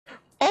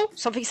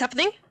something's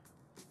happening.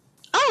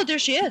 Oh, there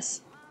she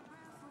is.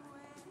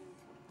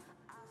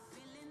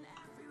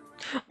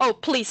 Oh,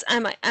 please,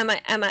 am I?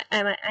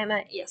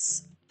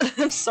 Yes.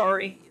 I'm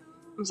sorry.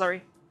 I'm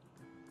sorry.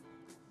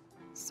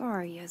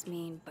 Sorry,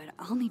 Yasmin, but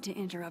I'll need to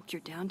interrupt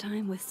your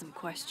downtime with some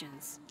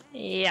questions.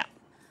 Yeah.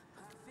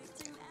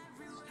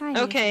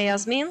 Hi, Okay,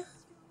 Yasmin.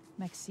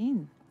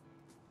 Maxine,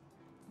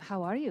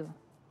 how are you?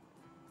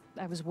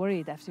 I was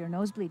worried after your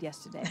nosebleed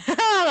yesterday.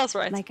 That's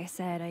right. Like I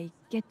said, I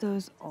get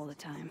those all the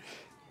time.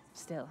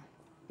 Still,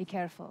 be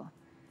careful.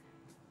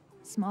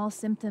 Small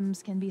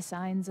symptoms can be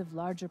signs of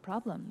larger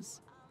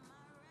problems.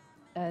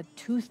 A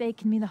toothache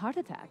can mean a heart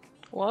attack.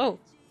 Whoa.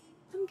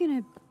 I'm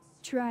gonna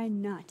try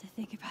not to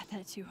think about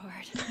that too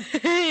hard.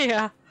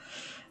 Yeah.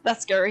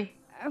 That's scary.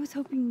 I was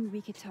hoping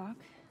we could talk.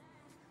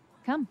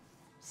 Come,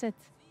 sit.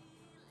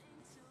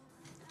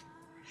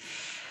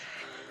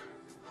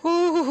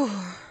 Ooh,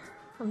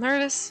 I'm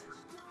nervous.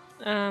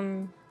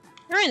 You're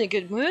in a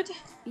good mood.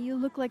 You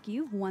look like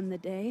you've won the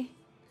day.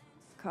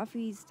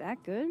 Coffee's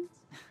that good?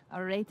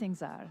 Our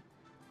ratings are.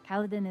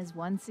 Caledon is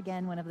once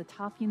again one of the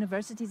top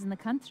universities in the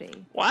country.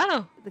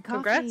 Wow. The coffee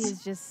Congrats.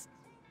 is just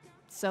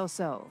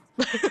so-so.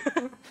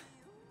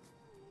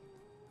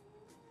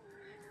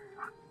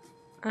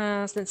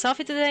 Seen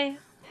Sophie today?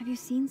 Have you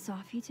seen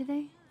Sophie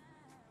today?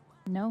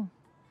 No.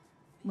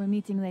 We're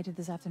meeting later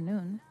this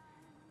afternoon.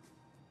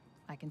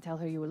 I can tell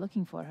her you were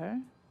looking for her.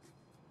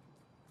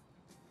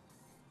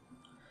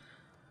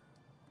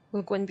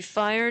 Will Gwen be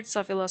fired?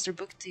 Sophie lost her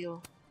book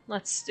deal.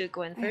 Let's do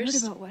Gwen I heard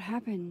first. about what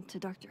happened to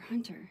Dr.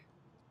 Hunter.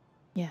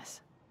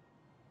 Yes.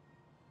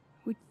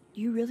 Would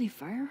you really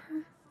fire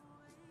her?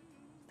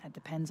 That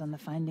depends on the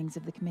findings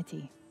of the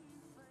committee.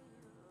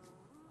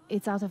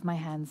 It's out of my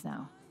hands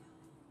now.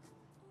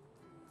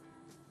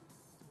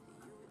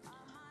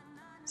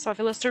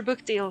 Sophie lost her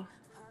book deal.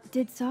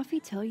 Did Sophie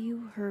tell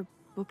you her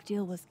book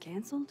deal was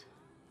cancelled?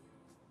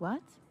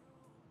 What?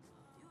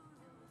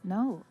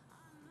 No.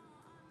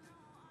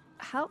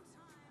 How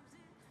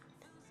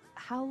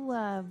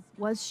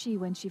was she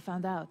when she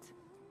found out?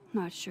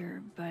 Not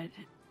sure, but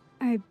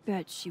I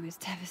bet she was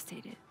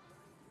devastated.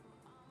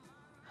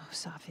 Oh,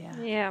 Sophia.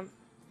 Yeah.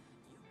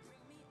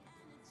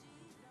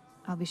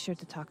 I'll be sure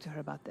to talk to her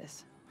about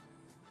this.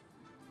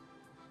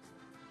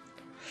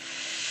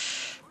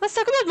 Let's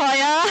talk about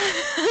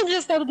Maya.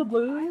 Just out of the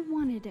blue. I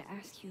wanted to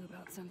ask you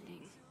about something.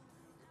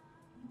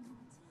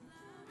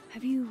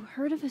 Have you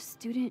heard of a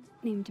student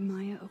named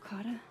Maya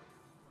Okada?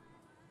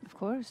 Of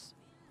course.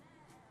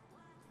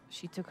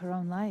 She took her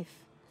own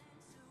life.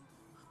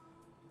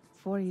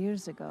 4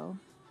 years ago.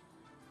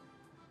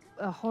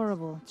 A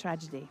horrible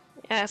tragedy.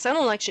 Yeah,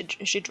 sounded like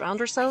she drowned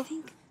herself.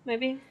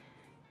 Maybe.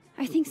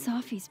 I think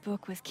Sophie's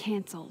book was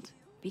cancelled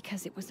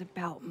because it was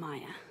about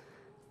Maya.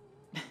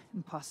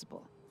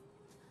 Impossible.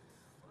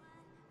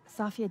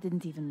 Sophia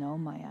didn't even know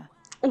Maya.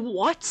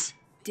 What?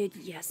 Did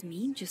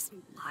Yasmin just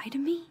lie to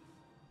me?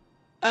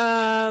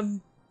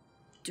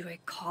 Do I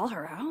call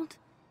her out?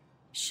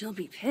 She'll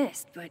be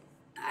pissed, but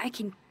I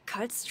can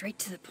cut straight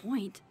to the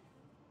point.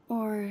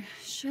 Or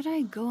should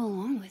I go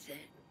along with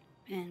it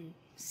and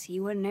see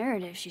what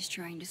narrative she's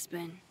trying to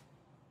spin?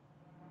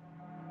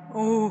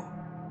 Oh.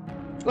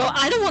 Well,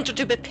 I don't want her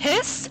to be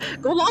pissed.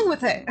 Go along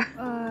with it.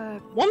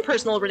 One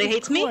person already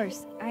hates me. Of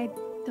course. I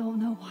don't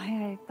know why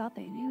I thought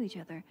they knew each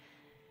other.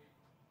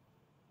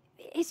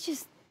 It's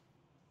just...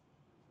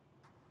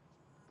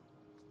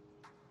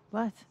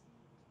 What?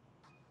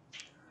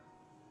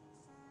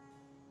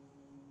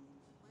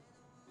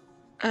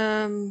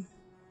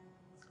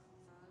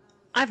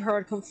 I've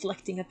heard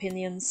conflicting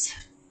opinions.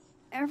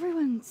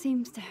 Everyone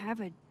seems to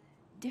have a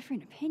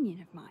different opinion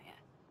of Maya.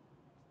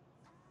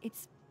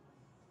 It's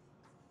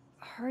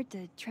hard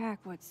to track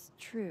what's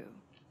true.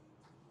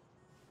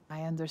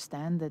 I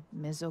understand that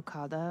Ms.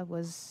 Okada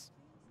was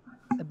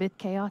a bit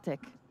chaotic.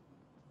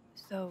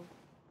 So,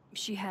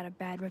 she had a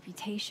bad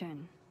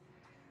reputation.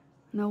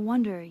 No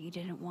wonder you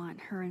didn't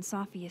want her and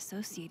Sophie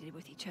associated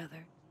with each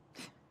other.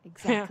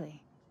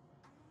 Exactly.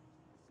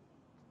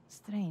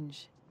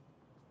 Strange.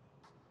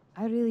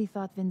 I really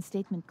thought Vin's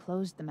statement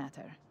closed the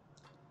matter.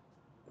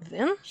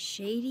 Vin?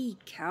 Shady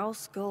cow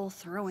skull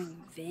throwing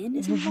Vin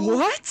is involved?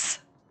 What?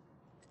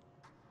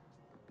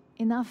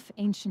 Enough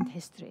ancient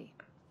history.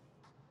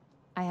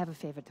 I have a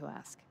favor to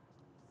ask.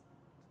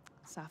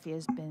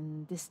 Sophia's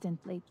been distant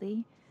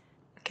lately.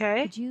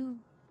 Okay. Could you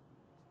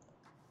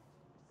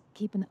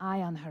keep an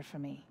eye on her for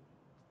me?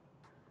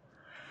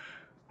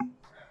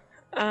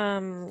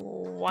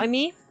 Why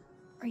me?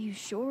 Are you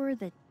sure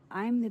that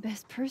I'm the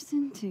best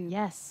person to...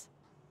 Yes.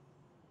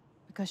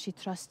 Because she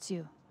trusts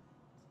you.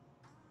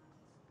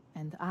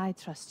 And I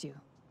trust you.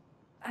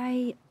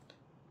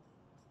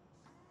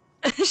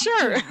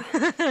 Sure.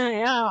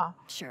 Yeah.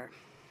 Sure.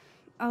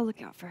 I'll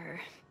look out for her.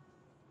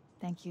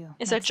 Thank you.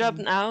 Is our job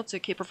Maxine. now to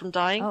keep her from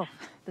dying? Oh,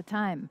 the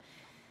time.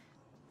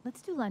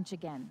 Let's do lunch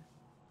again.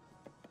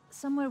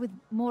 Somewhere with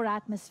more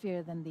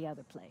atmosphere than the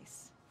other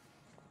place.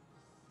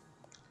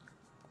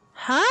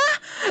 Huh?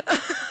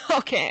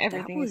 Okay,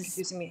 everything was- is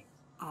confusing me.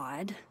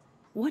 Odd.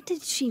 What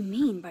did she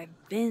mean by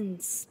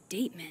Vin's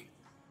statement?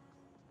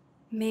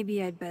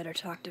 Maybe I'd better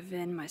talk to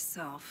Vin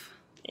myself.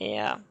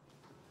 Yeah.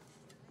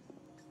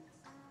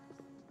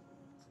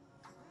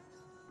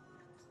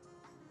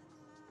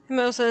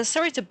 Moses,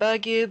 sorry to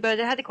bug you, but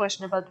I had a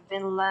question about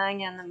Vin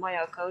Lang and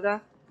Maya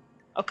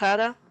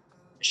Okada?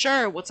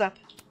 Sure, what's up?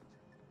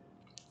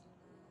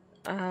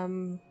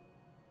 Do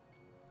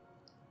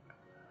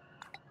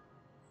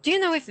you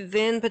know if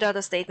Vin put out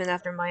a statement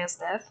after Maya's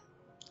death?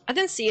 I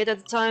didn't see it at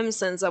the time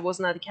since I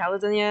wasn't at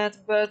Caledon yet,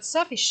 but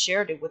Sophie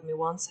shared it with me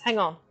once. Hang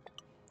on.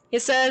 He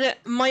said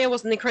Maya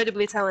was an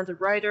incredibly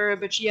talented writer,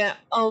 but she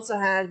also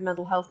had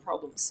mental health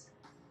problems.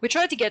 We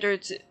tried to get her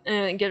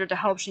the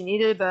help she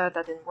needed, but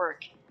that didn't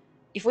work.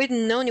 If we'd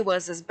known it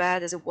was as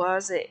bad as it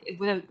was,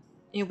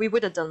 we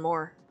would have done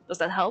more. Does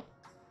that help?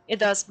 It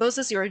does.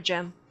 Moses, you're a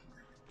gem.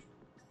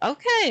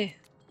 Okay.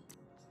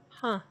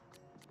 Huh.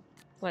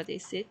 What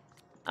is it?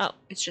 Oh,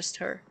 it's just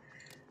her.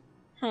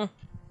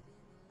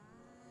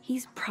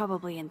 He's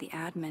probably in the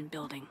admin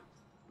building.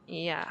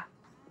 Yeah.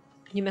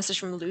 New message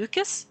from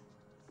Lucas?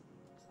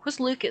 Who's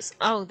Lucas?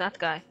 Oh, that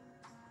guy.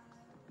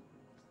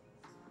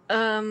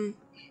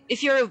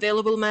 If you're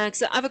available,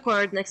 Max, I've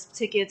acquired next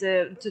ticket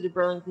to the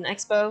Burlington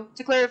Expo.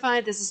 To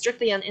clarify, this is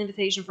strictly an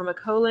invitation from a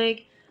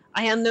colleague.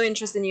 I have no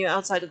interest in you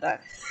outside of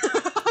that.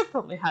 I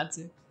probably had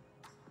to.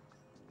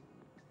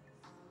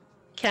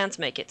 Can't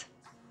make it.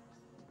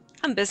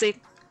 I'm busy.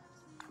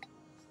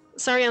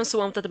 Sorry, I'm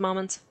swamped at the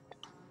moment.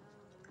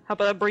 How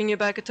about I bring you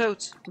back a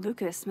tote?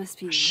 Lucas must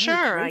be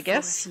sure, really I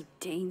guess. If he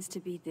deigns to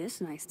be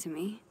this nice to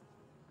me.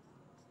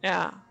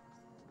 Yeah.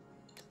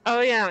 Oh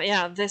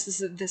yeah. This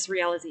is this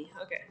reality.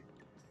 Okay.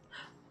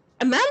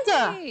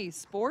 Amanda. Hey,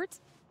 sport.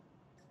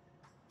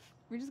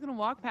 You're just gonna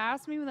walk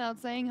past me without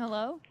saying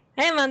hello?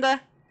 Hey,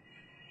 Amanda.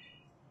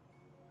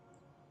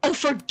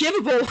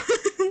 Unforgivable.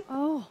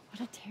 Oh, what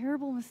a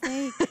terrible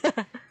mistake.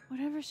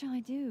 Whatever shall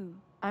I do?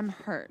 I'm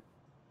hurt,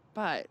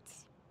 but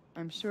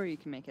I'm sure you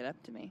can make it up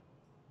to me.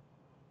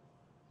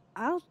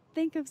 I'll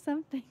think of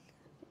something.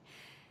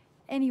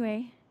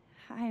 Anyway,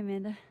 hi,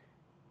 Amanda.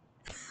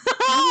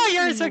 Oh,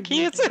 you're so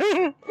cute.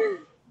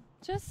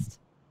 Just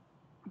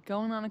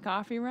going on a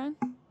coffee run?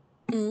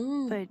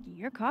 But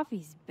your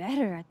coffee's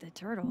better at the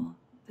Turtle.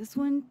 This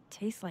one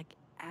tastes like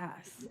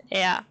ass.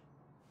 Yeah.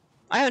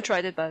 I haven't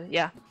tried it, but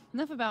yeah.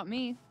 Enough about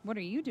me. What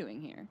are you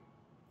doing here?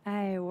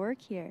 I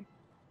work here.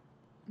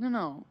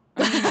 No.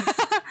 I mean,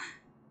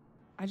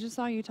 I just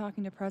saw you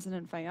talking to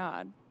President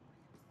Fayyad.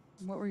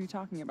 What were you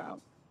talking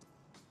about?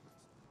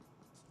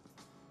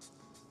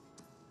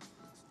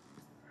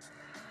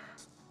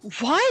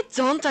 Why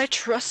don't I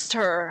trust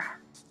her?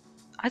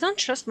 I don't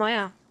trust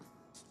Maya.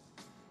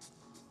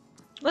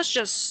 Let's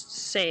just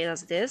say it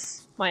as it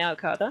is. Maya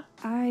Okada.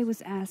 I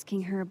was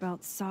asking her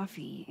about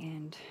Safi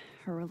and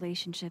her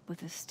relationship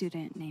with a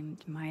student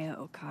named Maya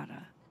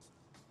Okada.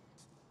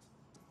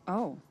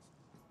 Oh.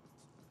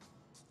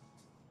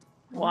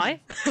 Why?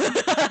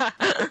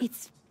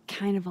 It's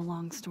kind of a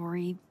long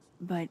story,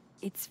 but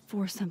it's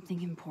for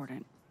something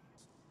important.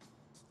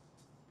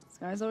 This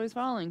guy's always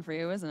falling for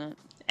you, isn't it?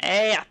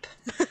 Yep.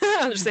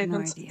 No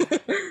Understatement. idea.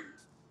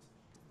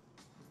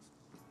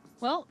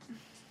 Well,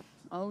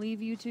 I'll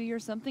leave you to your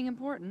something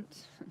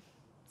important.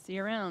 See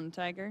you around,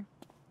 Tiger.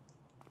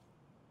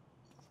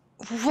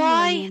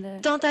 Why Amanda.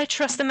 don't I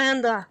trust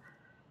Amanda?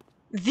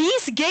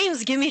 These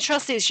games give me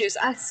trust issues,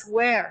 I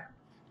swear.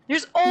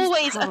 There's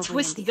always a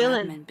twist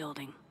villain. Admin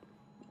building.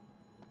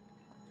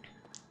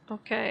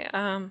 Okay,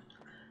 do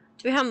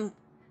we have...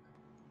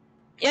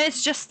 Yeah,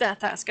 it's just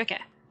that task,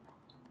 okay.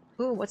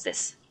 Ooh, what's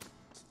this?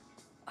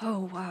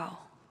 Oh, wow.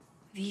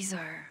 These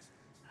are,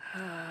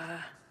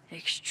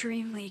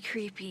 extremely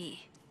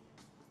creepy.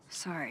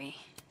 Sorry.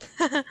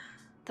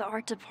 The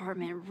art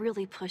department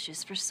really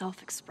pushes for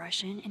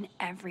self-expression in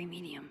every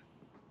medium.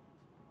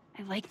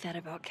 I like that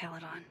about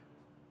Caledon.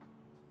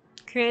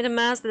 Create a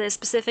mask that is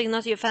specific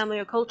not to your family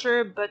or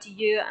culture, but to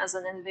you as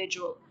an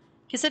individual.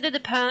 Consider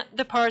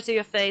the parts of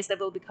your face that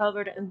will be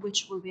covered and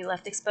which will be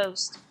left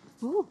exposed.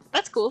 Ooh,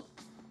 that's cool.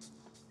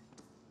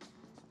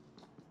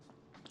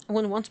 I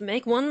wouldn't want to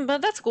make one,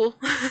 but that's cool.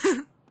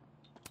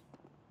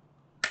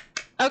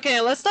 Okay,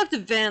 let's talk to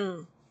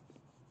Vin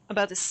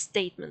about his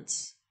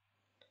statements.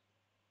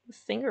 The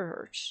finger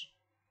hurts.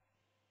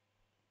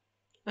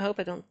 I hope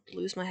I don't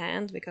lose my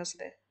hand because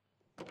of it.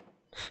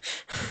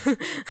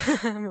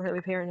 I'm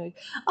really paranoid.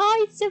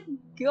 Oh, it's a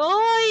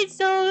guy! It's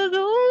so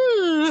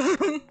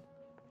cool!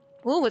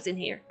 Oh, what's in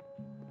here?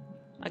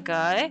 A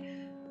guy.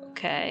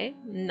 Okay,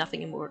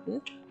 nothing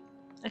important.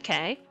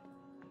 Okay.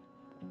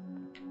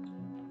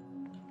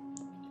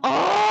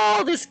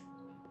 Oh, this...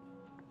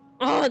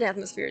 Oh, the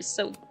atmosphere is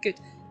so good.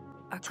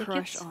 A Tickets?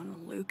 crush on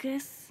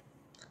Lucas?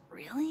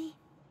 Really?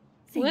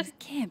 Things What?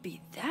 can't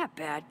be that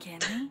bad, can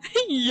they?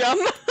 Yum!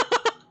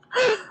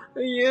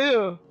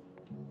 You.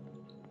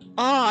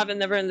 Oh, I've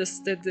never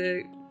understood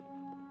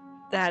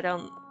that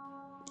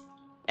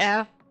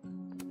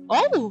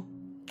Oh!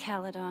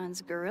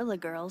 Caledon's Gorilla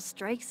Girl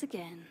strikes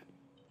again.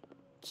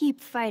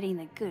 Keep fighting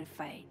the good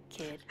fight,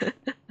 kid.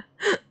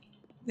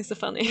 It's so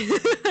funny.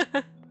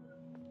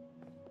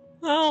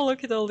 Oh,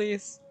 look at all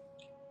these.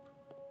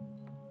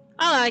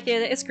 I like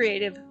it. It's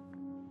creative.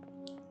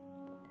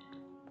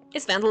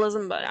 It's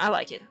vandalism, but I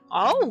like it.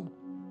 Oh!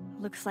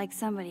 Looks like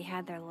somebody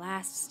had their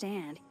last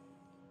stand.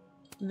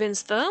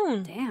 Vince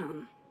Vaughn.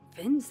 Damn,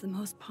 Vin's the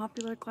most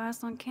popular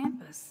class on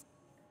campus.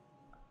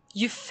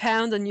 You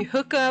found a new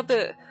hookup.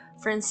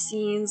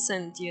 Francine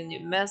sent you a new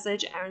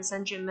message. Aaron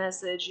sent you a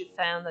message. You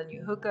found a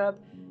new hookup.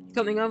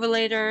 Coming over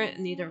later.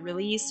 Need a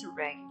release.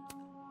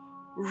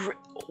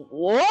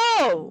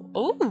 Whoa!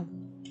 Oh!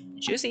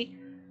 Juicy.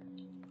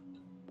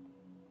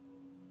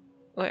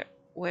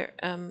 Where,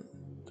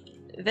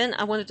 Vin,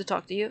 I wanted to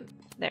talk to you.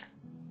 There.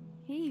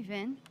 Hey,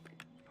 Vin.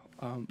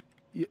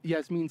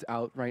 Yasmin's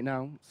out right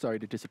now. Sorry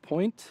to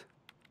disappoint.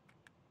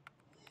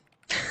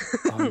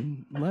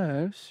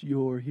 Unless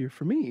you're here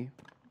for me.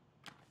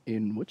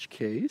 In which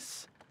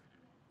case,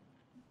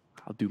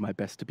 I'll do my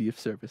best to be of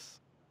service.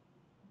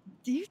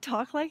 Do you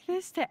talk like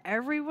this to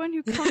everyone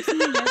who comes to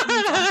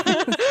Yasmin's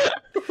office?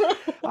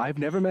 I've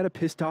never met a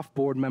pissed off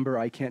board member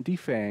I can't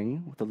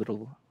defang with a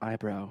little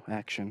eyebrow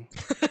action.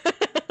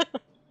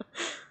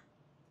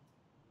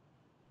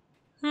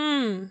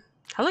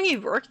 How long have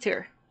you worked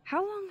here?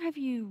 How long have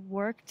you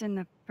worked in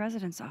the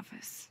president's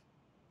office?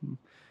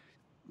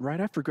 Right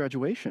after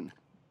graduation.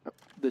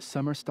 The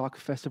summer stock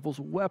festivals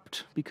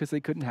wept because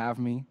they couldn't have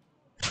me.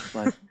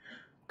 But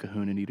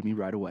Kahuna needed me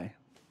right away.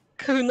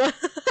 Kahuna?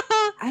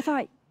 I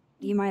thought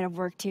you might have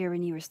worked here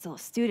when you were still a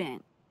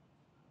student.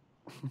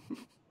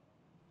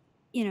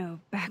 You know,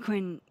 back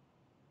when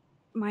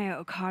Maya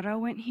Okada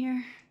went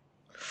here.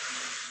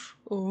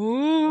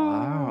 Ooh.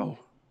 Wow.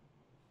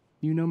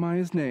 You know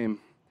Maya's name.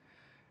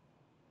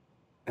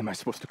 Am I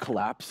supposed to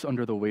collapse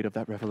under the weight of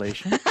that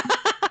revelation?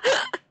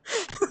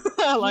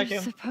 I like You're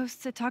him.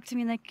 supposed to talk to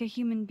me like a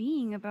human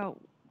being about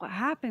what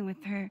happened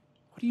with her.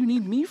 What do you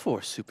need me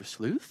for, Super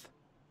Sleuth?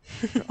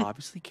 You're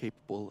obviously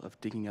capable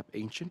of digging up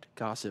ancient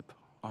gossip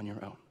on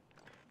your own.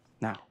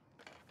 Now,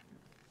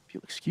 if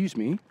you'll excuse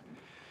me,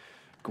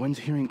 Gwen's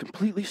hearing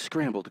completely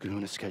scrambled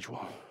Kahuna's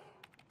schedule.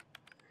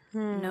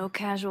 No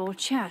casual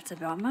chats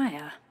about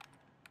Maya.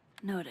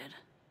 Noted.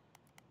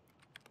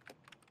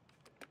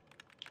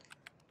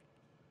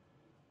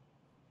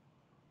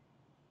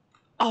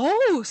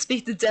 Oh,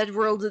 speak the dead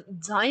world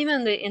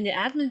diamond in the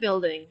admin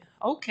building.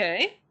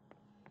 Okay.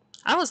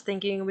 I was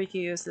thinking we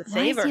could use the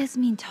favor. Why is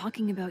Yasmin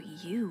talking about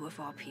you, of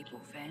all people,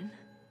 Vin?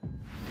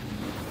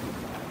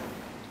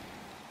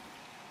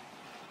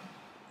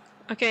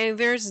 Okay,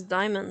 there's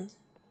Diamond.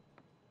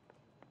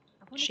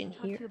 I She in wanted to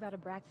talk here? to you about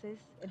Abraxas,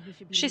 and he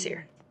should be She's leaving.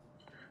 here.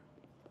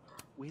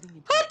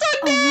 Waiting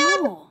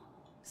Oh no!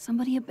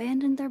 Somebody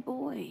abandoned their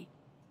boy.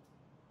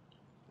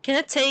 Can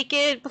I take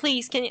it?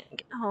 Please, can you?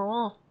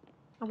 Oh,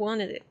 I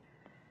wanted it.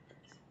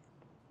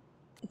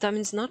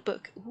 Diamond's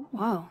notebook. Ooh.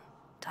 Whoa.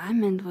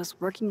 Diamond was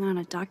working on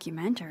a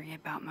documentary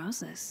about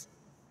Moses.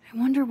 I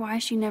wonder why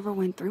she never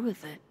went through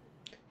with it.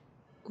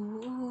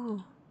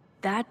 Ooh.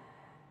 That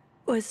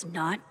was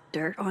not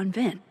dirt on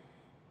Vin.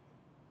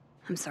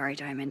 I'm sorry,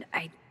 Diamond.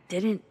 I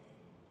didn't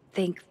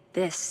think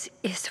this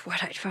is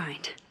what I'd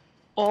find.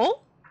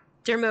 Oh?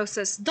 Dear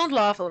Moses, don't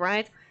laugh,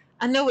 alright?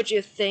 I know what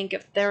you think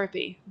of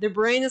therapy. The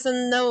brain is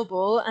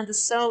unknowable and the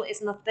soul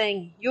is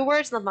nothing. Your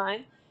words, not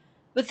mine.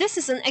 But this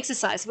is an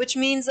exercise, which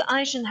means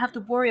I shouldn't have to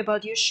worry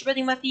about you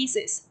shredding my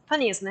thesis.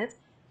 Funny, isn't it?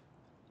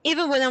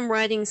 Even when I'm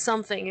writing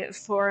something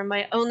for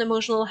my own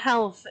emotional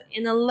health,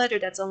 in a letter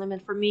that's only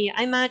meant for me,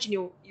 I imagine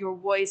your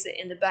voice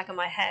in the back of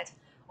my head,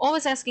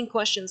 always asking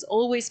questions,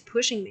 always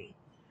pushing me.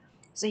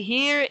 So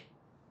here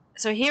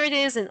it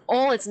is in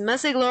all its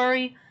messy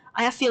glory.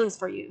 I have feelings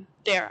for you.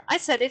 There, I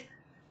said it.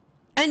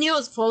 I knew I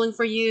was falling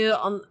for you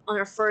on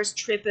our first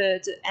trip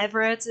to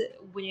Everett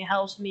when you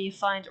helped me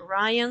find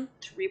Orion,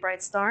 3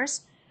 bright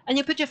stars, and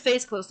you put your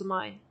face close to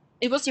mine.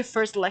 It was your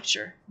first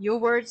lecture. Your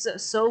words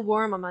so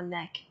warm on my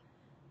neck.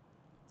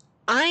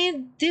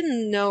 I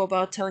didn't know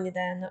about Tony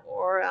then,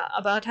 or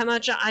about how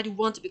much I'd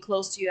want to be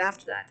close to you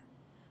after that.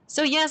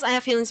 So yes, I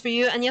have feelings for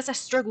you, and yes, I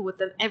struggle with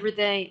them every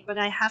day, but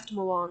I have to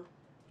move on.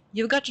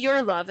 You've got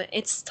your love.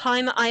 It's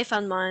time I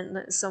found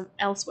mine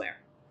elsewhere.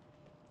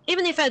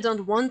 Even if I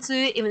don't want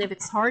to, even if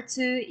it's hard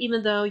to,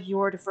 even though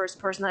you're the first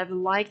person I've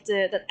liked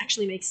that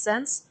actually makes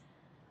sense.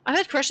 I've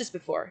had crushes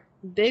before.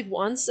 Big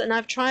ones, and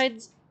I've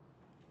tried...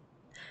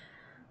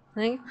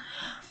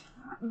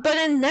 But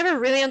I never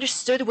really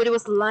understood what it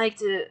was like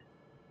to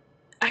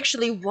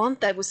actually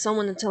want that with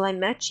someone until I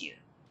met you.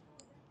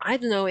 I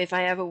don't know if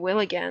I ever will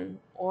again,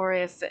 or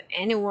if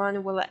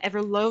anyone will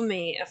ever love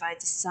me if I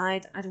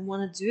decide I don't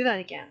want to do that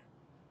again.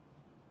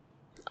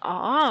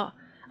 Ah,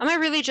 am I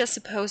really just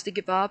supposed to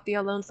give up, be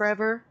alone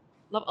forever?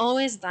 Love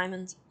always,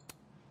 Diamond.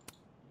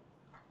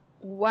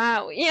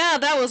 Wow, yeah,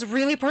 that was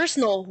really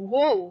personal.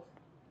 Whoa.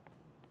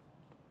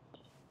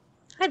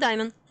 Hi,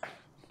 Diamond.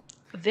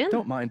 Vin?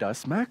 Don't mind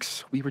us,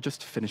 Max. We were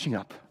just finishing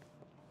up.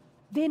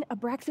 Vin,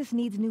 Abraxas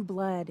needs new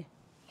blood.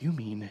 You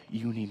mean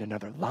you need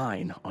another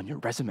line on your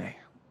resume?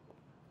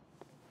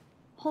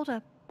 Hold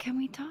up. Can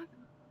we talk?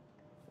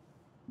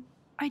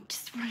 I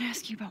just want to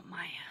ask you about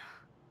Maya.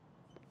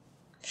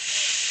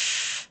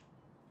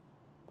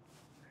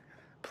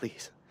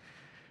 Please.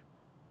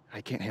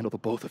 I can't handle the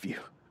both of you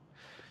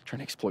trying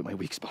to exploit my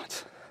weak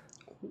spots.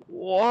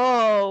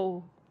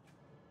 Whoa.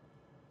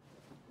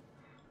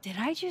 Did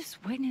I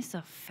just witness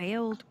a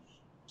failed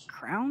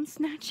crown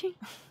snatching?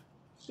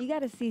 You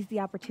gotta seize the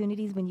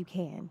opportunities when you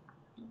can.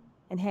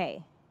 And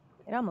hey,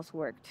 it almost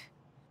worked.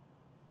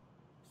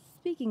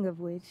 Speaking of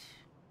which,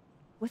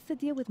 what's the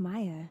deal with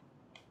Maya?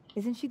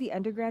 Isn't she the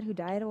undergrad who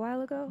died a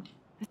while ago?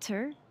 That's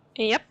her?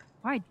 Yep.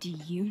 Why, do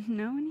you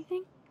know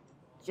anything?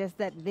 Just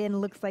that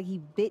Vin looks like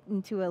he bit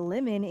into a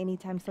lemon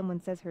anytime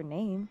someone says her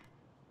name.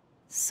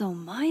 So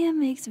Maya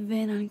makes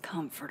Vin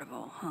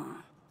uncomfortable,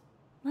 huh?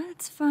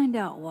 Let's find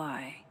out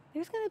why.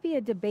 There's gonna be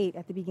a debate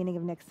at the beginning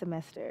of next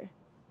semester.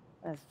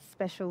 A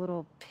special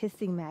little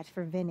pissing match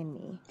for Vin and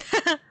me.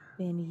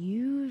 Vin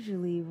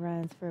usually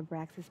runs for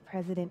Abraxas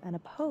president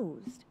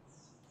unopposed.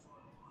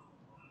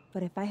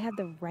 But if I had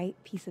the right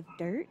piece of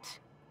dirt,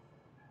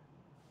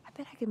 I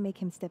bet I could make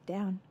him step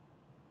down.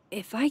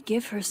 If I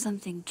give her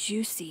something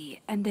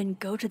juicy and then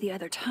go to the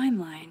other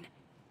timeline,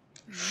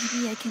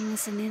 maybe I can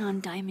listen in on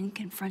Diamond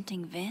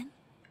confronting Vin?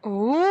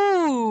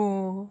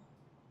 Ooh.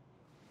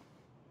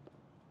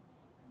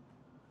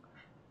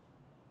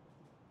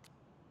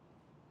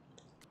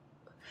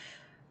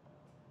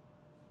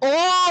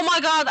 Oh my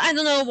god, I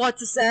don't know what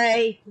to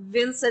say.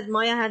 Vin said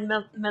Maya had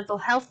mental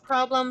health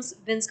problems.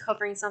 Vin's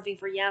covering something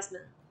for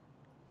Yasmin.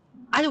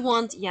 I don't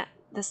want,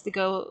 this to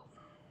go.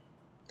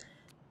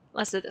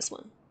 Let's do this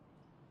one.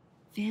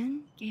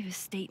 Vin gave a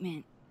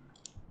statement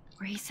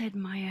where he said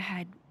Maya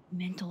had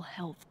mental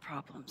health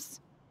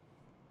problems.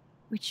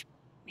 Which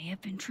may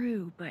have been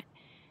true, but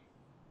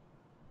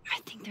I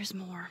think there's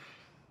more.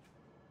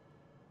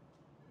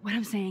 What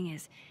I'm saying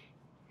is,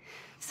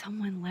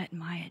 someone let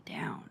Maya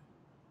down.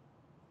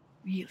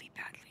 Really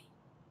badly.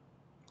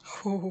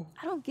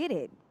 I don't get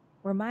it.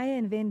 Were Maya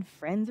and Vin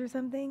friends or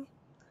something?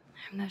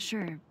 I'm not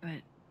sure,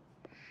 but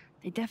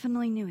they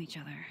definitely knew each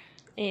other.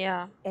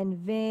 Yeah. And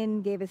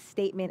Vin gave a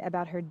statement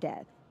about her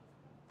death.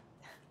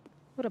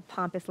 What a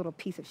pompous little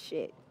piece of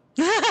shit.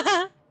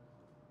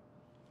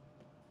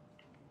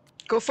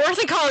 Go forth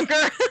and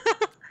conquer!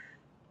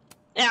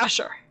 Yeah,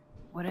 sure.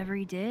 Whatever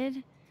he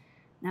did,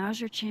 now's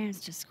your chance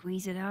to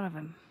squeeze it out of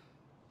him.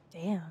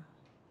 Damn.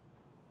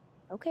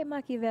 Okay,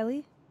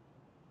 Machiavelli.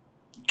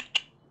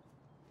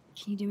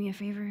 Can you do me a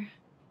favor?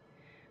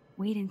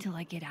 Wait until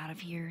I get out of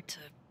here to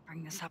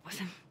bring this up with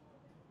him.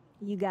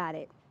 You got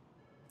it.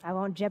 I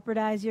won't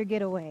jeopardize your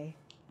getaway.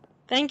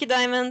 Thank you,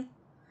 Diamond.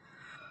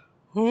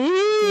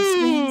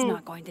 This man's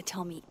not going to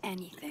tell me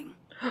anything.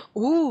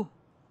 Ooh.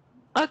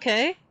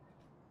 Okay.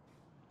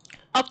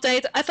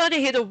 Update. I thought I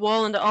hit a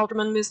wall in the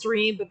Alderman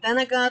mystery, but then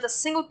I got a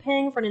single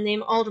ping for the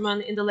name Alderman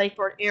in the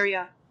Lakeport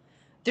area.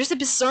 There's a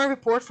bizarre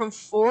report from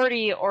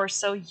 40 or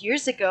so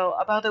years ago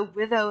about a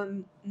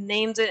widow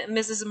named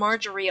Mrs.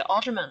 Marjorie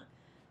Alderman,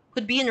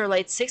 who'd be in her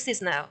late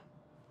 60s now.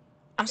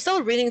 I'm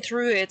still reading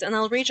through it, and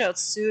I'll reach out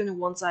soon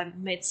once I've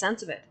made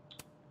sense of it.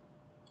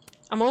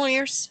 I'm all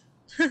ears.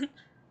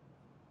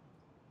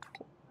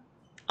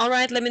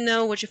 Alright, let me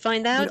know what you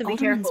find out and be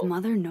Alderman's careful.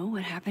 mother know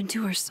what happened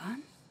to her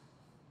son?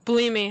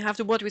 Believe me,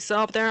 after what we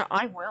saw up there,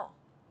 I will.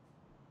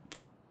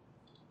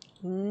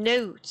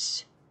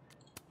 Notes.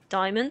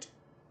 Diamond?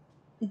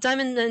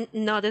 Diamond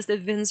noticed that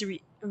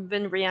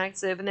Vin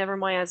reactive whenever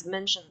Maya is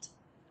mentioned.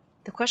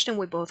 The question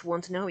we both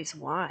want to know is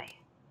why.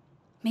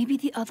 Maybe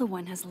the other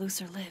one has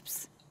looser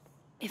lips.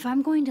 If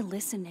I'm going to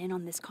listen in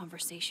on this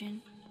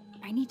conversation,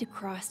 I need to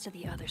cross to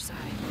the other side.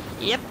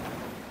 Yep.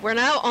 We're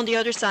now on the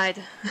other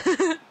side.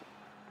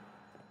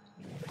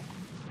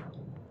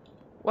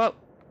 Whoa.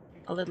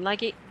 A little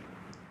laggy.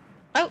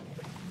 Oh!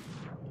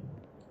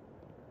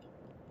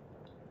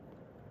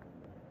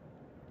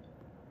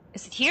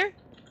 Is it here?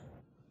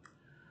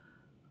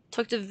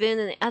 Talk to Vin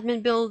in the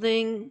admin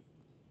building.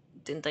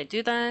 Didn't I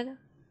do that?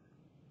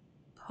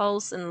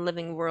 Pulse in the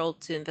living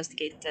world to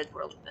investigate the dead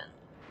world of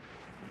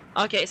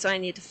Vin. Okay, so I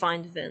need to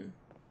find Vin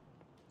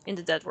in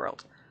the dead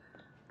world.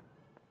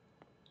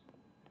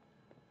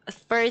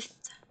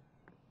 First...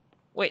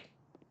 Wait.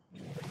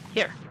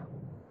 Here.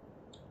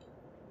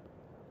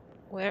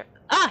 Where?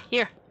 Ah,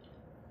 here!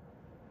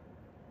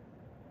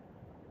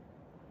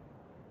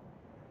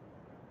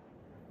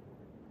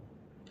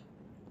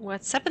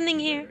 What's happening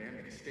here?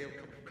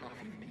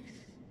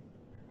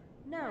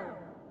 No.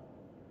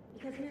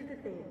 Because here's the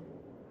thing.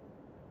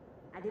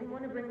 I didn't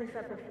want to bring this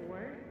up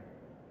before,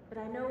 but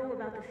I know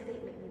about the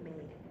statement you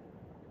made.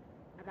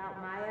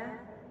 About Maya.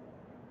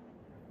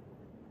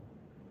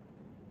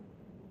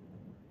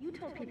 You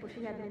told people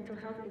she had mental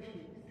health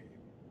issues,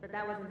 but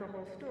that wasn't the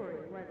whole story,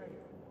 was it?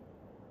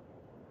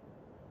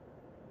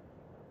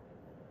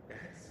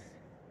 That's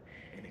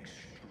an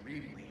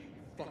extremely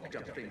fucked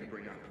up thing to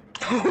bring up.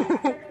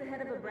 Expects the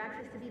head of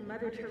Abraxas to be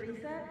Mother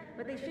Teresa,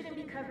 but they shouldn't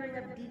be covering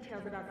up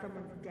details about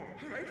someone's death.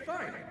 Alright,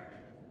 fine.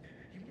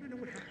 You wanna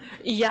know what happened?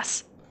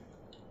 Yes.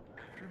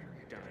 After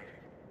Maya died,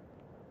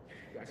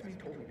 Yasmin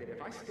told me that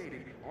if I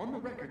stated on the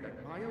record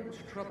that Maya was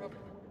troubled,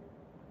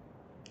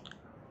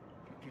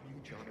 I'd give you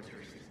a job as her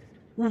assistant.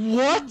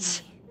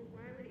 What?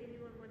 Why would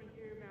anyone want to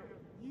hear about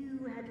what you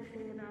had to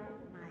say about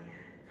Maya?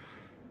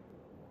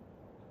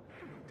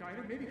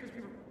 diner, maybe because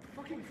we were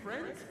fucking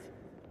friends?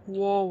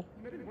 Whoa.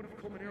 We met in one of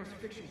Colmenaro's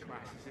fiction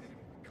classes and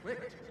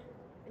clicked.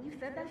 And you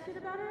said that shit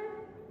about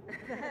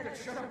her?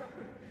 Shut up.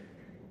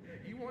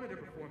 You wanted a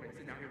performance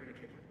and now you're gonna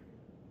kill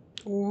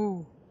it.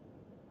 Ooh.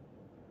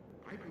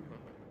 I grew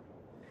up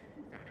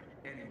without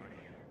any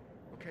money,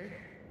 okay?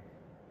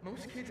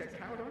 Most kids at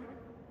Caledon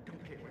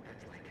don't get what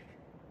that's like.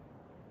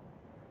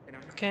 And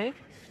I'm not Okay.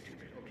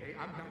 stupid, okay?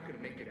 I'm not gonna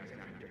make it as an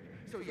actor.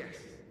 So yes,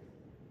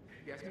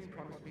 Yasmin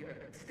promised me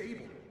a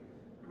stable,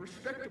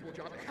 respectable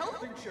job,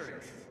 health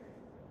insurance.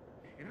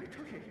 And I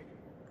took it.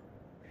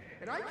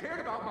 And I cared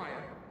about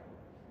Maya.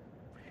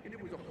 And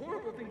it was a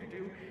horrible thing to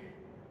do,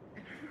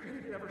 and I've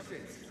regretted it ever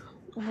since.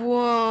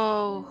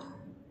 Whoa.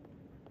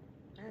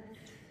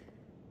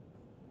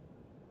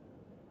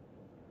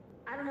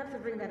 I don't have to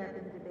bring that up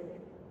in the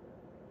debate.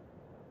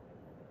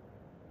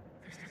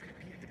 There's not gonna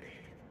be a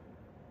debate.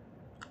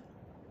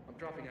 I'm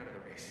dropping out of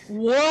the race.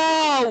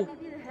 Whoa. You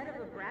be the head of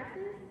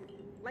Abraxas?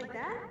 Like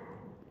that?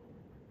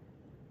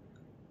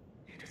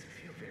 It doesn't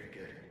feel very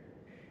good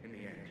in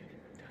the end,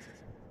 does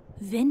it?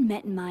 Vin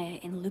met Maya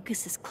in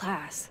Lucas's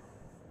class.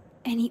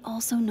 And he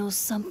also knows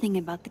something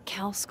about the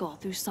cow skull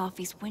through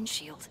Sophie's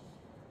windshield,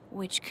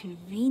 which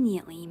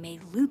conveniently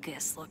made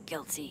Lucas look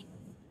guilty.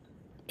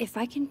 If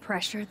I can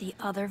pressure the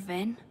other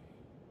Vin,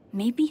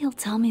 maybe he'll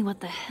tell me what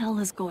the hell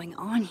is going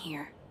on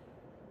here.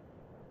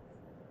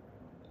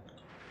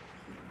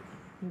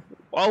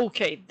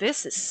 Okay,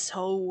 this is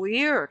so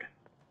weird.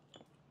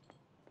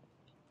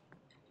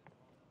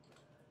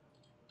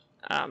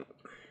 Oh.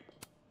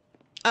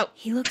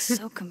 He looks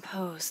so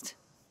composed.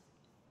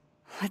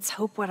 Let's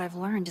hope what I've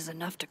learned is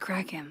enough to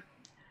crack him.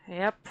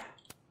 Yep.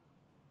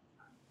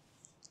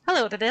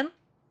 Hello, Vin.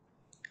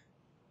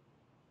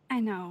 I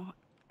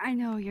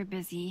know you're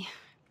busy.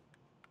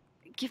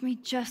 Give me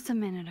just a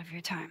minute of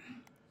your time.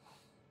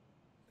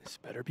 This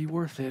better be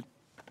worth it.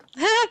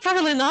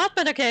 Probably not,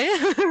 but okay.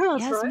 I'll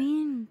try.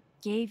 Yasmin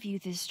gave you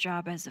this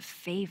job as a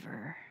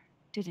favor,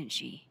 didn't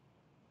she?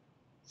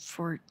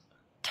 For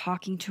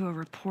talking to a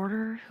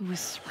reporter who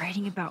was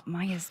writing about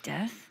Maya's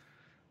death?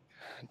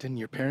 Didn't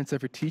your parents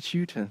ever teach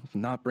you to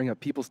not bring up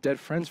people's dead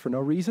friends for no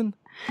reason?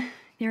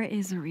 There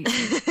is a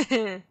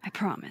reason. I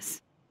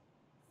promise.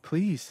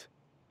 Please,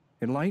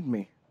 enlighten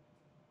me.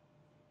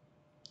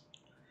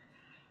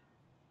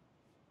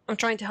 I'm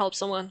trying to help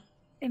someone.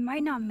 It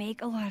might not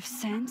make a lot of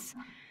sense,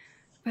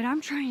 but I'm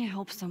trying to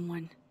help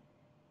someone.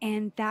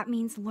 And that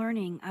means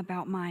learning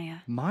about Maya.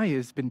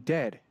 Maya's been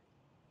dead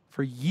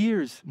for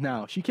years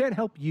now. She can't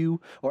help you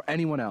or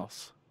anyone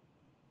else.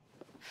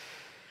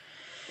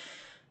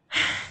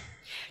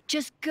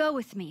 Just go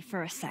with me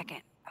for a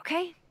second,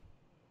 okay?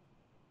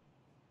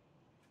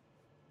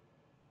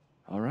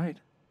 All right.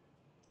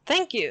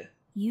 Thank you.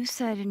 You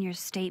said in your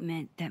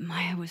statement that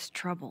Maya was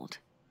troubled.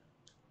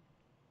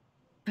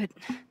 But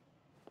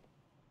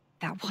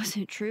that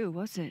wasn't true,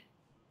 was it?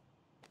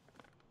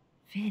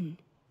 Vin,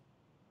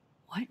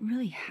 what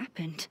really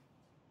happened?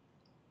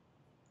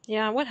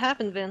 Yeah, what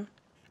happened, Vin?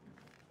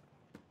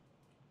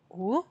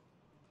 Ooh?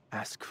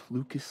 Ask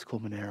Lucas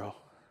Colmenero.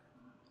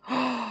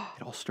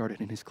 It all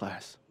started in his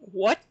class.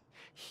 What?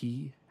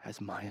 He has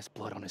Maya's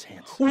blood on his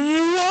hands.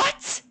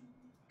 What?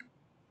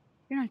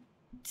 You're not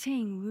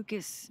saying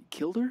Lucas...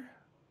 Killed her?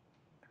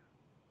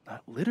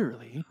 Not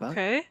literally, but...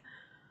 Okay.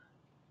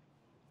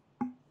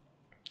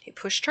 He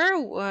pushed her?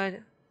 What?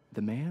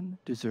 The man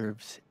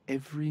deserves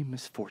every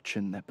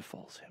misfortune that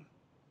befalls him.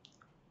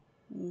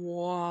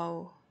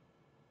 Whoa.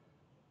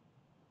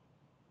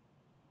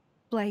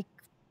 Like,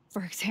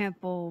 for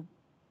example,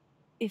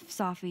 if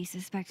Sophie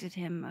suspected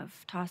him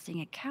of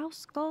tossing a cow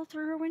skull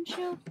through her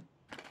windshield?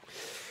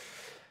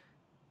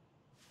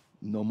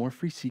 No more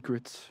free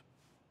secrets.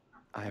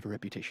 I have a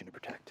reputation to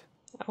protect.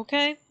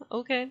 Okay,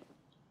 okay.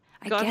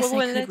 I God guess will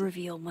I win could it.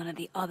 reveal one of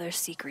the other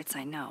secrets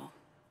I know.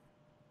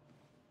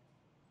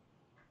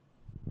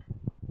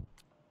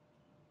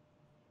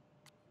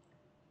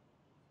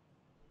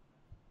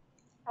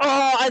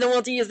 Oh, I don't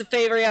want to use the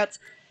favor yet.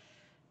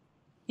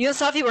 You and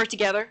Sophie work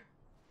together.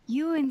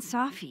 You and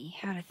Sophie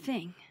had a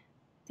thing,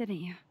 didn't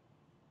you?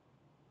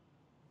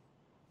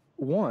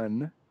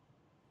 One,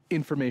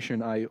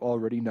 information I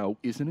already know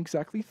isn't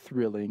exactly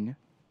thrilling.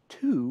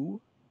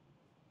 Two,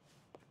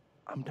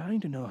 I'm dying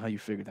to know how you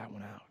figured that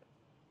one out.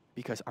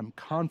 Because I'm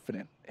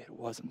confident it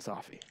wasn't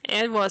Sophie.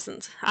 It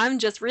wasn't. I'm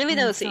just really I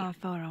nosy. saw a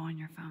photo on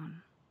your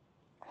phone.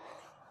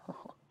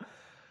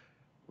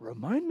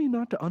 Remind me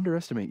not to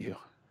underestimate you.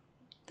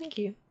 Thank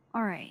you.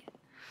 All right.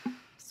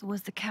 So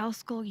was the cow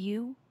skull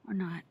you or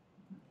not?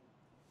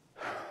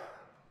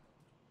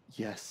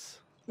 Yes.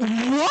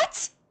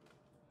 What?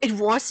 It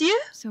was you?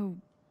 So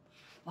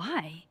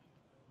why?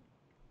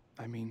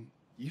 I mean,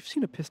 you've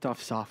seen a pissed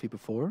off Sophie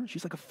before.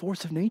 She's like a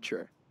force of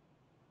nature.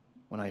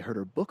 When I heard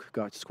her book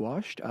got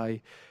squashed,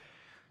 I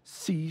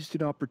seized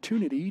an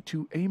opportunity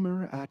to aim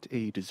her at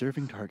a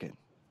deserving target. So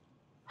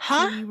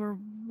Huh? you were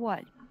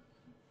what?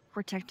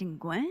 Protecting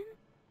Gwen?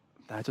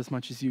 That's as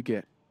much as you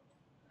get.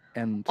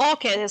 And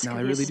Okay, this now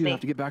I really confuses do me. have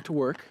to get back to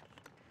work.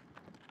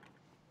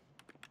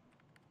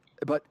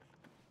 But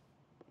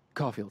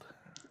Caulfield,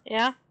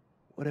 Yeah?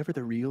 whatever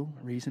the real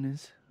reason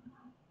is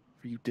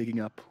for you digging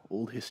up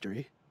old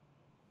history,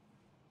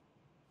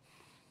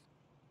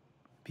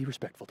 be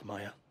respectful to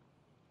Maya.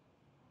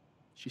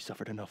 She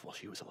suffered enough while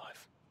she was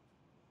alive.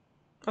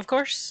 Of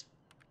course.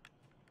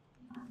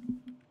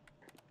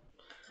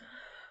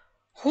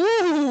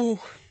 Whoo!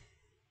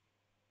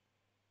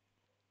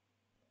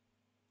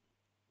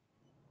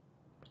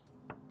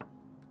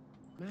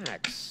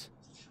 Max,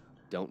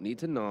 don't need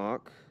to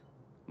knock.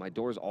 My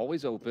door's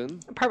always open.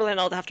 Probably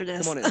not after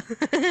this. Come on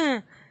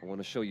in. I want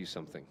to show you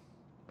something.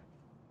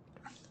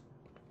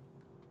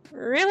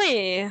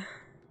 Really?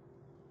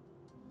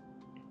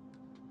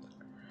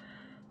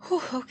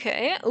 Whew,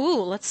 okay.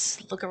 Ooh,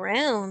 let's look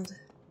around.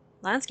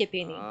 Landscape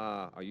painting.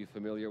 Ah, are you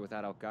familiar with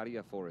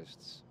Araucaria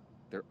forests?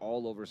 They're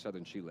all over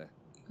southern Chile.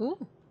 Ooh,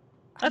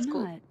 that's I'm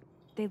cool. not.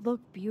 They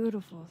look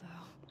beautiful,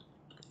 though.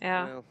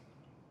 Yeah. Well,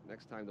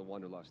 next time the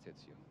Wanderlust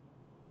hits you.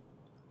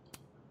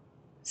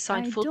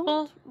 Signed I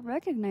football? don't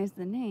recognize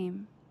the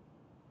name.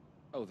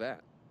 Oh,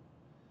 that.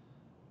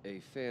 A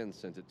fan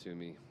sent it to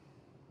me.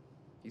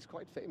 He's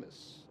quite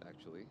famous,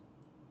 actually.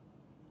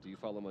 Do you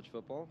follow much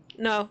football?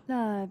 No,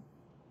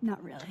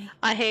 Not really.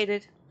 I hate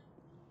it.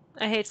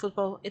 I hate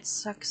football. It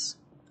sucks.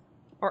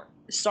 Or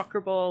soccer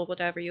ball,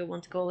 whatever you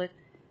want to call it.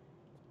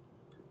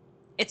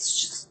 It's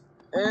just.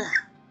 Ugh.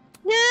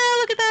 Yeah,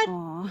 look at that.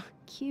 Aw,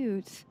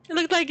 cute. It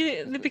looked like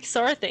the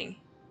Pixar thing.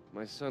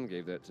 My son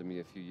gave that to me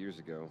a few years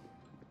ago.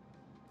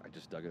 I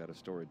just dug it out of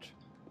storage.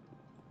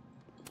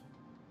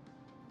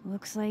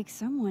 Looks like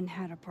someone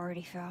had a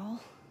party foul.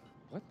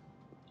 What?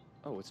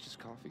 Oh, it's just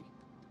coffee.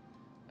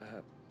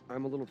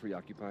 I'm a little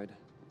preoccupied.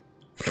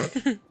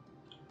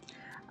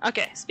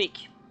 Okay,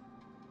 speak.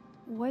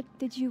 What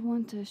did you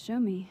want to show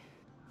me?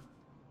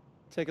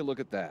 Take a look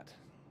at that.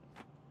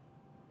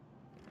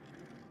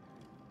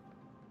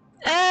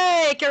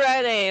 Hey,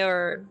 karate,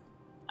 or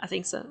I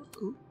think so.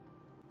 Ooh.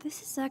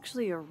 This is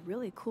actually a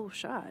really cool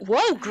shot. Whoa,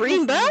 I green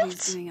hope belt?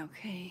 Nobody's doing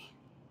okay.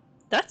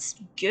 That's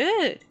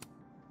good.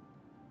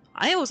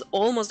 I was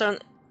almost an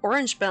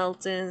orange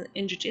belt in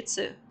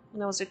jiu-jitsu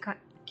when I was a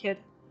kid.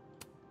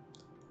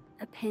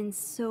 A pen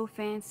so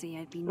fancy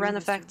I'd be Run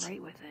nervous effect. to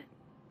write with it.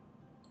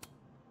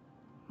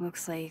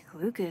 Looks like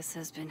Lucas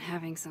has been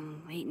having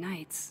some late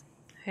nights.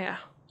 Yeah.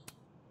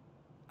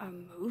 A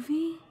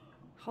movie?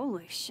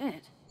 Holy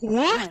shit. I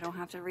What? don't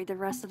have to read the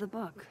rest of the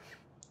book.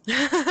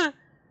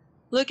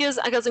 Lucas,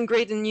 I got some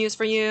great news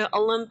for you.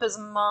 Olympus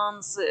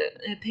Mons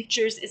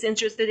Pictures is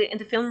interested in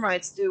the film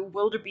rights to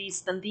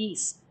Wildebeest and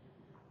These.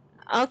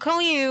 I'll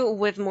call you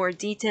with more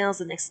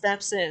details and next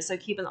steps, so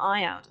keep an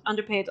eye out.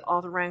 Underpaid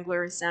author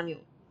wrangler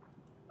Samuel.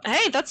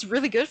 Hey, that's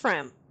really good for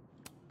him.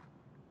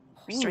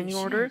 Holy Restraining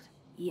shit. order?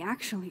 He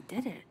actually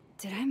did it.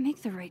 Did I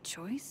make the right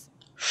choice?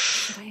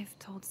 Should I have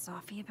told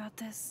Safi about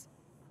this?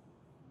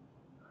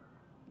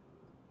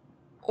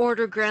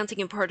 Order granting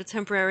in part a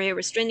temporary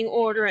restraining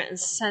order and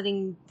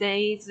setting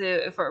date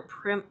for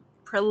a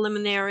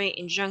preliminary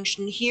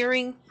injunction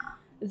hearing.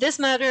 This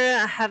matter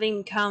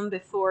having come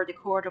before the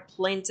court of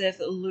plaintiff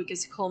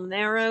Lucas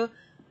Colmenero,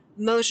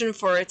 motion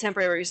for a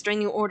temporary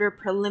restraining order,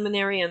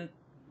 preliminary and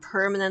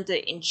permanent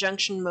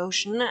injunction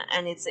motion,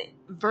 and its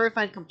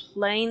verified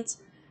complaint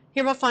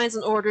hereby finds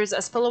and orders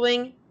as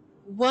following.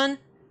 1.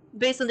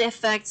 Based on the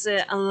effects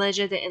alleged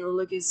in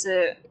Lucas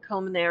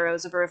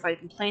Colmenero's verified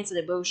complaints of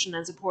the motion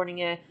and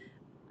supporting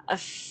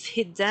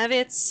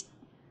affidavits,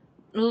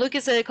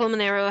 Lucas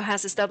Colmenero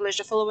has established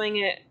the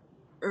following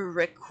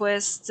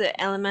request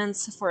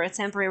elements for a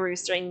temporary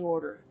restraining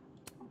order.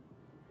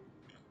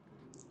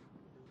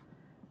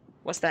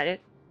 Was that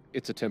it?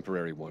 It's a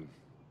temporary one.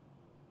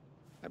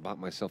 I bought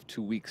myself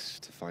 2 weeks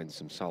to find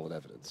some solid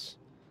evidence.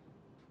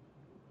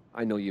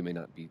 I know you may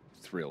not be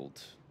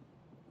thrilled.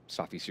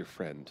 Safi's your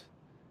friend.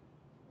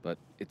 But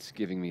it's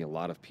giving me a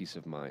lot of peace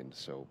of mind,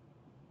 so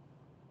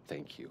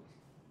thank you.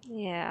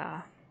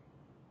 Yeah.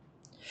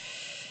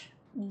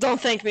 Don't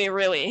thank me,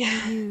 really.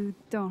 You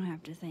don't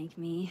have to thank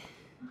me.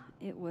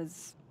 It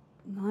was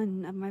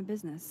none of my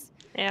business.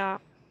 Yeah.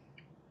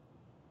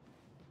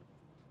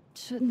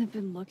 Shouldn't have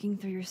been looking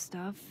through your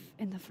stuff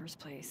in the first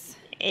place.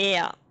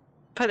 Yeah.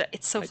 But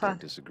it's so I fun. don't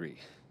disagree.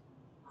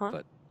 Huh?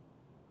 But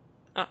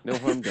Oh. no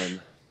harm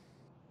done.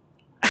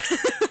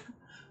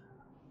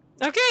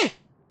 Okay.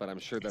 But I'm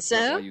sure that's So?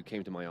 not why you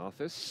came to my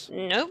office.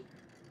 Nope.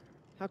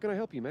 How can I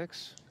help you,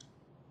 Max?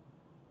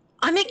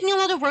 I'm making a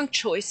lot of wrong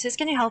choices.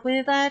 Can you help me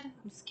with that?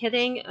 I'm just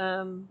kidding.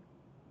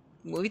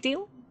 Movie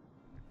deal?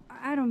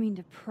 I don't mean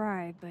to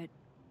pry, but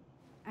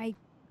I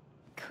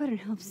couldn't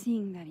help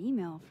seeing that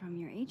email from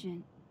your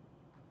agent.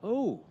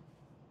 Oh,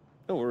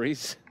 no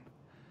worries.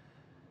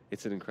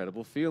 It's an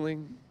incredible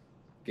feeling.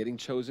 Getting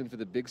chosen for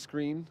the big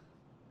screen.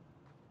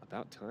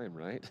 About time,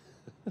 right?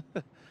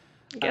 I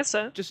guess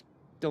so. Just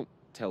don't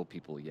tell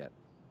people yet.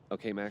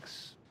 Okay,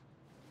 Max?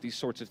 These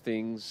sorts of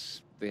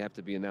things, they have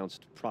to be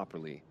announced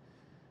properly.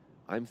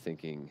 I'm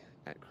thinking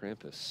at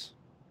Krampus.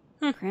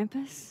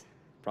 Krampus?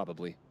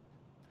 Probably.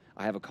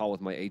 I have a call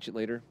with my agent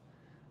later.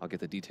 I'll get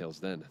the details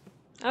then.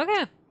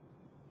 Okay.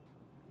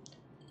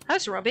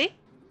 How's Robbie?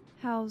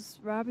 How's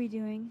Robbie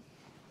doing?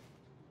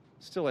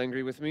 Still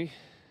angry with me,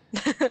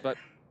 but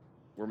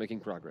we're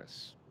making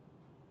progress.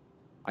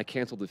 I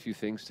canceled a few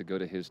things to go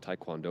to his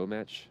taekwondo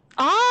match.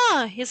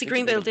 Ah, he's a Think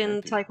green it made belt him in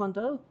happy.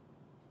 Taekwondo.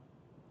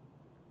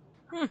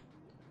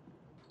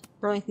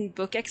 Burlington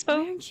Book Why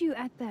Expo? aren't you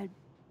at that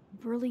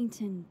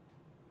Burlington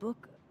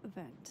book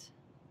event?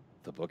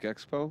 The book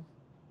expo?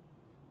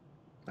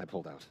 I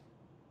pulled out.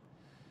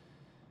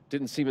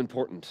 Didn't seem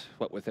important,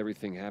 what with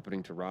everything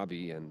happening to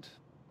Robbie and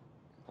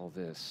all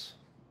this.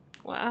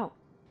 Wow.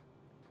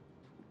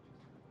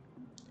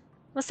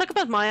 Let's talk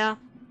about Maya.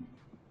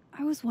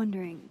 I was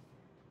wondering,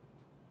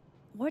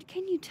 what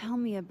can you tell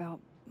me about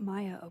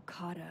Maya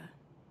Okada?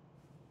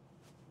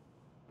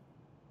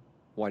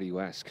 Why do you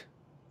ask?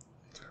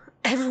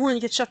 Everyone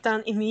gets shut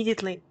down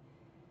immediately.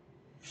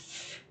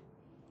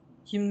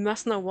 You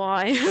must know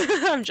why.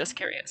 I'm just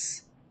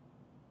curious.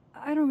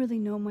 I don't really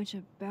know much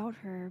about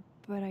her,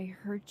 but I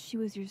heard she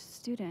was your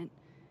student.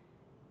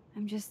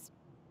 I'm just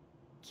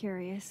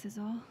curious is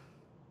all.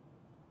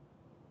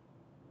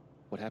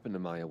 What happened to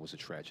Maya was a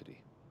tragedy.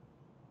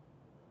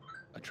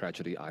 A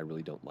tragedy I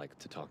really don't like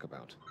to talk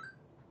about.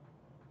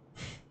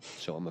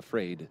 So I'm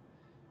afraid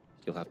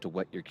you'll have to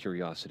whet your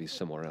curiosity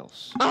somewhere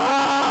else.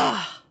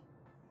 Ah!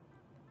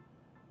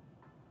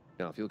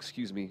 Now, if you'll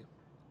excuse me,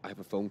 I have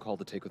a phone call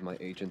to take with my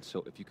agent,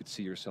 so if you could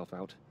see yourself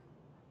out.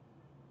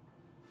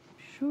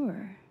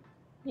 Sure.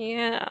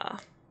 Yeah.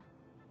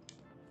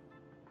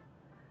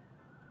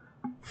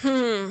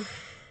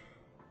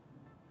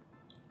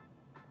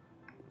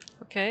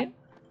 Okay.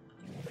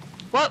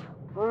 What?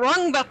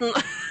 Wrong button!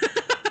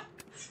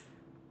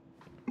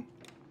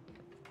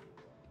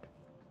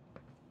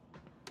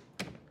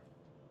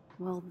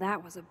 Well,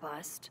 that was a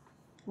bust.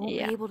 Won't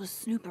Yeah. be able to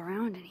snoop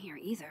around in here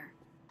either.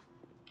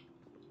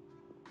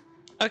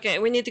 Okay,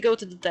 we need to go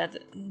to the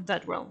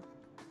dead realm.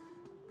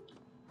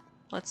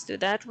 Let's do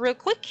that real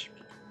quick.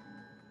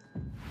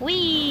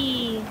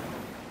 Whee!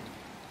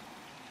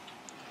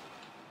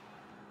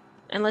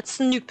 And let's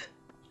snoop.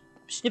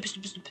 Snoop,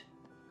 snoop, snoop.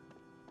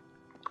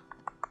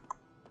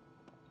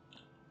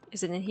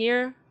 Is it in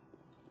here?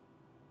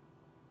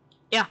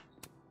 Yeah.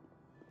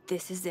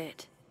 This is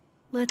it.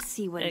 Let's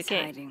see what it's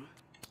Okay. hiding.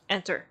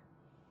 Enter.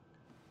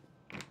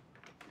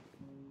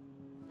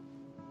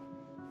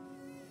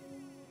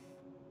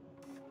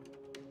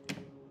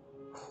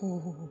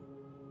 Ooh.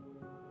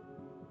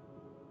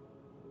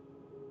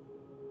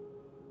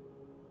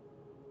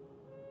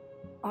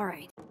 All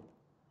right.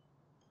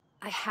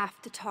 I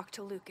have to talk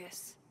to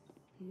Lucas.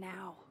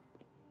 Now.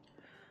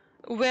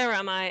 Where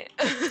am I?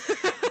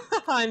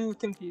 I'm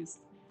confused.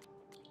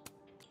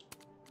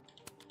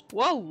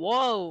 Whoa,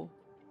 whoa.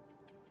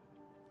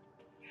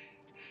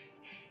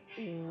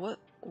 What?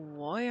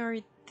 Why are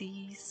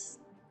these?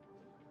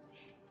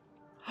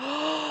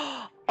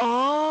 Oh!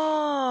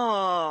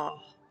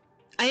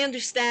 I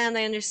understand.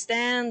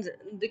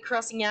 The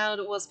crossing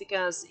out was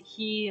because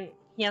he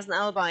has an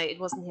alibi. It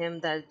wasn't him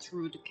that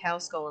threw the cow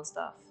skull and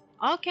stuff.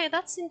 Okay,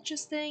 that's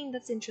interesting.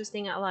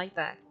 I like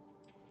that.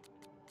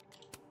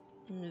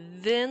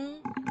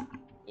 Vin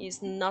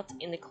is not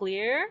in the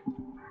clear.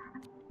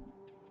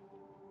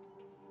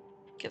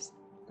 Because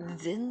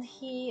then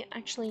he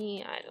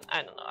actually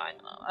I don't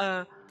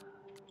know.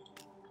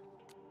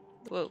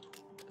 Whoa.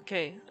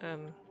 Okay.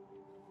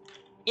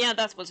 Yeah,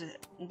 that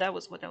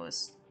was what I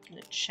was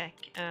gonna check.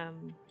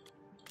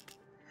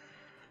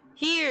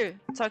 Here,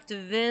 talk to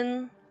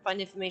Vin,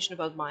 find information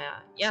about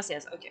Maya. Yes,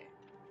 okay.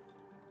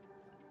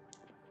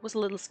 Was a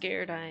little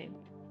scared I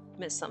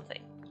missed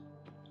something.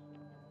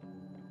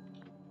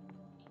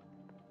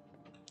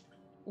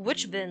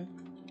 Which Vin?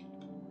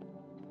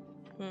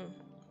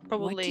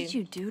 Probably What did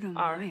you do to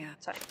our Maya?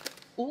 type.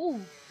 Ooh.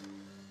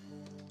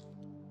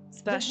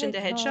 Sebastian the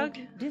Hedgehog?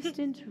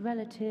 Distant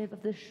relative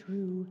of the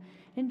shrew,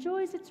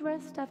 enjoys its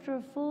rest after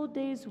a full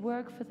day's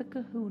work for the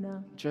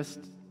kahuna.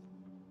 Just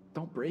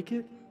don't break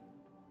it.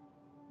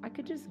 I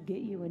could just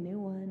get you a new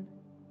one.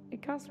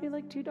 It cost me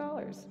like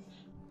 $2.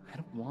 I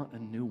don't want a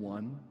new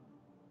one.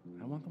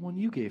 I want the one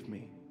you gave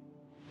me.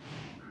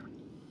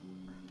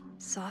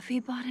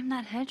 Safi bought him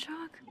that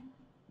hedgehog?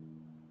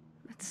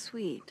 That's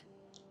sweet.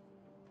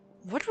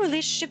 What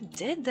relationship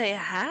did they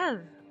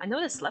have? I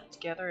know they slept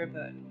together,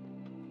 but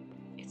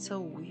it's so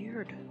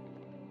weird.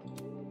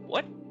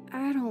 What?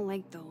 I don't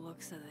like the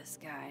looks of this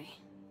guy.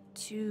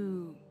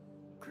 Too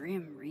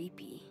grim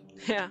reapy.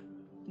 Yeah.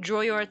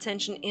 Draw your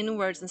attention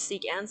inwards and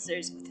seek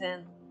answers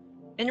within.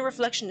 Inner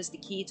reflection is the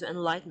key to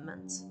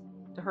enlightenment.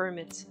 The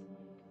Hermit.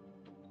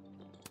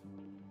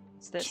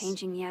 What's this?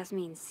 Changing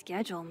Yasmin's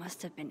schedule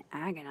must have been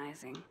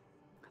agonizing.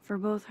 For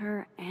both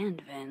her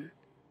and Vin.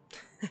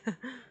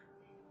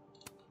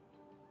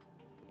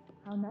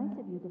 How nice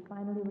of you to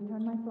finally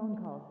return my phone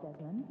calls,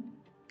 Desmond.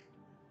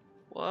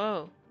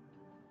 Whoa.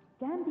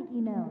 Damn the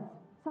emails.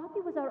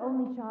 Safi was our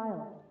only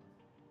child.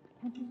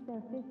 Can't you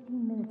spare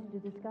 15 minutes to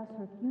discuss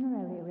her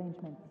funerary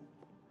arrangements?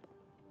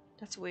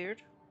 That's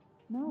weird.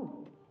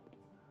 No.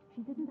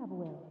 She didn't have a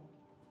will.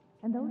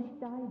 And though she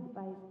died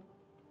by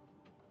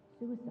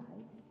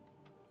suicide,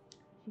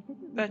 she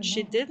didn't. But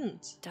she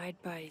didn't. Died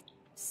by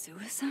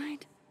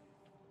Suicide?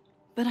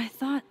 But I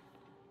thought...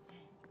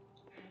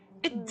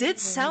 It did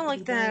sound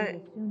like that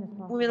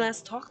when we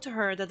last talked to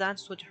her,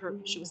 that's what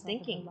she was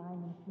thinking.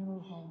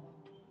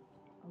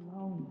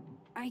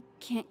 I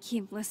can't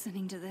keep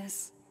listening to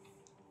this.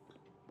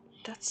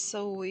 That's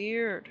so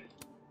weird.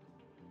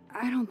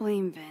 I don't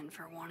blame Vin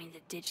for wanting to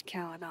ditch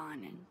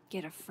Caledon and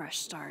get a fresh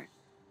start.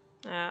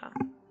 Yeah.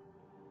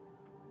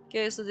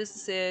 Okay, so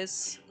this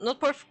is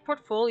not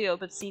portfolio,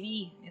 but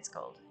CV, it's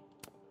called.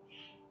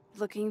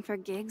 Looking for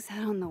gigs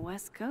out on the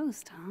West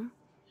Coast, huh?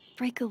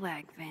 Break a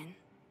leg, Vin.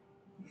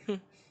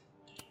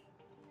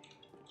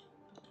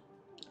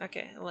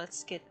 Okay,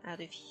 let's get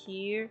out of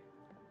here.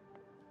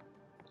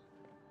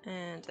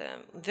 And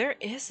where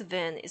is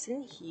Vin?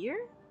 Isn't he here?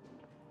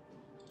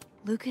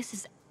 Lucas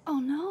is... Oh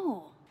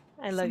no!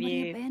 I love Somebody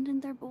you.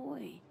 abandoned their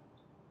boy.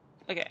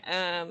 Okay,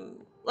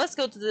 let's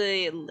go to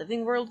the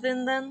living world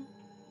Vin then.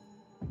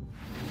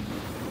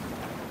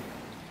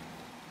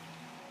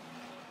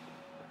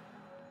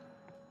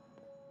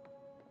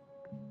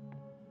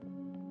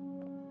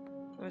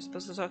 Am I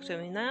supposed to talk to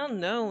him now?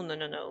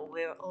 No.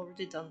 We've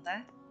already done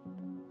that.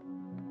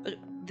 But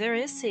where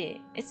is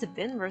he? It's the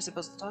Vin we're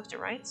supposed to talk to,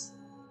 right?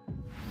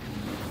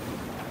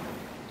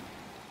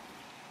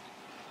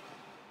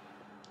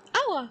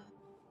 Oh!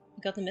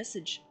 I got the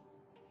message.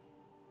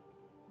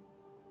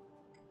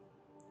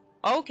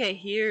 Okay,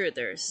 here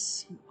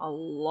there's a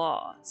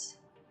lot.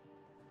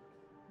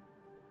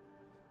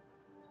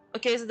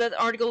 Okay, so that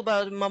article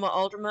about Mama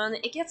Alderman,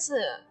 it gets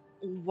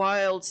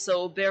wild,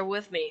 so bear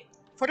with me.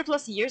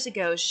 40+ years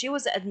ago, she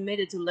was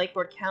admitted to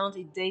Lakeport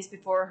County days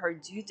before her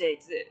due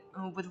date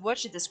with what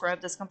she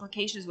described as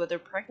complications with her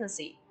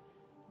pregnancy.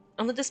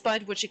 And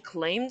despite what she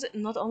claimed,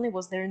 not only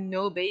was there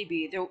no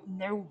baby,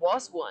 there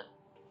was one.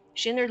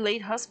 She and her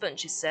late husband,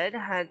 she said,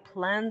 had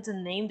planned to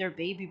name their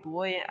baby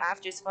boy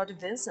after his father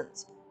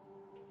Vincent.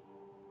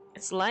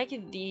 It's like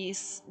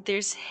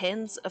there's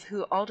hints of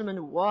who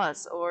Alderman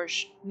was, or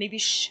maybe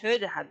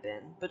should have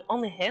been, but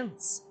only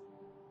hints.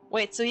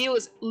 Wait, so he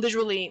was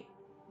literally...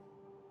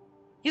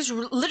 He's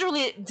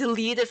literally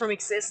deleted from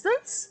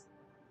existence?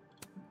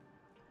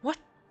 What?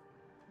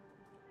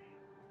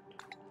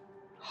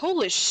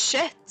 Holy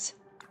shit!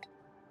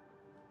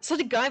 So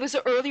the guy was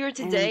earlier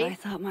today? And I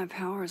thought my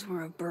powers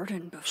were a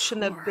burden before.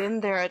 Shouldn't have been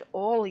there at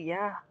all,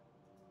 yeah.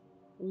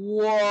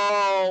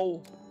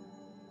 Whoa!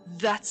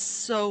 That's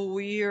so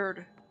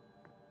weird.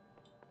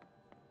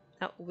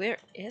 Now, where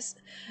is...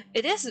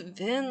 It is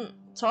Vin.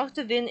 Talk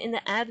to Vin in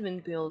the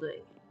admin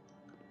building.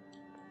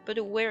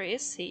 But where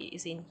is he?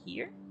 Is he in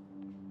here?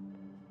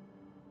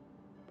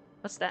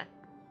 What's that?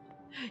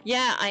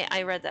 Yeah,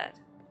 I read that.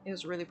 It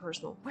was really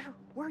personal. Where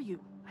were you?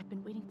 I've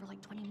been waiting for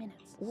like 20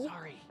 minutes. Ooh.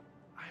 Sorry,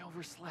 I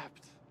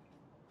overslept.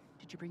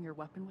 Did you bring your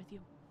weapon with you?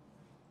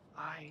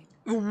 I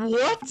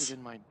left it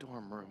in my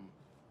dorm room.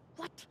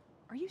 What?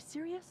 Are you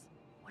serious?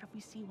 What if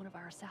we see one of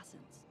our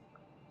assassins?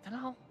 Then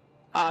I'll...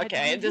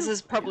 Okay, this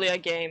is probably a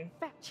game.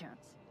 Fat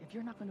chance. If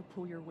you're not going to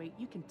pull your weight,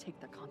 you can take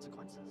the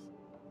consequences.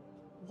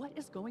 What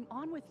is going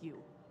on with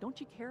you? Don't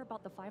you care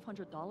about the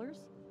 $500?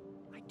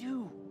 I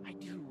do.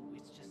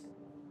 It's just...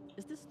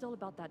 Is this still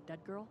about that dead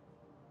girl?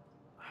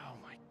 Oh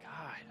my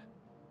god.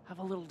 Have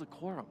a little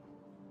decorum.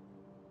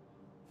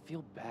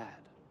 Feel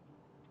bad.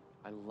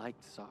 I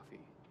liked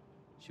Sophie.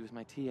 She was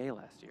my TA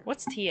last year.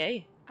 What's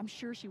TA? I'm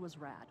sure she was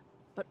rad,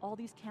 but all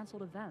these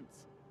canceled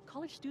events.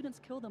 College students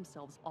kill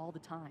themselves all the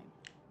time.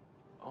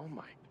 Oh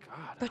my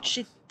god. But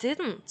she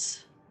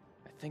didn't.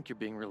 I think you're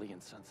being really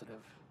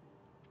insensitive.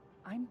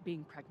 I'm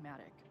being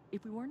pragmatic.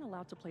 If we weren't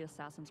allowed to play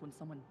Assassins when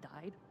someone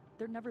died,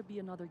 there'd never be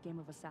another game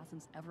of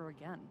Assassins ever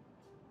again.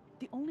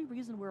 The only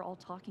reason we're all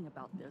talking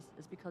about this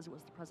is because it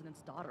was the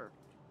president's daughter.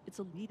 It's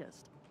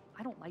elitist.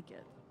 I don't like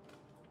it.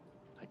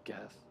 I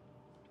guess.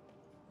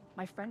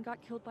 My friend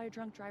got killed by a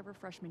drunk driver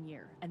freshman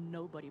year, and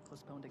nobody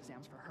postponed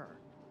exams for her.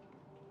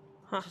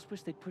 I just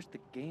wish they'd pushed the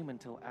game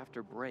until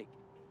after break.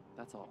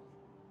 That's all.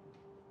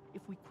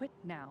 If we quit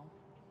now,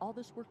 all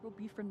this work will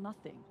be for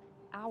nothing.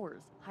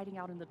 Hours hiding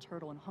out in the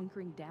Turtle and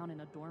hunkering down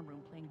in a dorm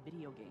room playing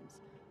video games.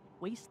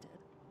 Wasted.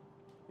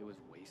 It was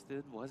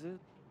wasted, was it?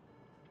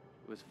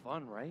 It was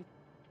fun, right?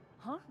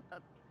 Huh?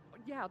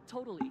 Yeah,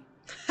 totally.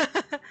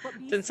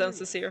 Didn't sound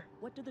sincere.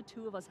 What do the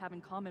two of us have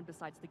in common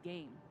besides the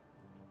game?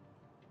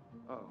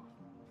 Oh.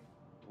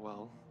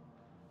 Well,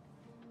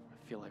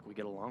 I feel like we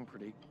get along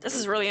pretty. This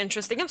is really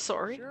interesting. I'm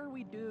sorry. Sure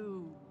we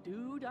do,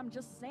 dude. I'm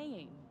just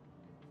saying.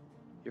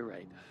 You're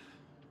right.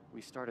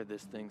 We started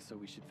this thing, so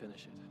we should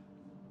finish it.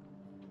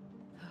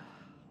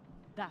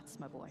 That's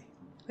my boy.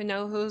 We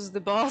know who's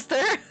the boss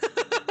there.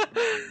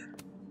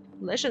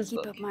 Legends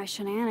Keep book. up my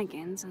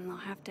shenanigans and they'll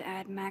have to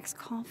add Max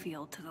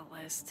Caulfield to the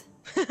list.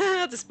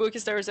 The spooky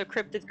stories of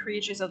cryptid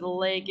creatures of the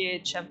Lake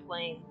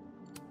Champlain.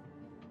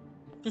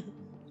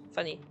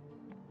 Funny.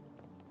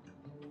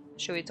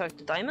 Should we talk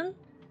to Diamond?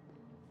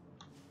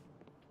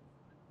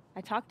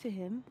 I talked to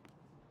him.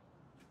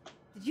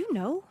 Did you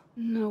know?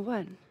 No,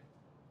 what?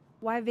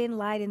 Why Vin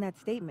lied in that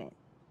statement.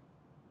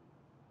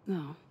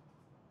 No.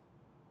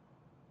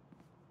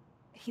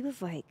 He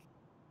was like,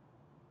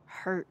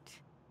 hurt.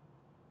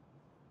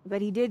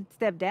 But he did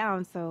step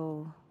down,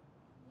 so...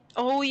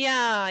 Oh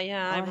yeah, I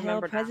all hail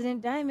remember now.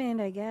 President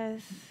Diamond, I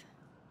guess.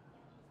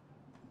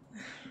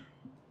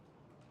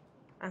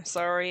 I'm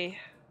sorry.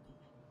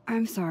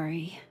 I'm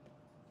sorry.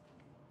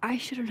 I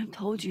shouldn't have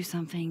told you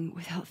something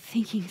without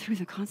thinking through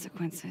the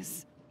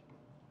consequences.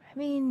 I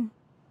mean,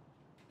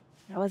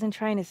 I wasn't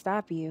trying to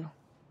stop you.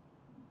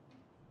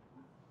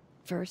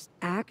 First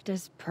act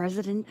as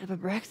president of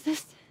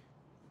Abraxas?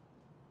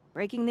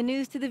 Breaking the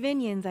news to the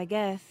Vinians, I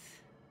guess.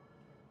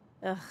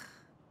 Ugh.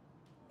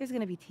 There's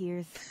gonna be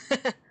tears.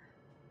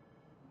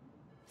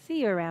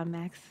 See you around,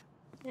 Max.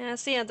 Yeah,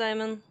 see ya,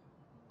 Diamond.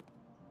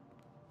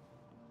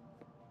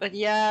 But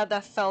yeah,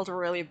 that felt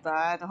really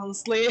bad,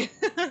 honestly.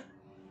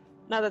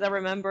 Now that I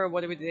remember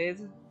what we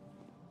did.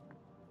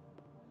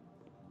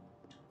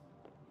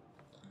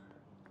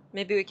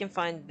 Maybe we can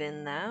find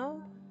Vin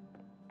now?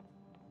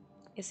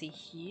 Is he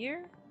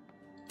here?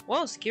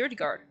 Whoa, security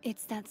guard.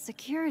 It's that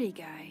security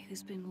guy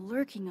who's been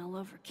lurking all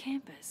over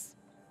campus.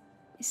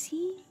 Is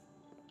he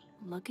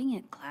looking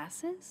at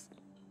classes?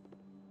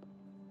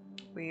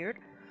 Weird.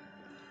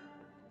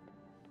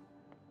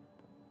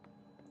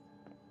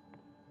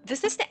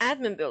 This is the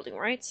admin building,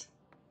 right?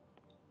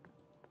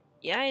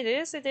 Yeah, it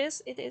is, it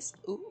is, it is.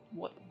 Ooh,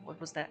 what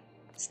was that?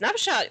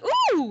 Snapshot!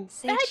 Ooh!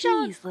 Say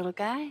Headshot! cheese, little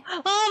guy.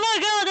 Oh my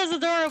god, that's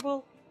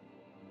adorable!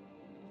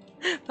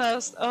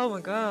 Post, oh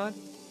my god.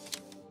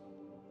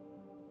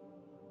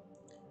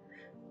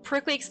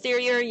 Prickly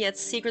exterior, yet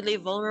secretly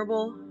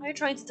vulnerable. Are you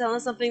trying to tell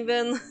us something,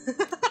 Vin?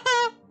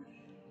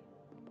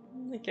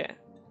 Okay.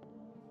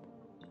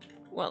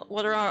 Well,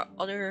 what are our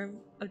other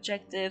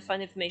objective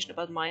find information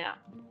about Maya?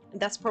 And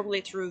that's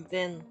probably through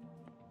Vin.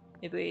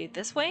 Maybe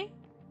this way?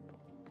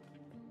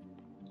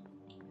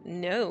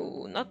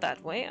 No, not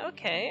that way.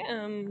 Okay,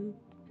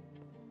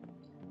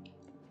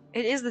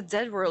 it is the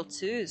dead world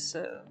too,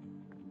 so...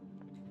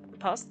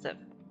 positive.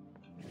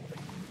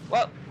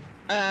 Whoa!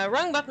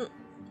 Wrong button!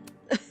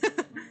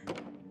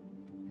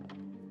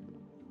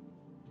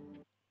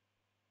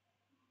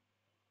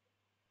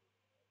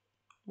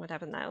 What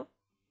happened now?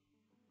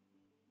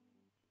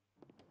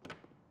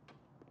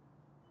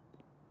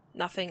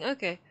 Nothing,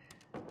 okay.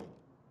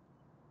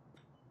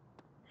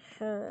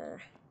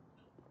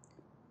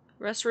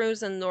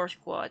 Restrooms and North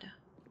Quad.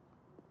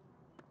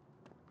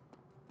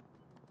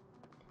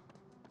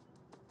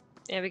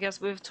 Yeah, because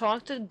we've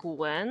talked to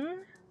Gwen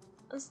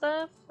and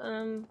stuff.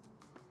 I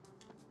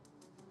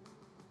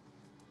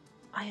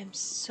am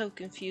so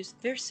confused.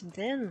 Where's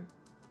Vin?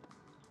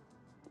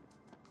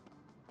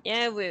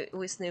 Yeah,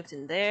 we snooped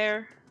in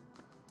there.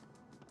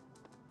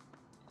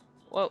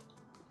 Whoa.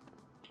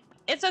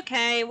 It's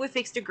okay, we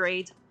fixed the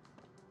grade.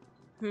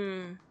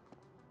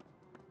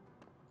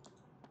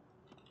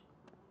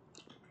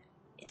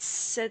 It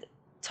said,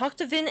 talk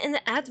to Vin in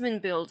the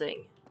admin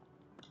building.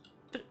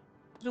 But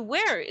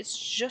where? It's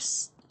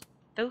just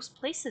those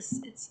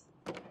places. It's...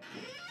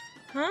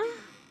 Huh?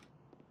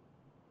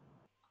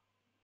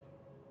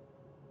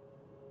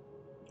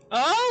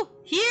 Oh!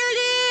 Here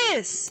it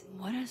is!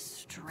 What a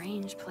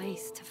strange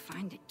place to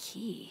find a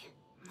key.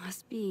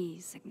 Must be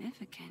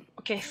significant.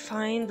 Okay,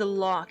 find the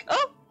lock.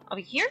 Oh! Are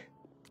we here?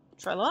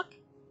 Try lock.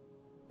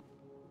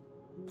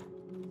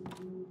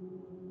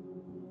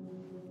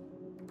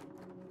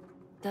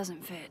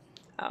 Doesn't fit.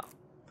 Oh.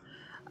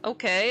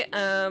 Okay,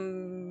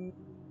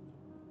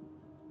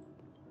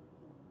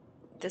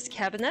 this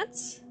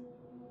cabinet?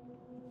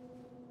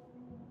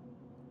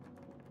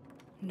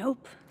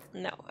 Nope.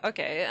 No.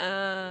 Okay,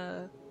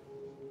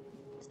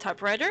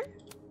 typewriter?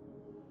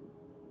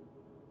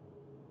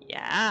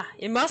 Yeah,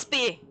 it must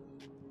be!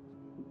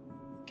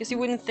 Because you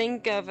wouldn't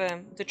think of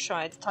to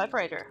try the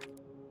typewriter.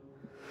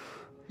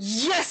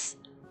 Yes!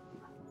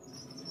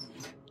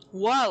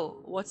 Wow,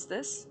 what's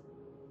this?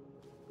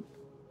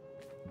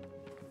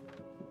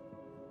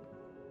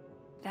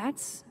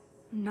 That's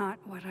not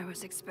what I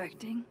was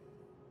expecting.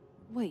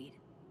 Wait,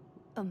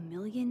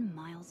 1,000,000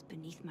 miles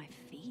beneath my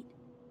feet?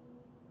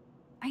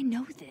 I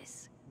know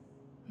this.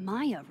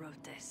 Maya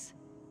wrote this.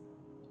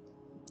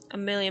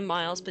 1,000,000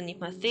 miles beneath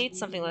my feet,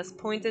 something less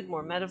pointed,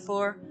 more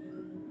metaphor.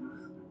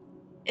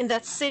 In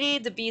that city,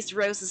 the beast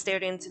rose and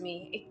stared into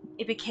me.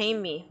 It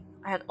became me.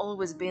 I had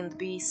always been the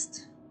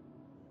beast.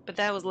 But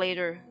that was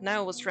later. Now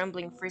I was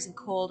trembling, freezing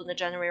cold on a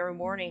January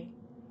morning.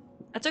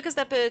 I took a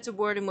step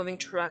toward a moving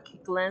truck,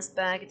 glanced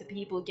back at the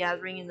people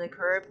gathering in the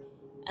curb,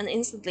 and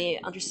instantly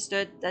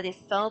understood that it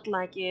felt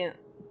like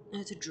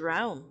to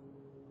drown.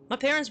 My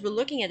parents were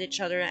looking at each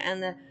other,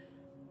 and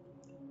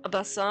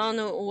Abasan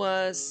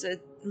was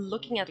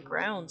looking at the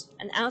ground.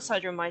 An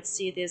outsider might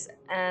see this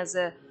as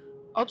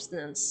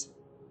obstinance,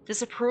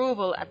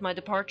 disapproval at my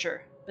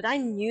departure, but I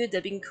knew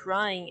they'd been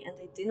crying and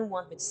they didn't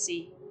want me to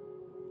see.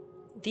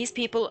 These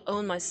people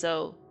own my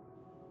soul.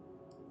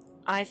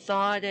 I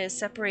thought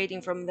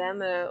separating from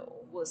them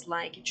was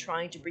like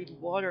trying to breathe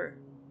water.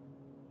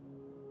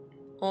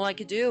 All I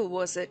could do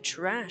was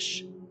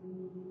thrash.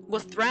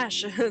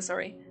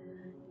 Sorry.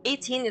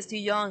 18 is too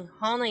young.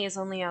 Hana is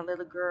only a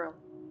little girl.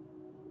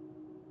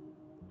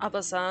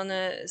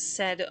 Abasan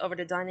said over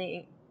the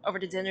dining over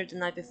the dinner the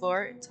night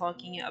before,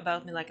 talking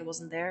about me like I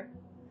wasn't there.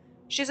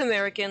 She's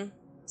American,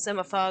 so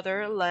my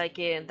father, like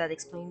that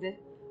explained it.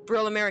 We're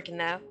all American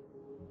now.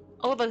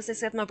 All of us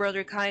except my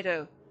brother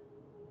Kaido.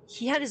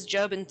 He had his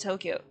job in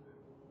Tokyo.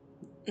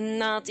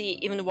 Not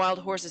even the wild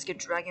horses could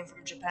drag him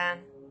from Japan.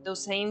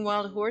 Those same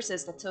wild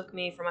horses that took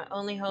me from my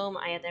only home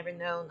I had ever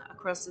known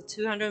across the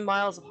 200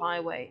 miles of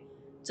highway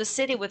to a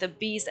city with a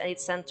beast at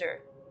its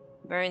center.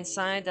 Where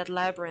inside that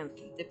labyrinth,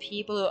 the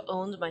people who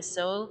owned my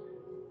soul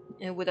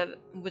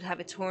would have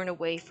it torn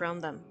away from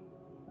them.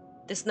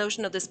 This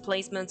notion of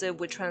displacement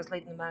would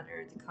translate no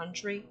matter the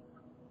country.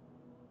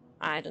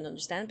 I don't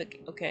understand, but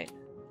okay.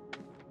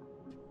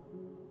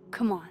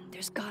 Come on,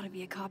 there's gotta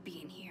be a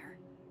copy in here.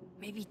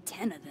 Maybe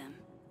 10 of them.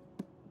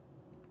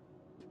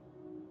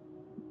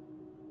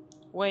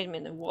 Wait a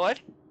minute, what?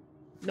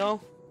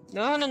 No.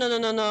 No, no, no, no,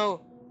 no,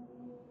 no.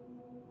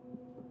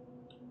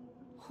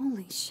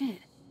 Holy shit.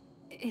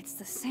 It's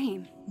the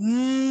same.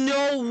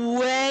 No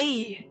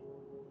way!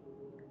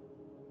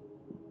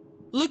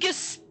 Lucas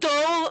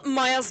stole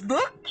Maya's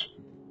book?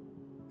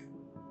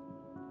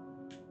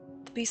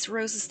 The beast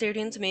rose and stared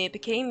into me. It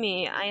became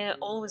me. I had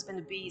always been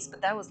a beast,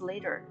 but that was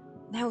later.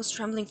 Now I was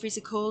trembling,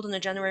 freezing cold on a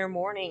January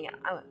morning.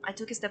 I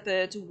took a step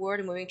toward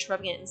a moving truck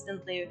and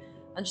instantly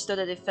understood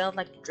that it felt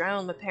like to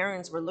drown. My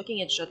parents were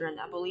looking at each other and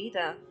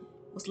Abuelita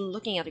was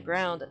looking at the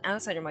ground. An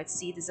outsider might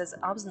see this as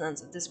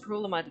obstinance,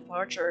 disapproval of my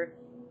departure,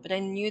 but I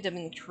knew they'd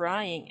been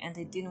crying and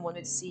they didn't want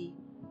to see.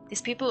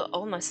 These people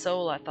own my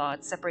soul, I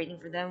thought. Separating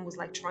from them was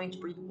like trying to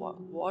breathe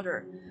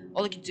water.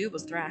 All I could do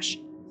was thrash.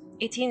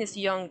 18 is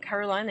young,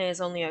 Carolina is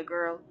only a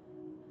girl.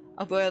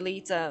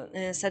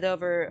 Abuelita said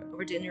over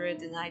dinner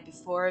the night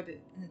before,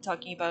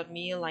 talking about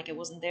me like I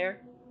wasn't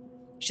there.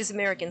 She's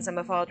American, so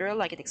my father,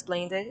 like it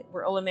explained it.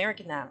 We're all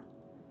American now.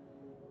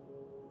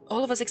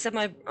 All of us except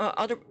my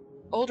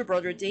older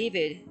brother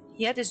David.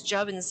 He had his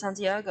job in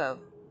Santiago.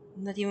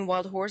 Not even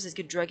wild horses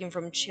could drag him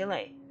from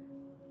Chile.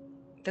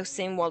 Those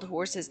same wild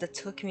horses that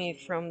took me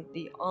from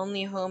the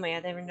only home I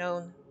had ever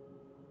known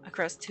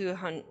across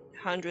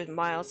 200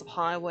 miles of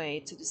highway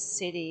to the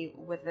city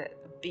with a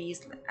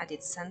beast at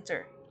its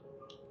center.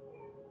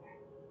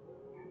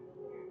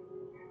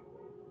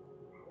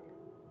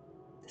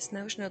 This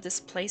notion of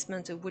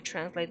displacement would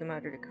translate them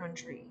out of the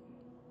country.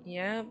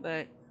 Yeah,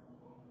 but...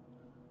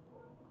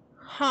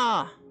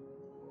 Huh.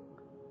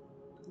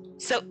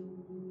 So,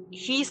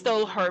 he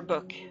stole her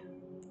book.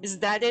 Is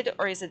that it,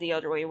 or is it the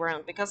other way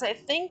around? Because I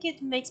think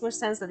it makes more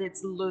sense that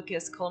it's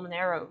Lucas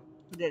Colmenero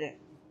who did it.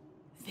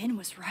 Vin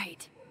was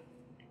right.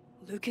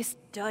 Lucas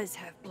does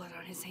have blood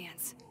on his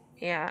hands.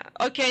 Yeah,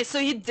 okay, so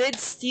he did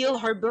steal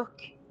her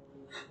book.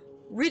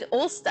 Read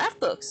all staff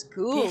books.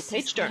 Cool, This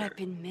page is what turner. I've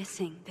been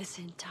missing this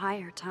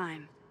entire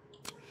time.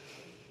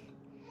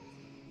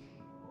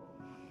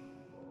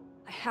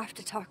 I have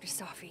to talk to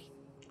Safi.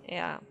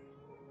 Yeah.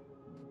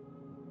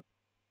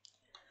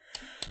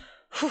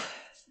 Whew.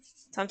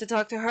 Time to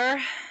talk to her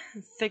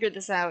and figure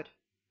this out.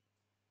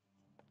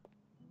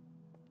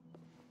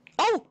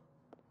 Oh!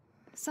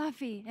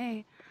 Safi,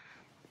 hey.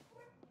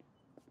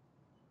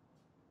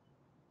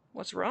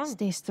 What's wrong?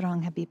 Stay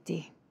strong,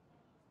 Habibti.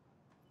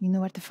 You know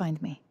where to find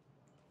me.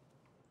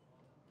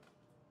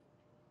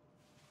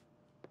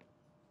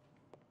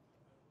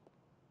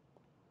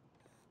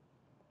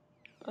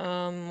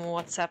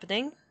 What's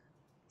happening?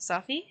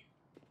 Safi?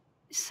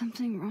 Is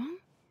something wrong?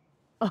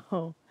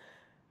 Oh,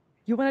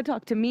 you want to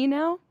talk to me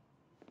now?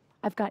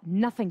 I've got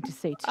nothing to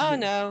say to you. Oh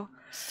no.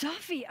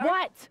 Safi,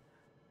 What?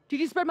 Did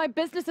you spread my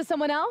business to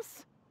someone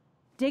else?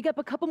 Dig up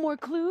a couple more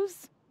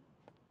clues?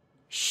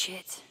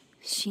 Shit.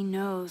 She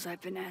knows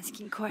I've been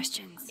asking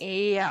questions.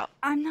 Yeah.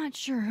 I'm not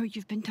sure who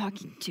you've been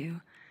talking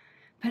to,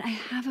 but I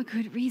have a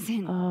good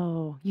reason.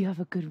 Oh, you have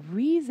a good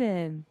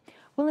reason.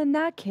 Well, in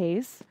that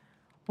case,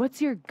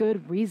 what's your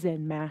good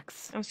reason,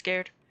 Max? I'm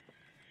scared.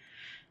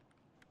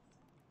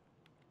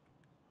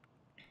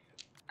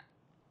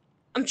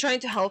 I'm trying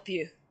to help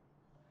you.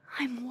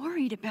 I'm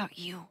worried about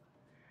you.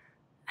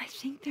 I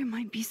think there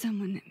might be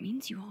someone that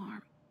means you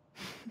harm.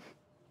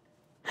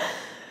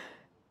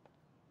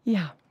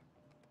 Yeah.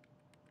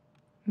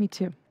 Me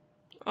too.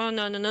 Oh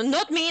no, no, no,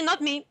 not me,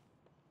 not me.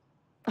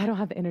 I don't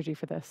have the energy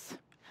for this.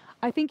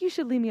 I think you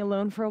should leave me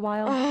alone for a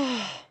while.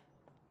 Oh,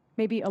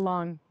 Maybe a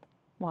long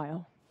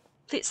while.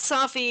 please,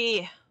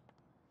 Safi.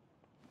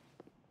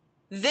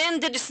 Vin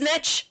did you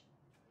snitch?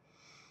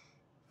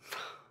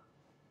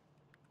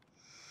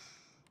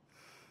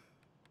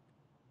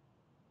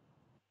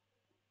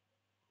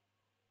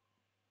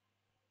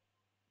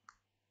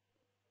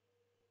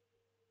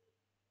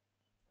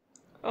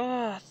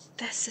 Oh,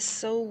 this is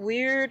so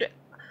weird.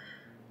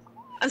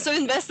 I'm so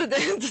invested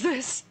into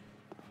this.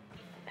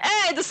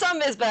 Hey, the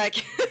sun is back.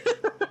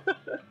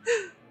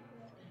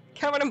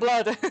 Covered in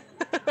blood.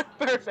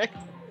 Perfect.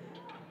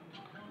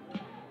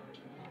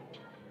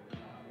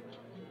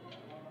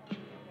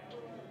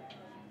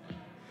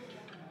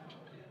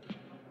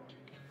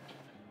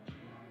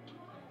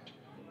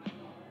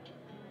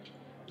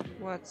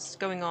 What's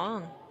going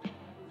on?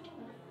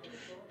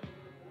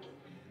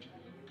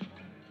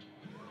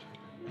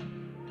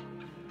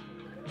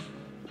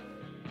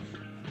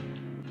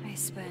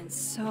 spent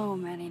so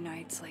many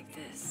nights like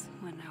this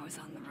when I was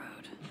on the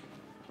road.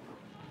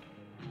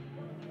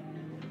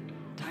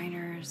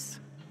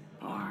 Diners,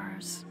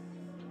 bars,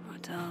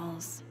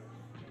 hotels.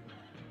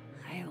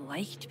 I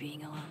liked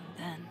being alone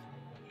then.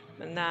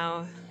 But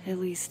now... At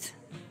least,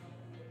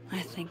 I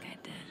think I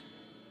did.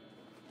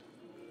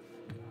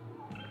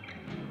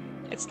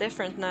 It's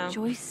different now.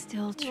 Joyce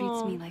still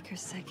treats me like her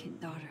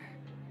second daughter.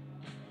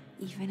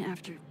 Even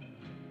after...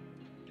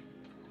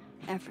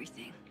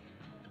 everything.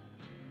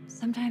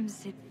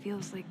 Sometimes it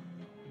feels like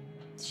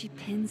she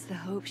pins the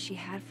hope she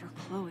had for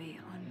Chloe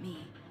on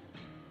me.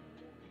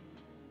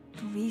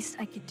 The least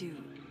I could do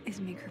is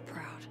make her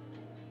proud.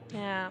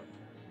 Yeah.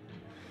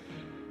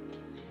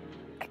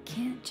 I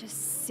can't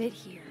just sit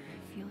here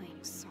feeling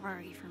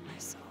sorry for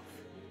myself.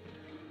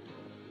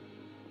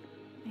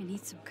 I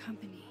need some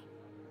company.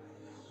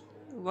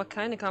 What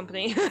kind of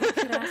company? I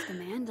could ask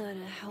Amanda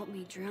to help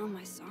me drown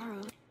my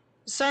sorrow.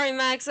 Sorry,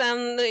 Max,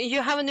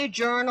 you have a new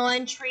journal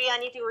entry I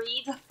need to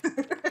read.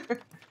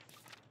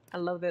 I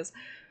love this.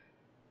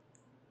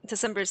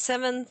 December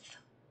 7th.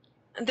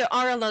 There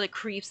are a lot of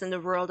creeps in the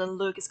world, and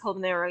Lucas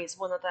Colmenero is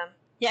one of them.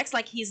 He acts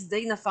like he's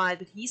dignified,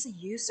 but he's a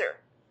user.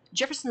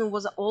 Jefferson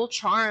was all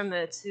charm,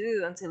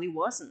 too, until he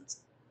wasn't.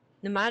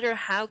 No matter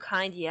how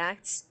kind he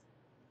acts,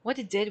 what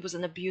he did was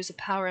an abuse of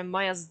power, and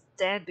Maya's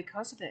dead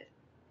because of it.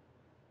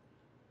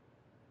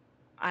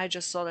 I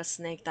just saw that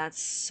snake.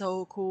 That's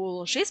so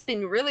cool. She's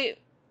really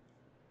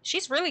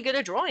good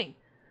at drawing.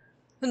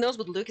 Who knows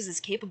what Lucas is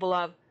capable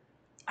of?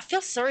 I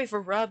feel sorry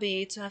for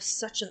Robbie to have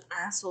such an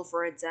asshole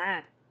for a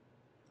dad.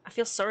 I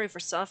feel sorry for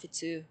Sophie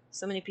too.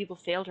 So many people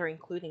failed her,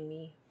 including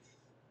me.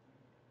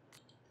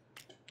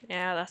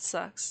 Yeah, that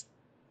sucks.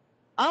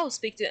 Oh,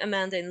 speak to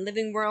Amanda in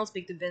Living World,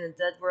 speak to Ben in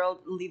Dead World,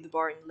 leave the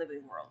bar in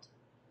Living World.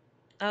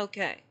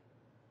 Okay.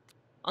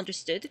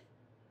 Understood?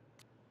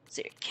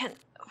 So you can't...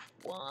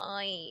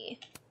 Why?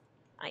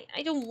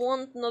 I don't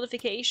want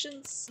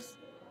notifications.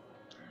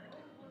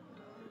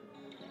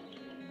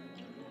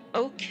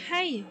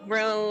 Okay,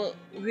 well,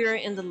 we're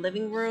in the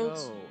living world.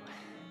 So,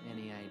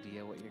 any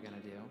idea what you're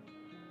gonna do?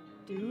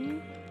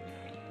 Do?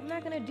 I'm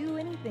not gonna do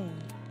anything.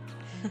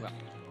 Well,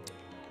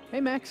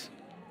 hey Max.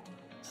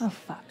 Oh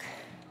fuck.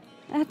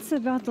 That's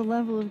about the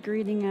level of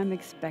greeting I'm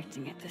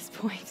expecting at this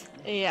point.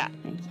 Yeah.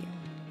 Thank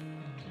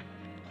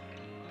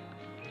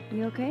you.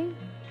 You okay?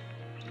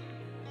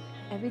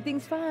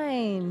 Everything's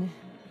fine.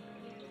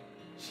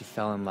 She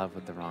fell in love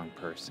with the wrong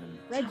person.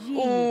 Reggie,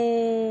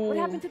 Oh. what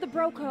happened to the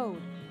bro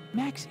code?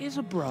 Max is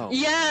a bro.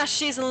 Yeah,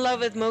 she's in love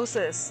with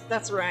Moses.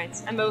 That's right.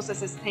 And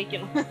Moses is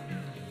taken.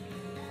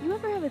 You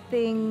ever have a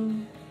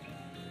thing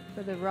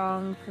for the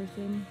wrong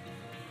person?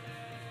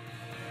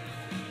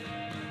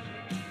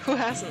 Who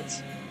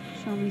hasn't?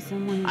 Show me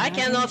someone who I hasn't,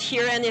 cannot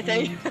hear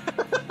anything.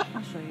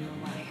 I'll show you a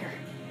liar.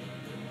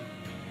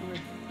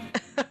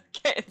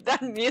 Okay,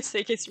 that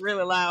music is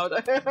really loud.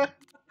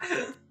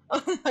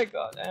 Oh my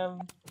god,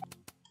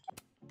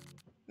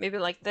 maybe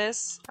like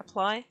this,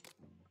 apply.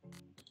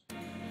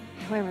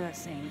 However that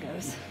saying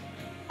goes.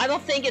 I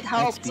don't think it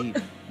helped. That's deep,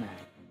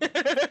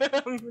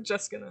 Max. I'm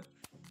just gonna...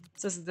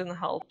 This didn't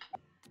help.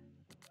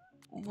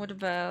 What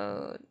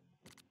about...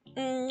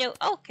 No,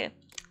 okay.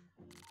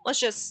 Let's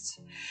just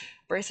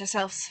brace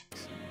ourselves.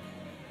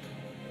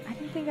 I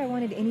didn't think I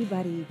wanted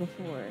anybody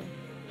before.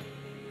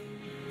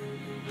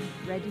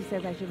 Reggie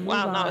says I should move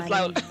on. Wow, now it's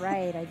loud. He's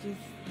right, I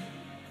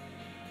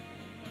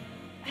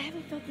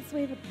haven't felt this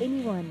way with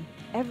anyone,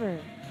 ever.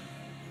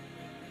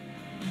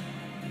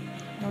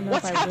 I don't know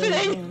What's if I really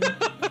happening? do.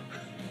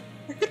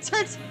 It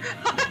turns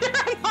higher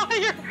and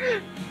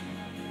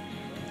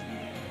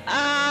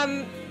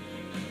higher!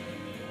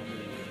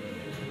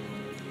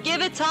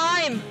 Give it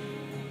time!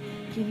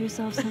 Give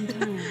yourself some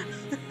time.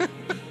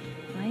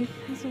 Life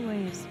has a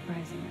way of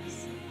surprising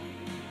us.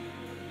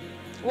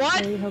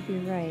 What? I really hope you're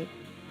right.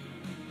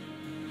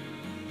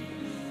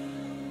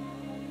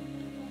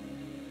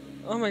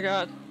 Oh my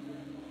god.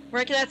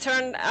 Where can I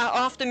turn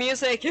off the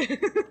music?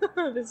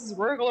 This is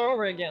work all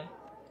over again.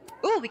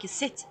 Ooh, we can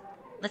sit.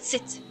 Let's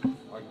sit.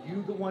 Are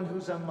you the one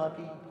who's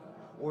unlucky?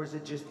 Or is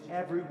it just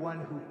everyone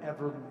who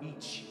ever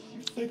meets you?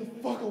 You stay the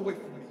fuck away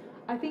from me.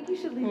 I think you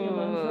should leave me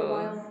alone for a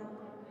while.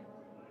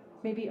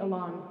 Maybe a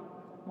long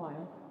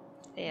while.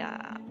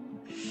 Yeah.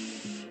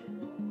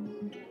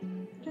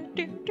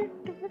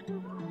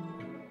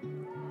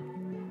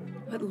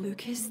 What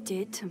Lucas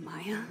did to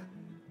Maya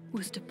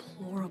was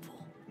deplorable.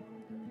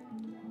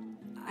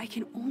 I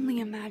can only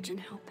imagine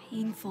how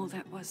painful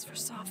that was for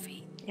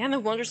Sophie. Yeah, no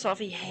wonder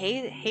Sophie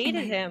hated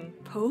him.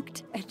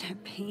 Poked at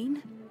that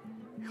pain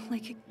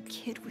like a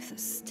kid with a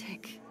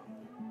stick.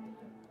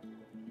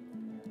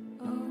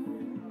 Oh,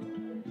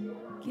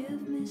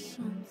 give me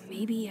some.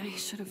 Maybe I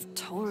should have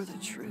told her the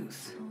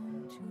truth.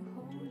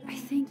 I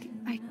think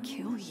I'd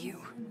kill you.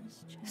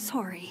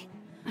 Sorry,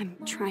 I'm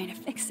trying to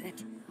fix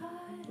it.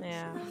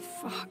 Yeah.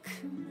 Oh, fuck.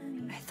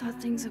 I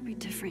thought things would be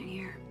different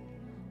here.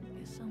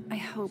 I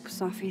hope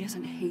Sophie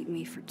doesn't hate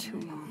me for too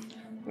long.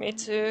 Me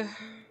too.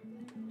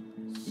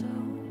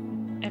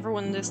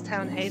 Everyone in this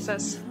town hates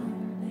us.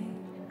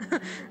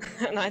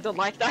 And I don't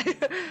like that.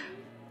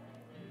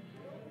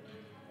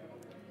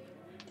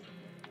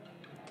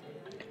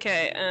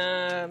 Okay,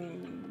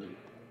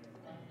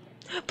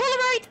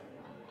 Polaroid!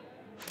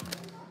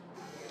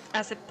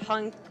 As a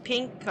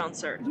Pink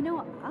concert. You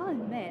know, I'll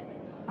admit,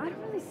 I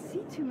don't really see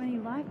too many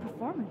live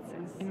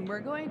performances. And we're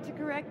going to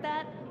correct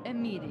that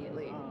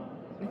immediately.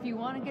 If you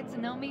want to get to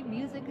know me,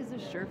 music is a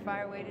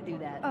surefire way to do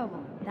that. Oh,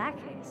 well, in that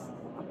case,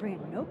 I'll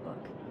bring a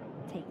notebook.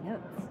 Take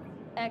notes.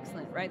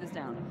 Excellent, write this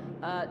down.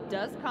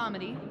 Does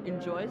comedy,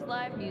 enjoys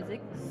live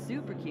music,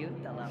 super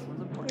cute, that last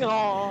one's important.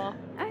 Aww.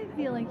 I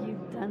feel like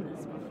you've done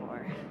this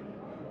before.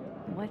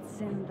 What's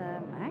in the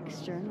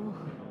Max journal?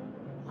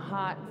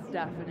 Hot's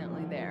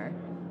definitely there.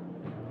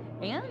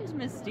 And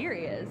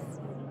mysterious.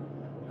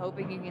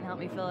 Hoping you can help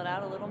me fill it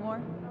out a little more.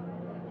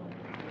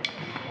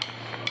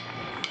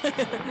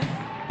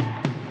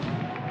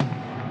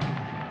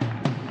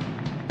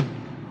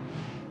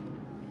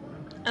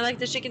 I like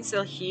that she can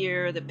still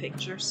hear the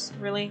pictures,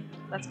 really.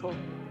 That's cool.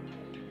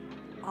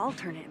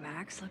 Alternate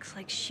Max looks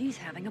like she's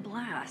having a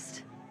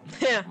blast.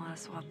 Yeah. Want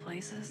to swap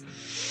places?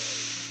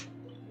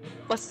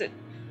 What's it?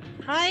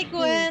 Hi,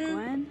 Gwen! Hey,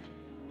 Gwen.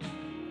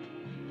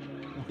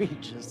 We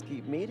just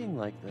keep meeting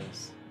like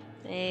this.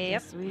 Yep.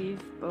 Guess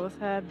we've both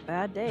had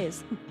bad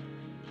days.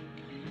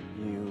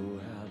 You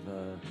have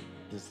a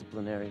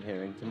disciplinary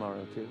hearing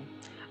tomorrow, too?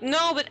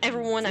 No, but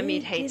everyone I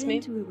meet hates me.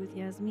 Get into it with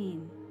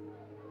Yasmin.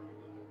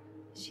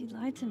 She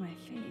lied to my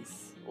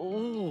face.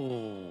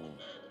 Oh,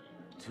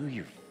 to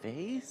your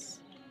face?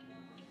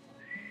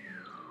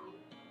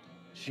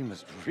 She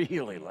must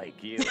really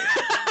like you.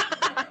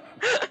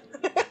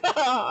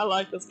 I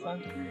like this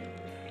one.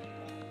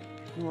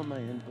 You want my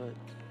input?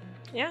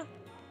 Yeah.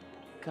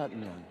 Cotton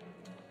one.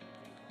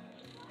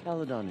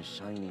 Caledon is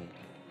shiny.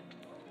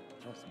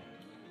 Trust me.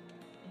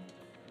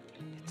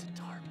 It's a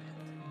tar pit.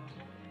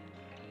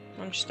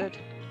 Understood.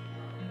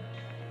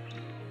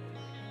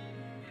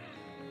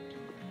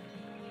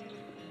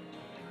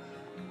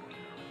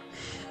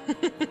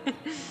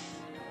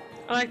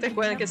 I like that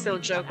Gwen can still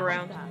joke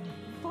around.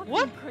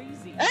 What?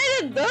 Crazy.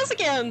 Hey, it does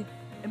again!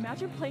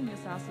 Imagine playing the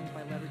assassins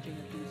by leveraging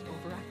a dude's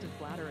overactive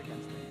bladder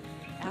against me.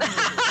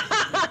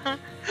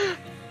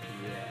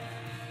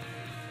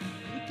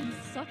 We can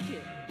suck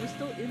it. We're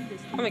still in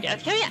this. Oh my god,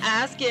 can we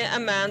ask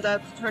Amanda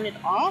to turn it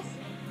off?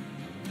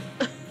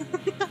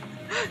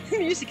 The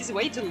music is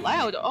way too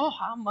loud. Oh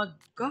my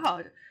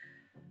god.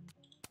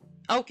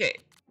 Okay,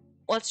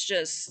 let's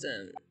just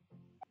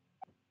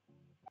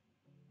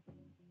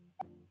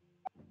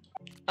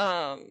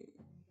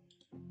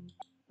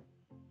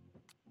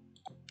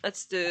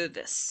let's do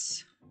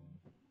this.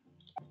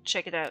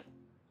 Check it out.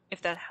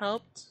 If that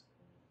helped.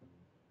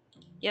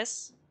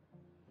 Yes?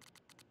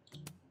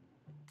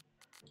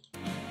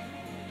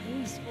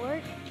 Hey,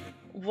 sport.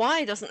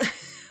 Why doesn't...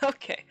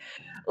 Okay.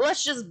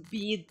 Let's just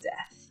be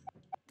death.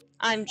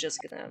 I'm just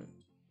gonna...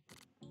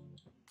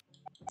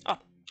 Oh.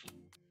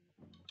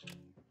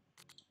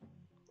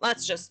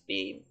 Let's just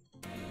be...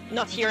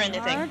 Not hear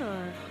anything. Hard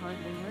or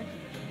hardly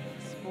working?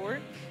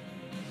 Sport?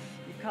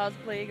 You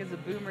cosplaying as a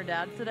boomer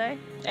dad today?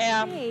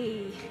 Yeah.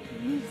 Hey,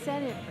 you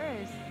said it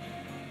first.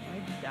 I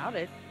doubt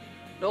it.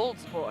 Old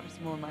sport is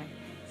more my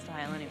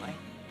style anyway.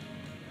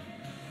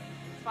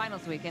 It's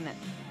finals week, isn't it?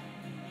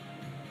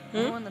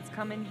 Everyone that's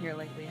come in here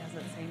lately has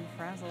that same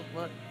frazzled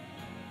look.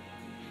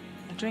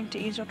 A drink to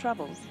ease your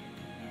troubles.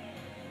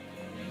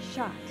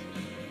 Shot,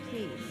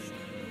 please.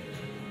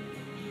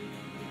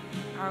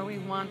 Are we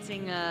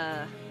wanting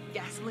a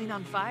gasoline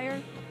on fire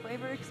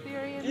flavor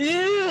experience? Yeah.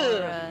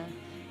 Or a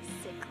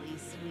sickly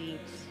sweet,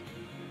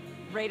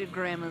 rated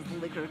grandma's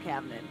liquor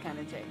cabinet kind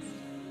of taste?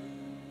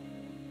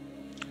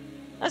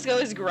 Let's go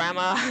with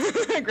grandma.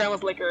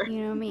 Grandma's liquor.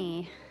 You know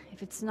me.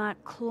 If it's not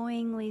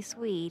cloyingly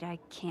sweet, I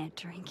can't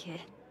drink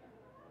it.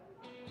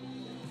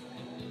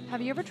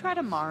 Have you ever tried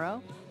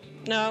Amaro?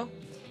 No.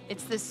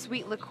 It's this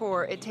sweet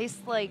liqueur. It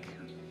tastes like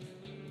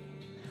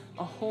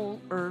a whole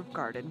herb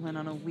garden went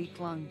on a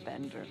week-long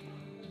bender.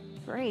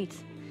 Great.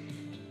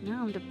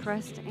 Now I'm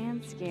depressed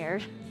and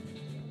scared.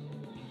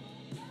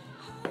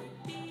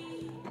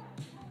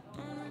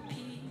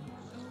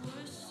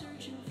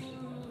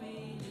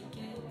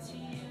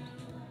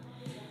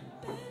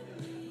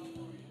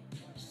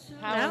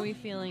 How are we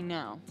feeling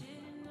now?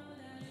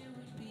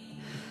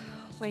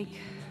 Like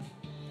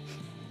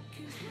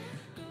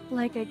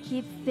I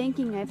keep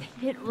thinking I've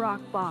hit rock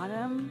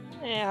bottom.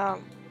 Yeah.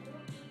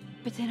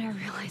 But then I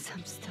realize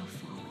I'm still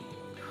falling.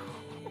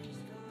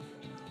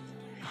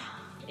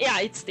 Yeah,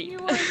 it's steep. You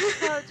are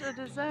such a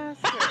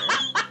disaster.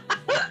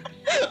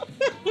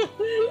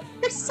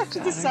 You're such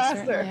a I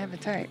disaster. certainly have a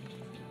type.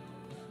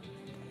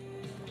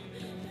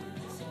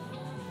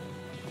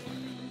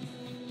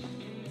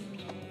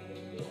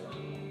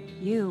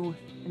 You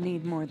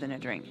need more than a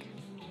drink.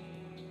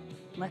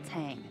 Let's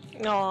hang.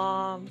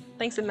 Aw,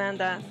 thanks,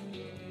 Amanda.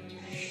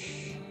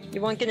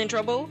 You won't get in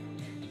trouble?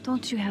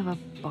 Don't you have a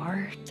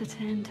bar to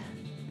tend?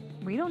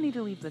 We don't need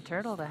to leave the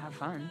turtle to have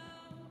fun.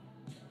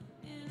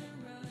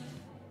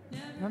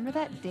 Remember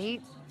that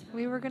date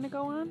we were gonna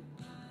go on?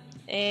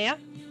 Yeah.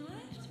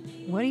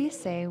 What do you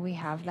say we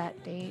have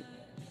that date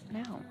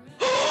now?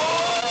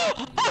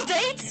 A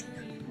date?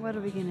 What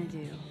are we gonna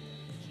do?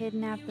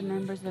 Kidnap the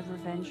members of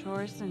Revenge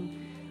Horse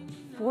and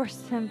force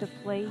them to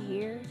play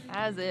here?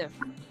 As if.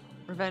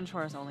 Revenge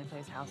Horse only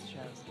plays house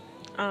shows.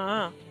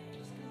 Uh-huh.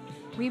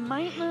 We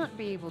might not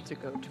be able to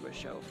go to a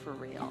show for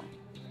real,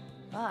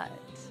 but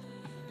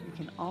we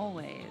can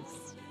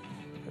always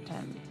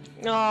pretend.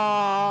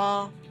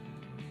 Aww.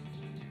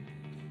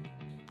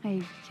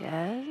 I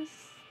guess.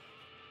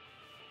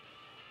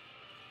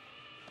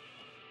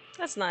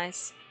 That's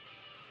nice.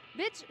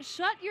 Bitch,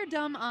 shut your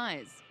dumb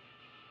eyes.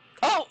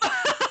 Oh!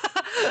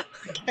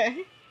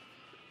 Okay.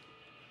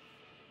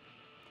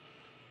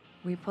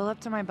 We pull up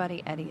to my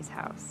buddy Eddie's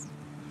house.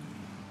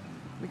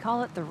 We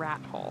call it the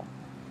Rat Hole.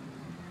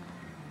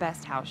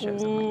 Best house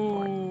shows in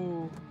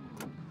Lakeport.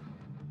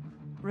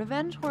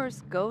 Revenge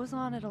Horse goes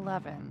on at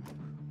 11,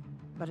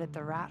 but at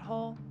the Rat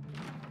Hole,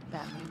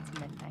 that means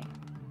midnight.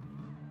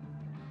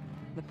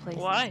 The place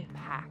is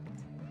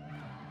packed.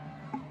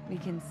 We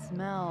can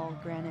smell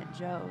Granite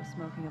Joe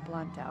smoking a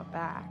blunt out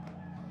back.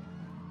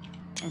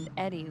 And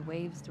Eddie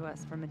waves to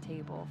us from a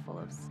table full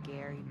of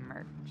scary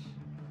merch.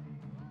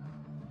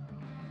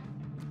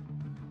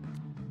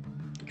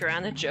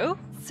 Granite Joe?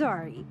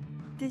 Sorry,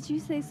 did you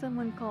say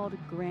someone called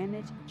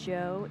Granite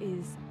Joe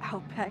is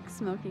out back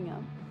smoking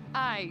up?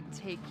 I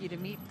take you to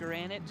meet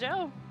Granite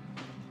Joe.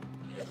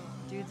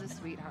 Dude's a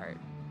sweetheart.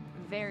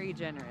 Very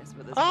generous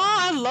with his Oh,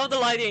 I love the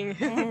lighting.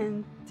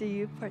 And do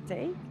you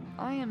partake?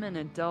 I am an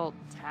adult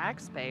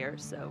taxpayer,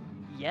 so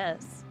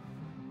yes.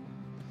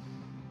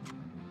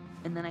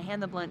 And then I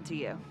hand the blunt to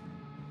you.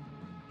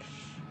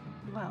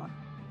 Well,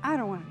 I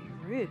don't want to be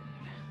rude.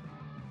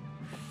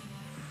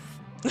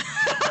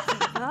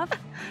 Up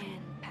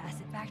and pass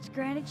it back to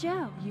Granite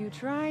Joe. You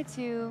try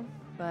to,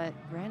 but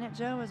Granite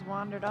Joe has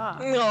wandered off.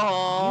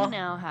 Aww. You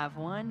now have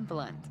one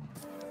blunt.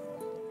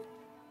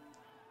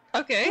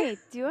 Okay. Hey,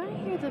 do I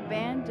hear the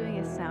band doing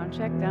a sound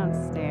check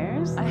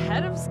downstairs?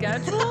 Ahead of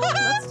schedule?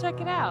 Let's check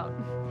it out.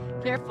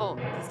 Careful,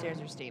 the stairs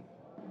are steep.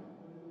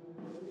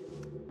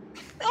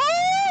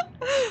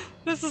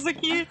 This is so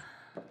cute.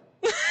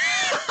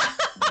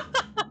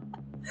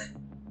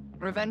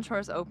 Revenge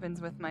Horse opens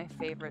with my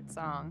favorite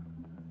song.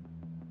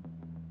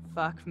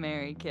 Fuck,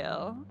 Marry,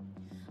 Kill.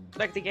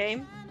 Like the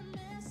game?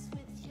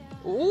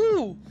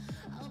 Ooh!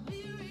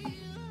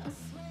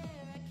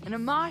 And a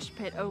mosh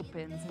pit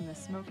opens in the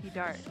smoky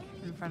dark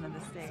in front of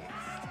the stage.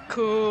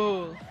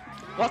 Cool.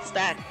 What's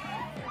that?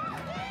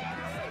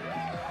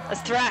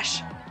 Let's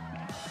thrash.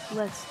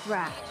 Let's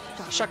thrash.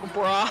 Shaka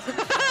bra.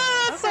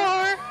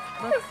 Sorry.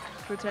 Let's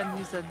pretend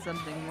you said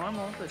something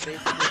normal, but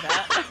basically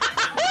that.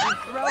 We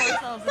throw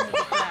ourselves into the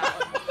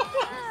crowd.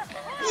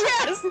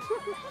 Yes!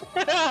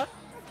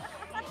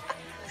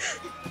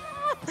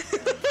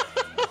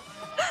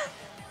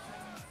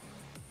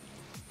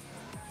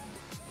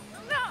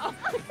 No!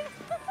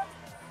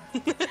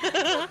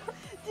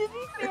 To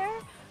be fair,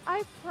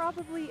 I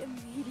probably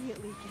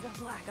immediately get a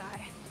black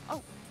eye.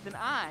 Oh, then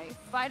I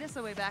fight us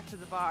a way back to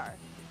the bar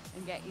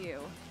and get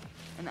you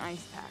an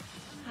ice pack.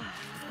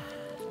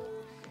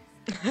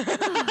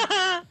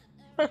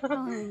 I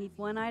only need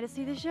one eye to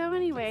see the show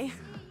anyway.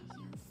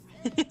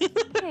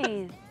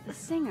 Hey, the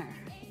singer.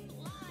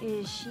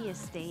 Is she a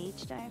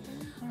stage diver?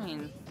 I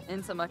mean,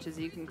 in so much as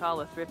you can call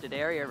a thrifted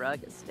area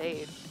rug a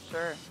stage,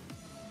 sure.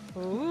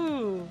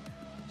 Ooh.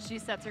 She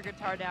sets her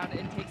guitar down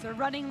and takes a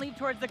running leap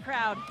towards the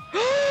crowd.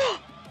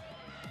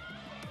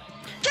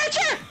 Catch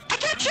her! I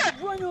catch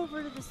her! Run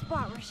over to the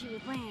spot where she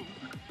would land.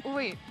 Oh,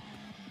 wait.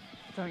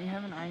 Don't you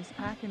have an ice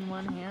pack in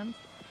one hand?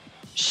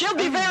 She'll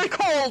be very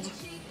cold!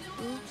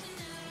 Oops.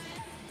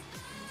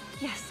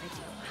 Yes, I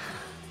do.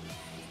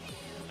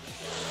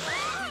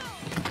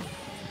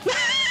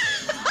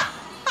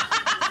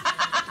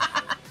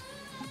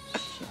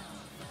 Shit.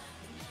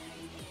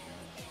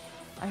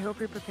 I hope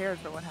you're prepared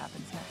for what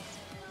happens next.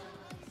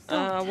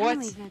 Don't what? tell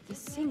me that the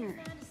singer,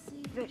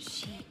 that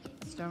she...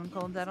 Stone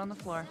cold dead on the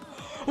floor.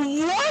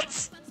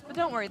 What? But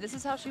don't worry, this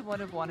is how she would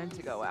have wanted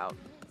to go out.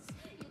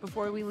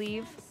 Before we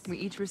leave, we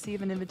each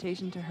receive an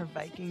invitation to her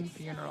Viking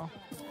funeral.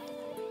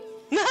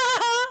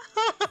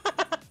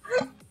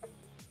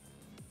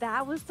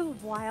 That was the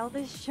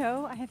wildest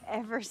show I have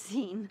ever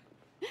seen.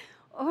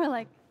 Or,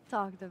 like,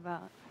 talked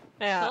about.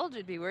 Yeah. Told you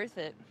it'd be worth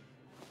it.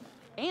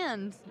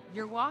 And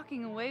you're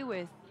walking away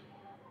with,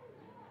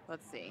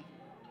 let's see,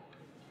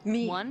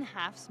 Me. one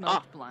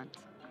half-smoked blunt,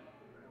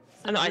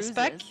 An ice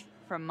pack? bruises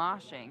from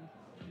moshing,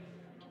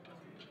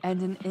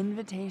 and an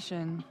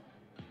invitation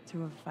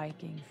to a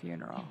Viking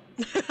funeral.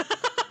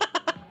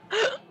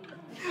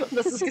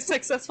 This is a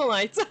successful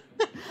night.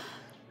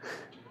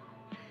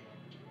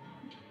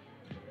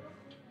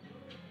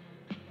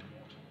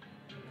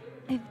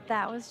 If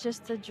that was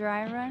just a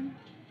dry run,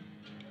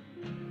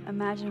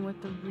 imagine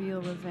what the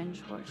real Revenge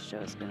Horse show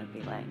is gonna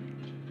be like.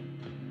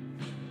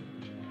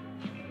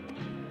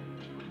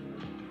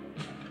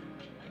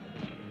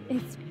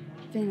 It's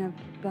been a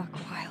buck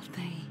wild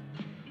thing.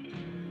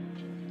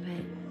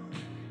 But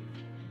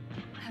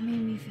that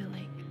made me feel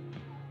like,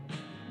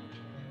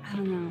 I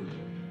don't know,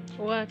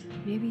 What?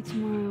 Maybe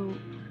tomorrow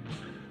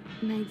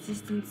my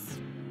existence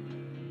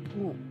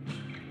will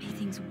make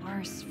things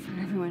worse for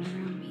everyone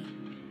around me.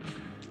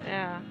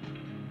 Yeah.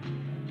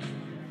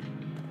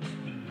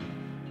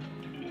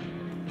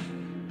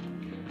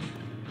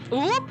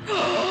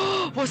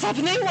 Oop! What's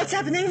happening? What's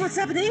happening? What's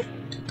happening?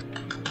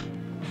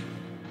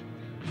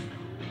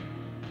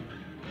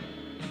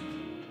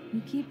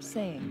 You keep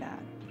saying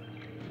that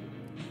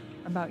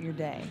about your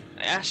day.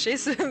 Yeah,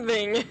 she's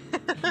being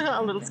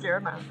a little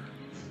scared now.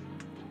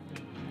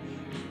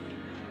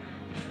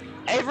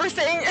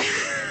 Everything?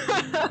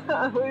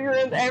 We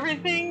ruined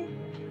everything?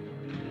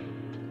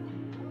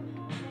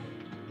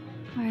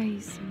 Why are you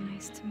so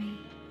nice to me?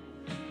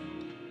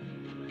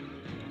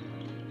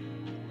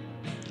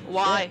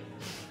 Why?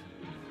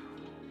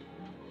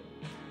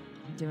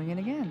 Doing it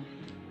again.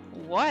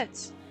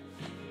 What?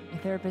 My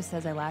therapist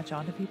says I latch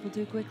onto people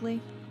too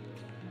quickly.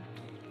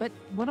 But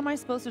what am I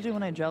supposed to do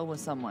when I gel with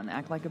someone?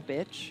 Act like a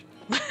bitch?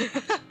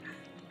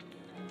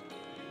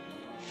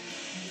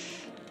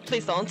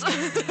 Please don't.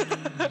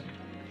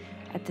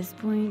 At this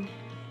point,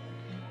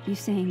 you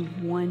saying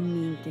one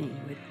mean thing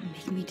would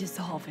make me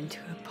dissolve into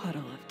a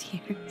puddle of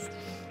tears.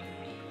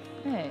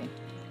 Hey,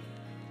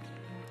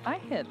 I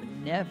have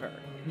never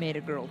made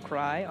a girl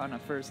cry on a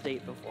first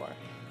date before,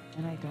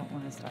 and I don't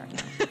want to start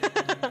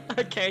now.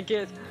 Okay,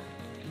 good.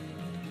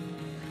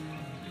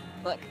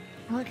 Look,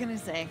 what can I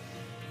say?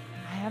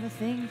 I have a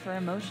thing for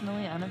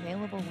emotionally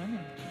unavailable women.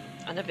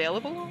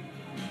 Unavailable?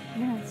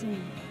 You're not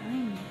saying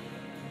I'm...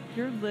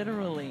 You're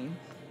literally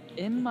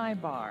in my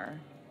bar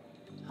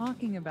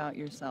talking about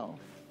yourself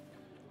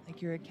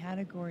like you're a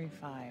Category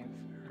 5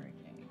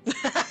 hurricane.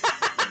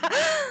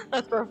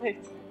 That's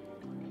perfect.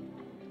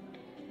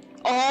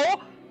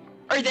 Oh!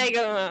 Are they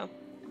gonna...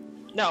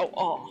 No,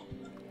 oh.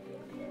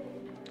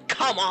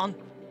 Come on!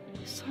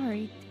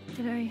 Sorry,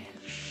 did I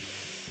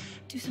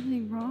do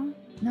something wrong?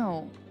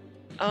 No.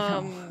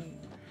 No.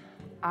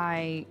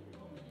 I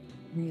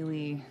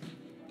really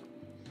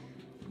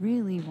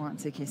want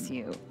to kiss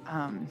you.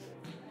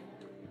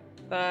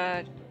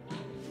 But...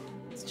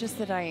 It's just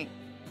that like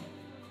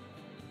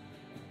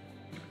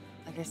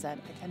I said,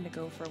 I tend to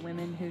go for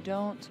women who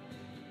don't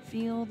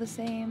feel the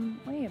same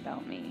way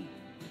about me.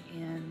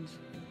 And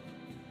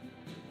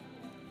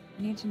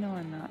I need to know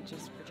I'm not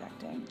just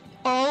projecting.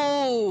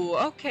 Oh,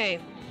 okay.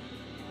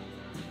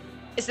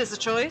 Is this a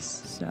choice?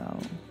 So,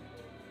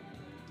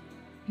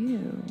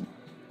 you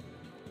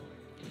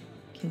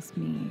kiss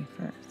me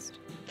first.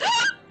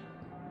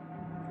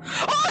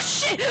 Oh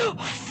shit!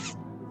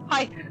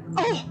 Hi.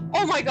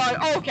 Oh my god.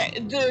 Okay,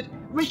 dude.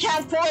 We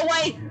can't pull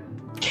away.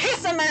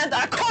 Kiss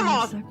Amanda. Come I'm a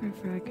on. sucker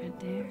for a good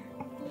dare.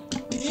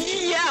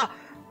 Yeah.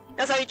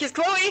 That's how you kiss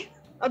Chloe.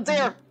 A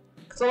dare.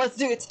 So let's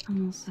do it.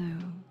 I'm also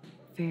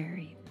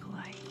very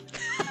polite.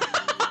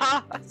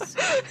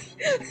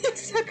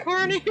 It's so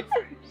corny.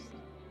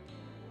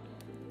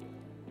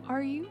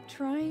 Are you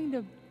trying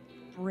to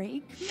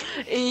break me?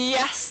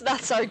 Yes,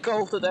 that's our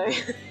goal today.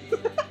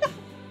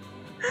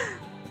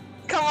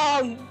 Come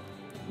on.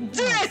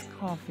 Do it.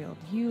 Caulfield,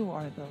 you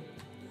are the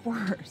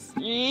worst.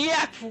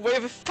 Yep,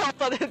 we've talked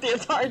about it the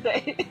entire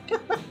day.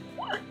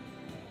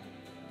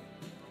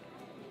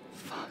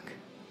 Fuck.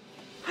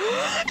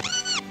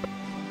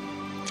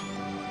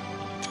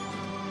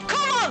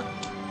 Come on!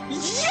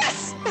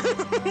 Yes!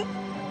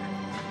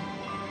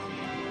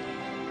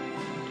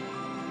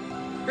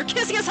 You're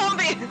kissing a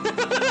zombie!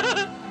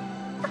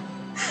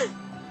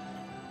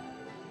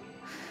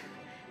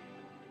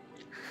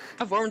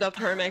 I've warmed up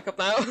her makeup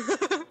now.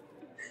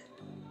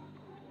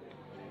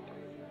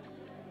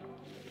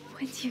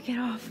 When do you get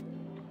off?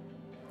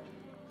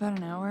 About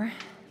an hour.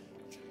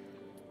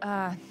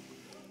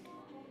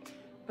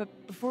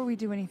 But before we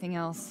do anything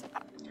else,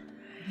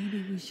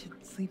 maybe we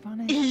should sleep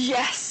on it?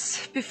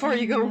 Yes! Before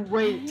you go,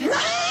 wait.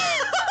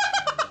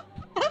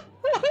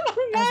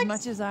 As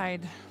much as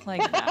I'd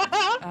like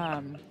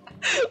that,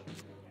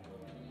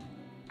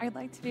 I'd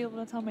like to be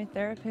able to tell my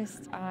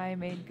therapist I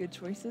made good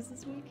choices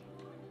this week.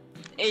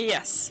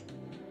 Yes.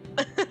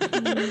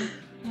 I'm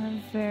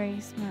a very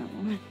smart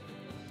woman.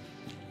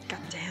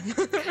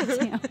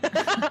 Goddamn.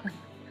 Goddamn.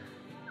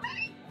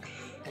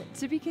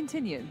 To be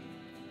continued.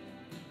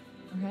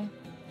 Okay?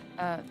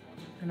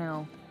 For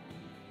now,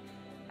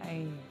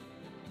 I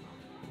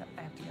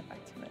have to get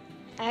back to it.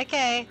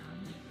 Okay.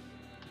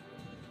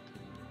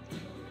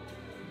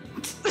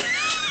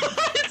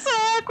 It's so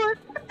awkward.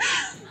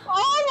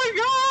 Oh my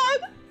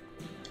god.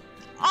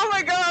 Oh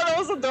my god, that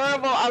was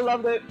adorable. I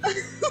loved it.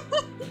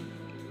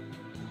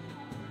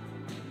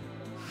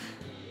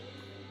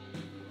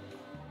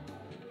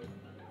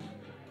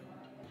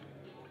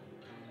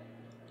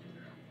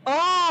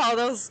 Oh,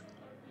 that was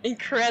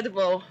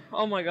incredible.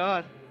 Oh my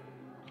god.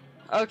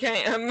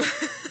 Okay,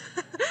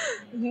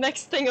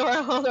 next thing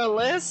on our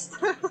list.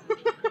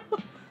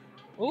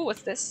 Ooh,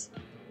 what's this?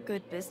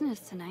 Good business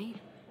tonight,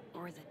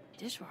 or the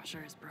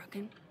dishwasher is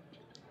broken.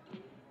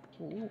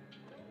 Ooh.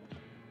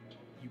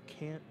 You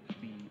can't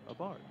be a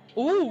bard.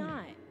 Ooh. Why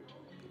not?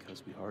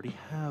 Because we already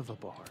have a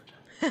bard.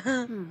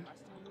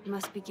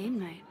 Must be game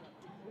night.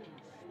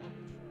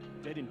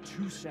 it in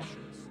 2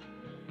 sessions.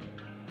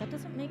 That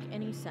doesn't make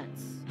any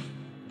sense.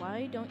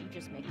 Why don't you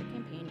just make the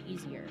campaign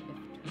easier if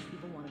 2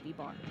 people want to be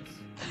bards?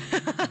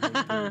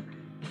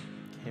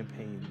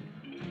 Campaign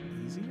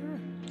easier?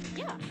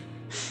 Yeah.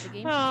 The game should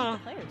keep the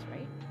players,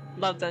 right?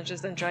 Love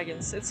Dungeons and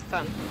Dragons. It's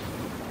fun.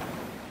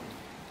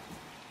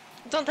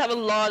 Don't have a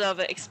lot of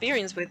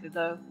experience with it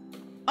though.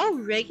 Oh,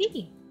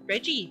 Reggie.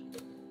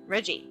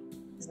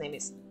 His name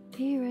is.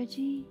 Hey,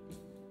 Reggie.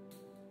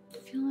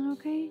 Feeling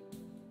okay?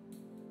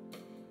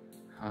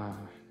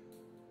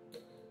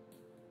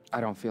 I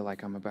don't feel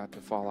like I'm about to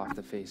fall off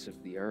the face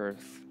of the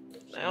earth.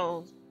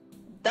 Well,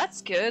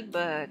 that's good,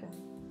 but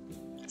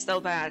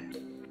still bad.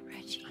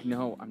 Reggie. I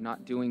know, I'm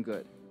not doing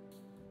good.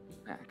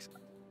 Max.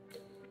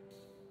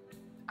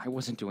 I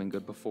wasn't doing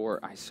good before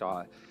I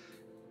saw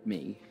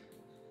me.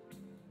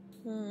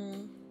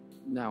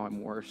 Now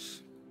I'm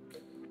worse.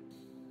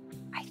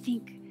 I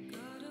think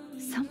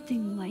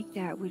something like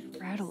that would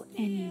rattle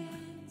anyone.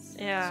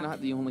 Yeah. It's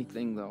not the only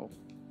thing, though.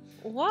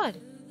 What?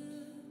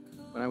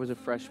 When I was a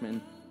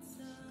freshman,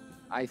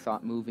 I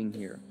thought moving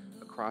here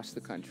across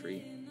the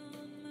country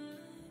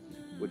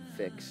would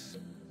fix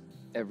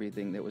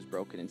everything that was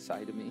broken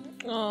inside of me.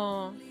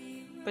 Oh,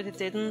 but it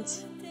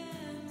didn't.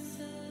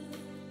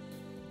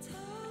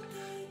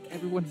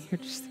 Everyone here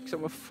just thinks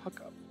I'm a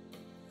fuck up.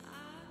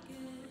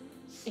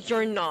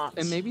 You're not.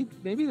 And maybe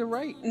they're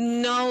right.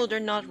 No, they're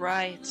not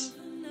right.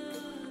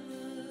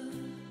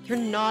 You're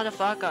not a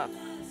fuck up.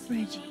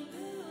 Reggie,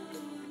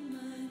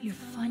 you're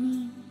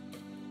funny,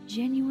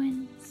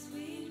 genuine,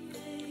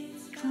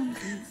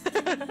 clumsy.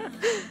 But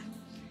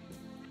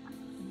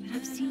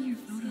I've seen your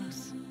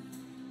photos.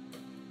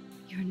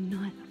 You're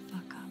not a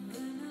fuck up.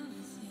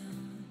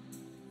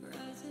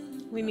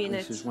 We mean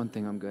This it. is one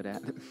thing I'm good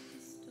at.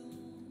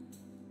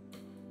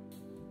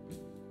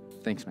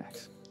 Thanks,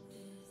 Max.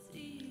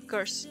 Of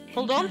course.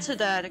 Hold on to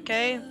that,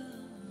 okay?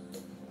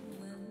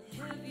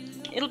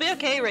 It'll be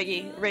okay,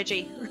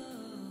 Reggie.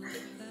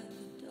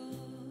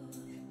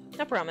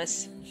 I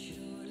promise.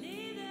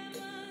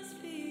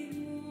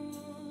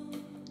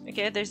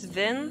 Okay, there's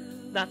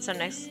Vin. That's our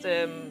next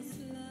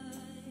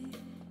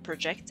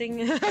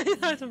projecting.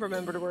 I don't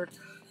remember the word.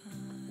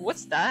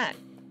 What's that?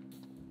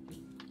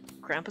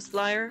 Krampus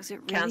flyer? Was it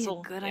really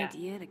Cancel. a good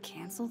idea to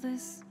cancel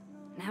this?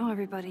 Now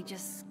everybody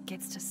just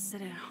gets to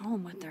sit at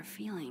home with their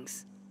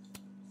feelings.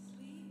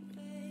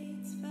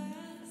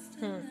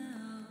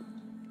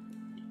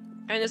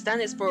 I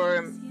understand it's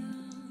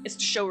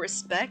to show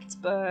respect,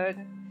 but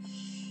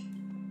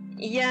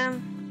yeah,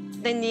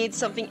 they need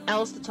something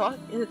else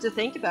to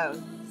think about.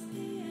 So,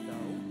 are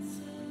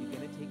you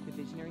gonna take the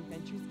Visionary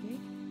Ventures gig?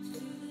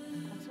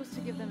 I'm supposed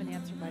to give them an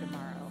answer by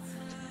tomorrow.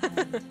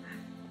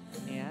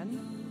 And?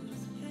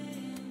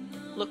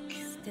 Look.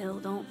 Still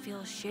don't feel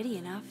shitty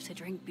enough to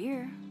drink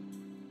beer.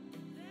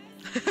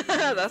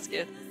 That's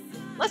good.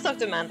 Let's talk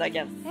to Amanda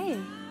again. Hey.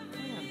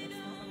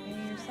 Hey,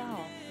 yourself.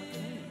 What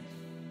changed?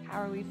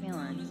 How are we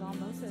feeling? He's all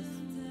Moses.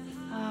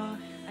 Oh,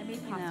 I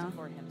made pasta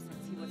for him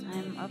since he wasn't.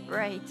 I'm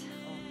upright.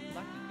 Oh,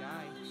 lucky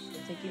guy.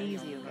 Take it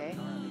easy, okay?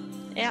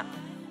 Yeah.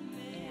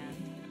 And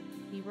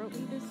he wrote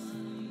me this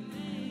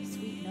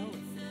sweet note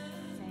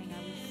saying I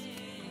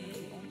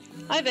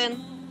was Hi, Vin.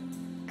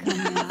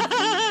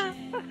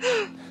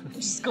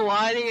 Just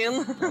gliding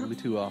in. Probably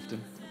too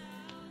often.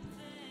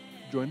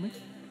 Join me?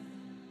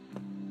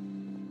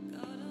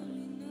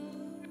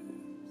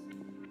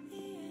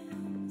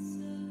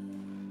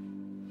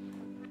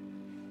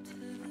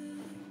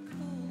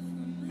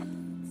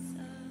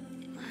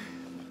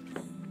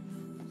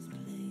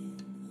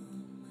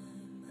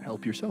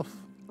 Help yourself.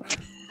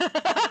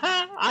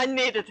 I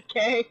need it,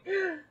 okay?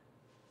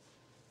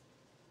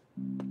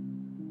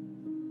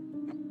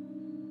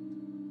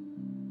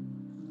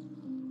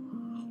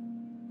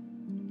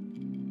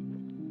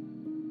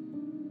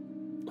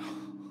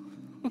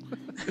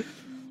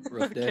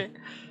 Rough day. Okay.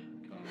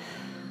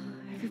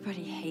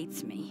 Everybody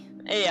hates me.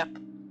 Yep.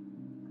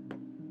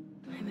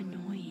 I'm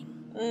annoying.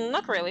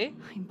 Not really.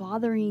 I'm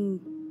bothering.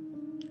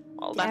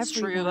 Well, that's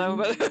true though,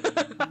 but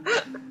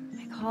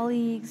my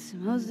colleagues,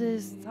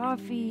 Moses,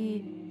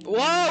 Sophie.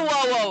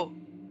 Whoa!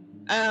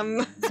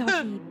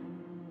 Sophie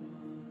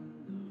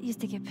used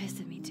to get pissed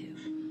at me too.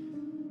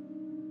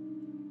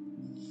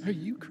 Are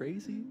you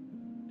crazy?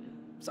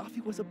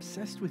 Sophie was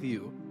obsessed with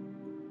you.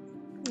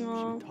 She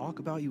would talk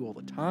about you all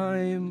the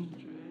time.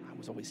 I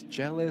was always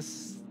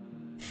jealous.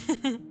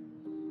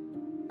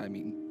 I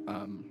mean,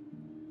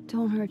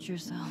 Don't hurt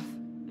yourself.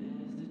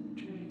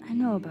 I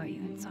know about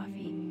you and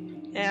Sophie.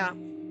 Yeah.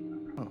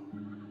 Oh.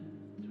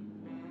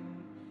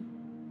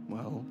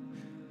 Well,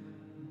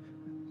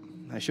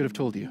 I should have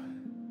told you.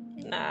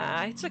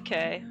 Nah, it's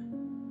okay.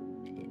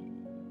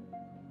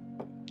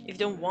 If you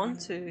don't want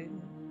to,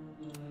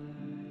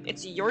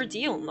 it's your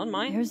deal, not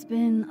mine. There's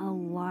been a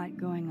lot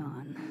going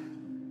on.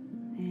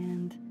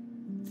 And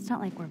it's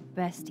not like we're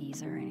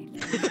besties or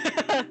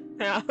anything.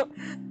 Yeah.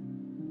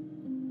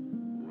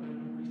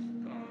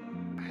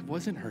 I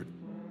wasn't her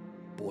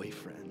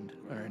boyfriend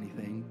or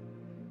anything.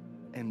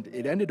 And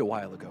it ended a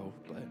while ago,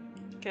 but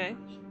Okay.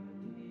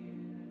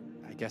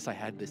 I guess I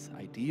had this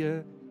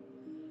idea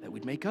that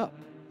we'd make up.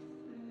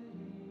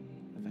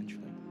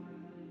 Eventually.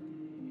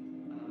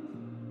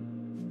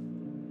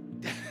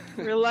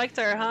 You liked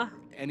her, huh?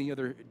 Any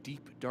other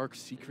deep, dark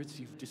secrets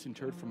you've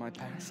disinterred from my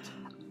past?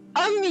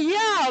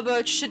 Yeah,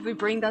 but should we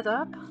bring that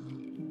up?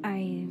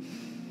 I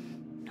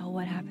know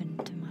what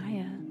happened to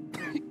Maya.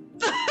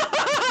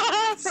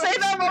 Say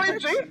that while we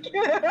drink.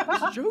 I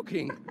was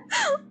joking.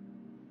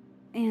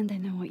 And I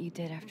know what you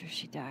did after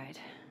she died.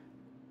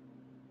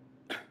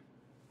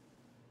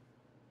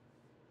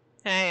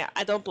 Hey,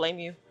 I don't blame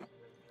you.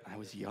 I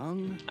was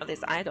young. At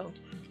least I don't.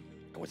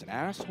 I was an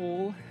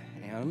asshole,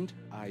 and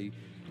I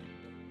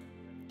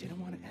didn't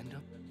want to end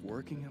up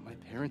working at my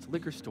parents'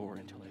 liquor store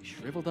until I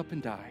shriveled up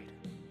and died.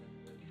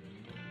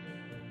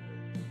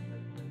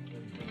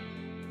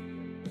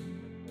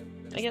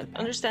 I get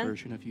understand.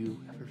 Version of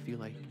you ever feel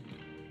like,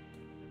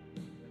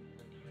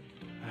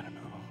 I don't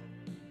know,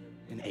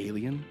 an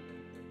alien?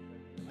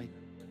 Like,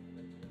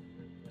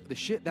 the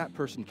shit that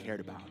person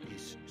cared about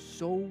is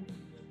so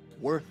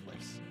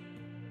worthless.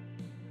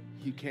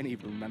 You can't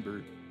even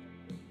remember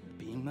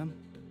being them.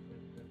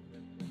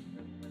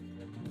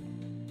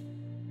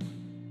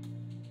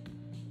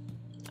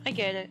 I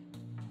get it.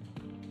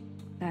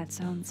 That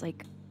sounds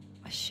like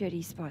a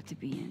shitty spot to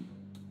be in.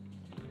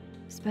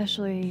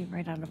 Especially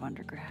right out of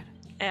undergrad.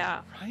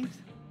 Yeah. Right?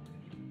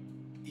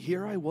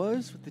 Here I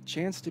was with the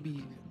chance to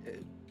be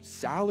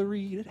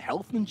salaried,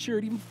 health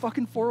insured, even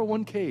fucking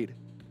 401k'd.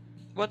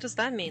 What does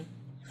that mean?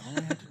 All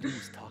I had to do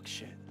was talk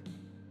shit.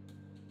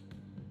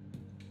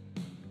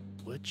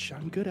 Which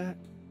I'm good at.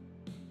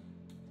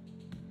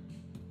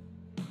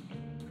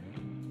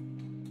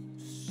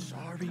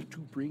 Sorry to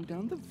bring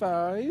down the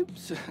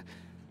vibes.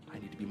 I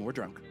need to be more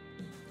drunk.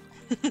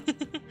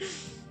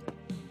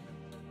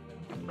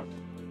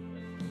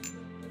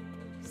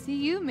 See,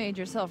 you made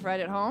yourself right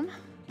at home.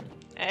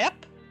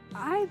 Yep.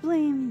 I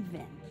blame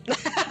Vin.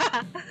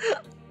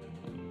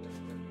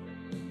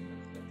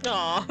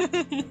 Aw.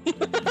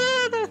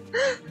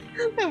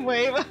 The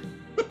wave.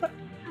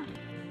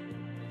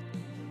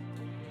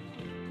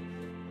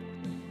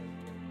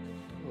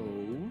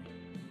 Oh?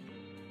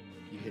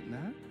 You hitting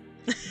that?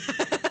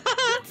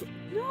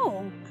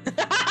 No.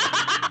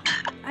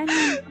 I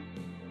mean...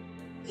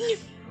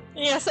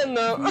 Yes and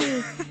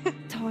no.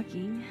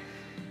 Talking.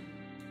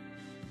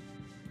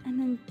 And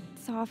then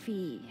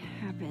Sophie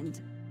happened.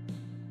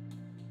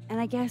 And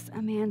I guess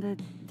Amanda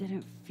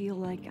didn't feel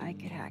like I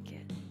could hack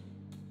it.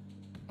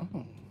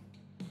 Oh.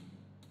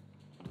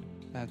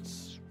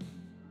 That's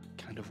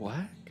kind of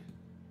whack.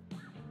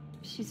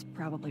 She's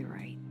probably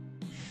right.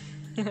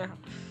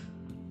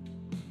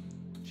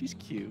 She's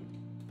cute,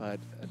 but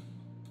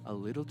a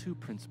little too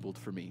principled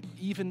for me,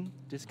 even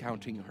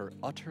discounting her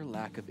utter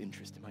lack of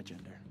interest in my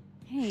gender.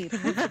 Hey,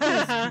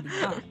 principles can be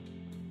hot.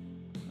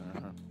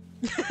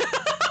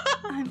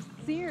 I'm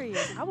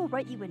serious. I will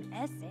write you an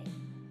essay.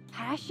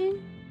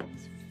 Passion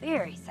is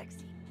very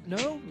sexy.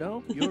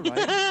 No, you're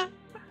right.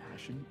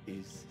 Passion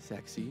is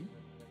sexy.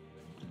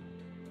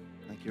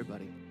 Like your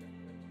buddy.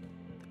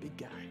 The big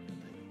guy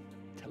with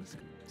the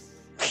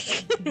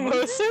telescopes.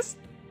 Moses?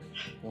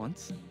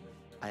 Once,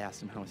 I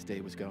asked him how his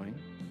day was going,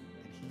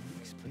 and he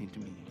explained to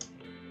me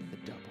the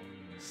double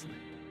slit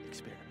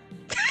experiment.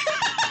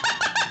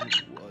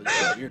 It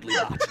was weirdly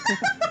hot.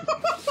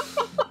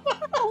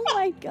 Oh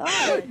my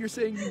god. What, you're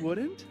saying you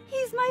wouldn't?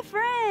 He's my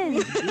friend.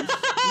 This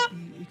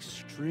would be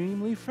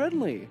extremely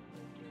friendly.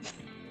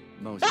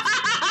 Moses,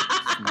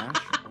 smash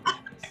or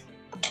pass?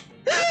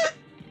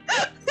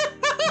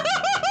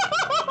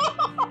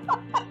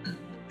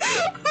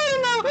 I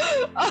don't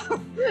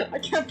know. I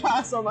can't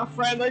pass on my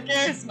friend. I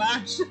can't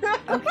smash.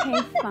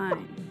 Okay,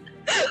 fine.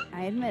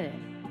 I admit it.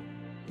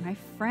 My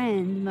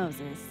friend,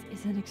 Moses,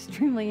 is an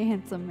extremely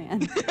handsome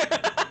man.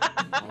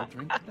 I'll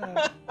drink to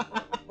that.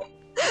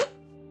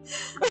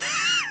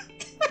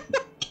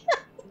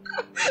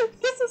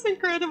 This is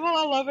incredible.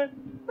 I love it.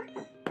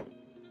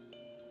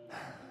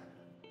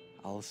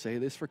 I'll say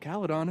this for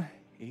Caledon.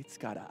 It's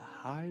got a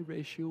high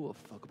ratio of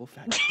fuckable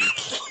fat.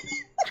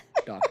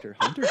 Dr.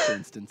 Hunter, for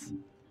instance.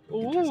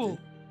 Ooh.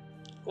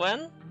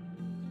 When?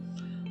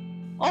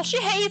 Oh, she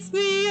hates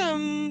me.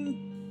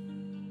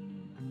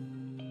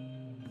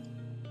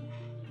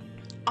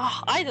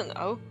 I don't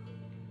know.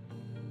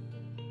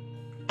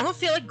 I don't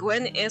feel like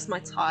Gwen is my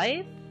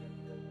type.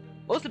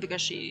 Mostly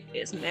because she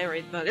is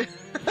married, but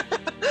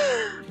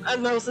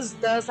and Moses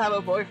does have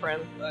a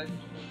boyfriend, but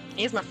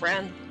he's my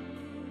friend.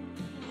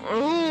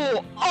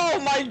 Oh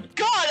my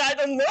god, I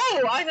don't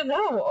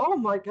know. Oh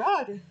my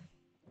god.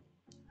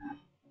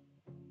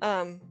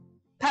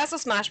 Pass or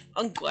smash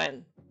on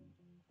Gwen.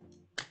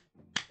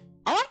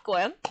 I like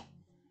Gwen.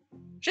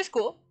 She's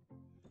cool.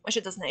 But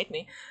she doesn't hate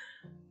me.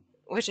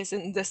 Which is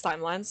in this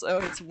timeline, so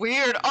it's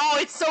weird. Oh,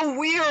 it's so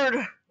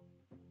weird!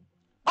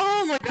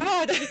 Oh my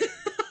god!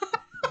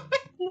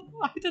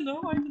 I don't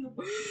know.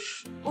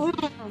 Oh.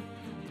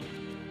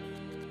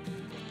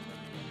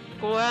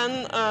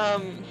 Gwen,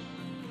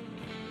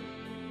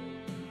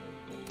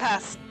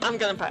 Pass. I'm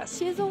gonna pass.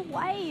 She has a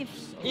wife.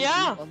 So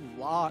Yeah. A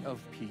lot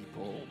of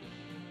people.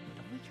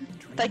 Don't let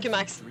Thank you,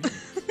 Max.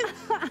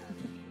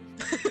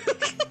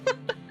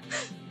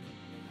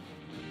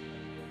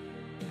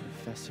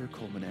 Professor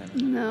Colman.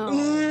 No.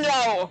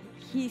 No!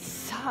 He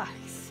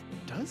sucks.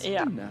 Does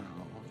Yeah. he now?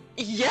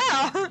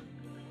 Yeah!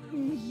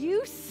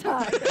 You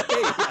suck.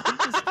 Hey,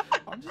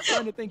 I'm just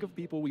trying to think of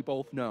people we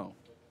both know.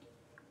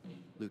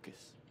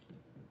 Lucas,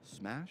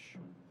 smash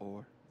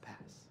or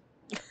pass?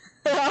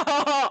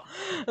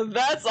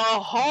 That's a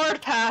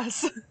hard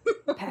pass.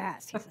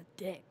 Pass. He's a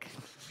dick.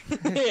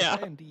 Yeah.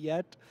 And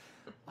yet,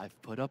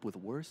 I've put up with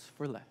worse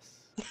for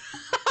less.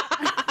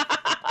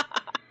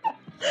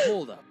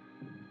 Hold up.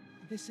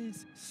 This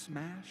is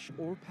smash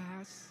or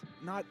pass,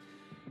 not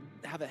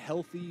have a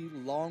healthy,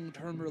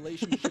 long-term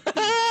relationship with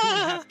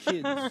 2.5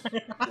 kids or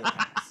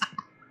pass.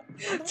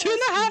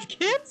 2.5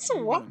 kids?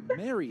 What?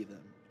 Marry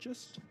them.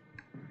 Just...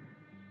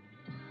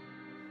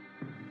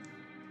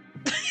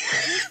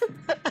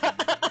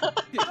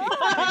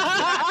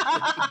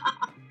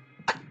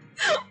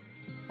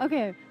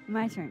 Okay,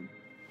 my turn.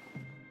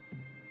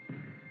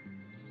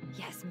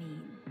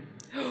 Yasmin.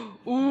 Ooh.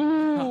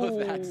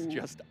 Oh, that's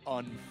just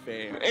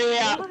unfair.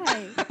 Yeah.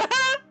 Why?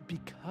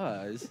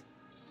 Because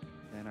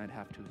then I'd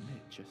have to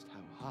admit just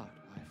how hot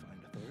I find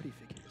authority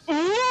figures.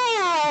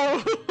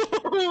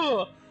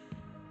 Ooh.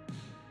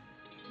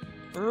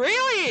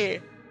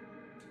 Really?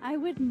 I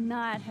would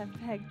not have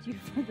pegged you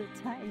for the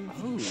title.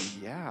 Oh,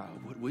 yeah.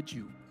 What would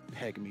you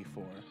peg me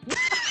for?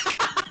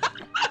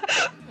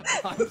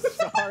 I'm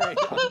sorry.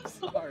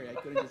 I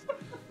could have just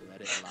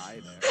let it lie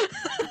there.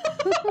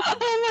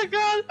 Oh my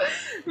god.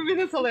 I mean,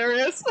 that's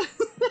hilarious.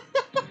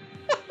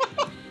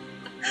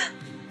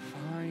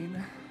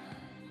 Fine.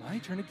 My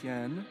turn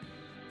again.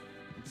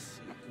 Let's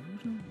see.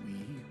 Who do we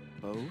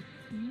both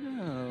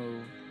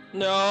know?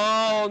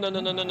 No, no, no,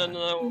 no, no, no,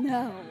 no.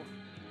 No.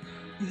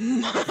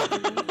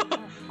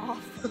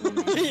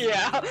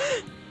 Yeah.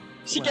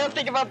 She can't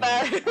think about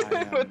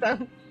that with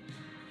them.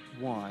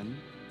 1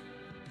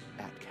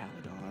 at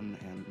Caledon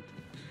and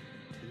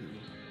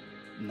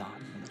 2 not.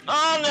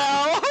 Oh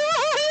no!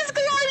 He's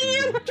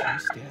gliding Two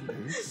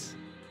standards.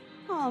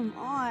 Come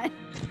on.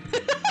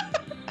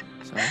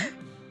 So, what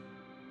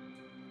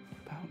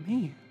about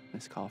me,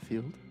 Miss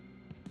Caulfield?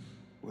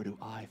 Where do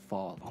I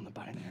fall on the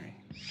binary?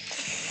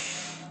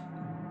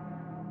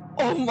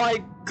 Oh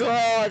my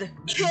god!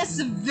 Kiss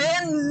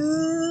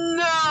Vin!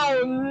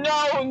 No,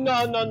 no,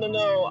 no, no, no,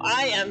 no.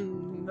 I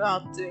am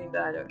not doing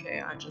that,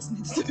 okay? I just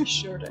need to be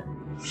sure there.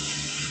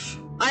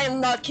 I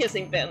am not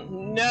kissing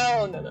Vin.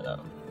 No, no, no,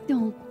 no.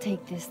 Don't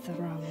take this the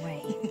wrong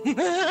way.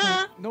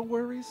 No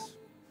worries.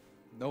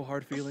 No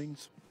hard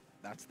feelings.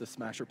 That's the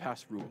smash or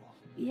pass rule.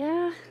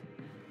 Yeah?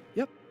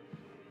 Yep.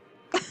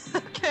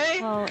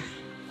 Okay. Well,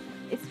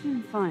 it's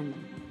been fun.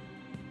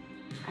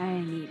 I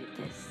needed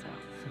this, so.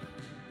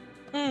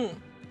 Hmm.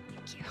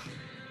 Thank you.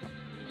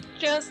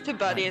 Just two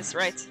buddies,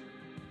 right?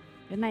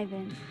 Good night,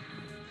 Vin.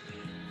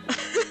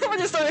 When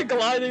you started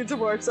gliding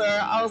towards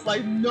her, I was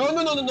like, no,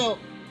 no, no, no, no.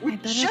 We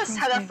just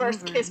had our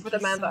first kiss with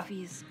Amanda.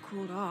 Sophie's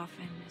cooled off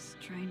and is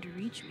trying to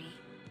reach me.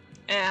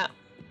 Yeah.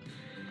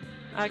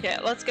 Okay,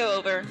 let's go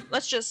over.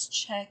 Let's just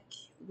check.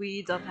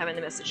 We don't have any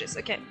messages,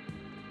 okay.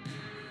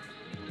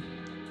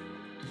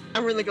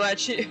 I'm really glad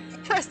she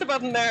pressed the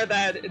button there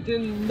that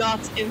did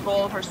not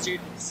involve her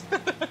students.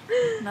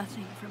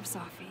 Nothing from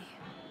Sophie.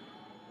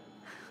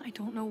 I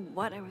don't know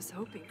what I was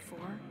hoping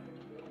for.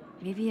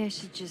 Maybe I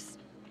should just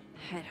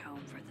head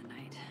home for the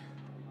night.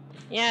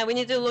 Yeah, we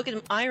need to look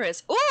at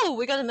Iris. Oh,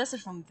 we got a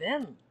message from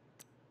Vin.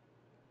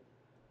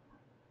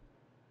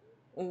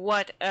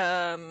 What,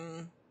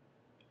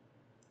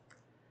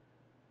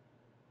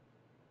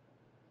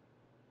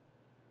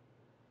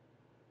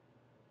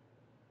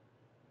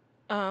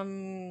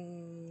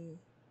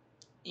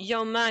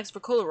 Yo, Max,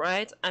 we're cool,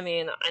 right? I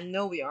mean, I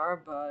know we are,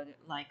 but,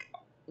 like,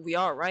 we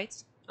are, right?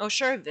 Oh,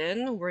 sure,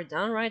 Vin, we're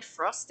downright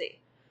frosty.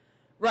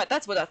 Right,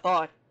 that's what I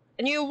thought.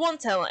 And you won't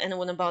tell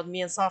anyone about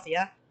me and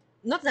Sophia?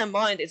 Not that I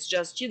mind, it's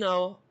just, you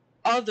know,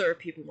 other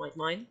people might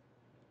mind.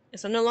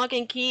 It's an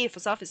unlocking key for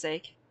Sophie's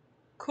sake.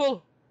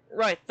 Cool.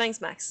 Right,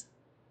 thanks, Max.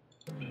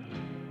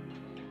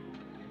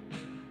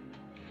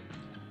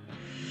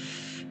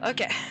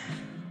 Okay.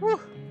 Whew.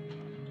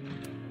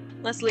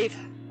 Let's leave.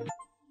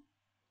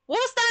 What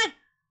was that?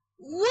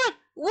 What?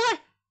 What?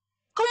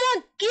 Come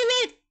on, give me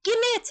it! Give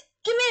me it!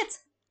 Give me it!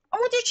 I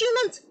want the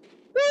achievement!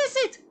 Where is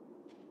it?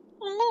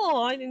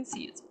 Oh, I didn't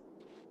see it.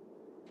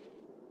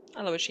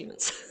 I love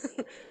achievements.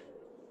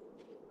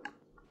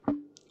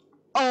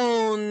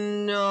 Oh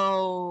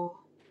no.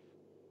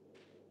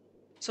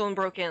 Someone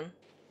broke in.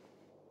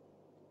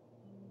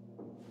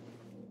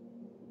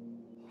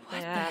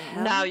 What yeah, the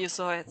hell? now you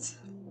saw it.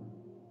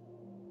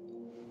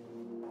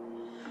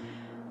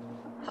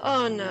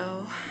 Oh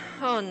no.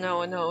 Oh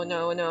no, no,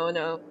 no, no,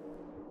 no.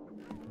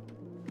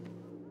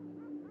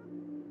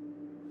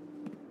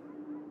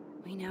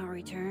 We now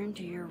return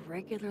to your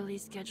regularly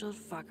scheduled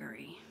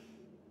fuckery.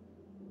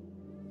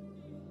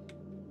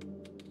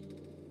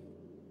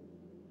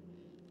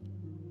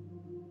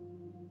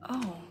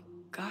 Oh,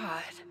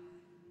 God.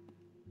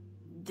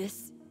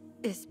 This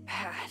is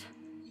bad.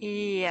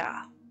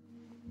 Yeah.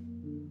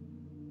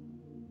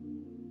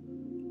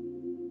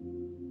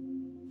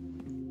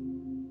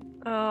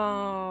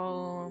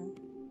 Oh,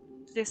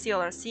 did they steal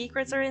our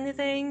secrets or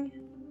anything?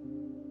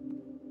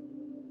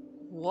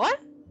 What?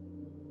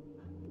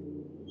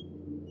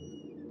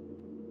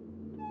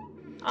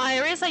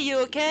 Iris, are you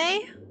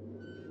okay?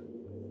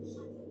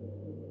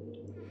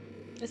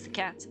 It's the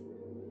cat.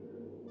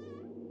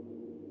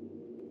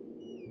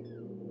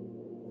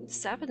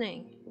 What's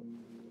happening?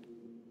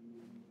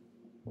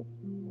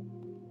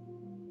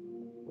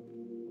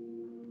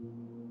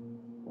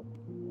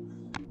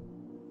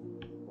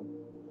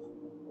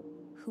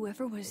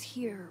 Whoever was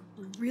here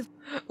really.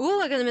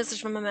 Ooh, I got a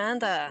message from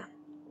Amanda.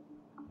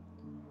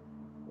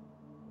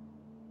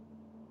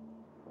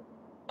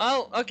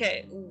 Oh,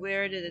 okay.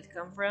 Where did it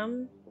come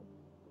from?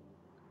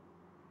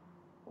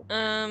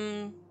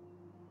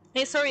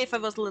 Hey, sorry if I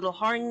was a little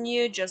hard on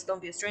you. Just don't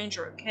be a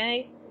stranger,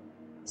 okay?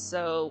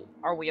 So,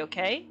 are we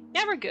okay?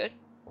 Yeah, we're good.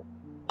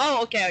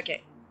 Oh,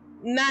 okay.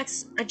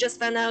 Max, I just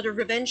found out a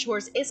Revenge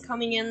Horse is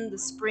coming in the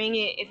spring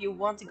if you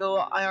want to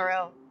go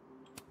IRL.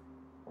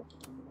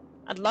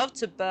 I'd love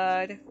to,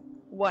 but...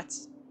 what?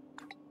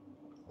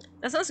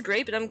 That sounds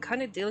great, but I'm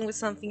kind of dealing with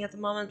something at the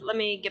moment. Let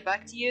me get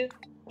back to you.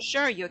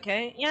 Sure, you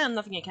okay? Yeah,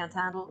 nothing I can't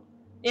handle.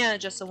 Yeah,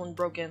 just someone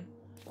broke in.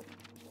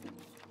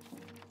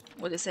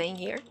 What is saying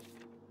here?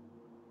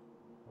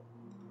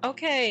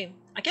 Okay.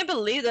 I can't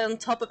believe that on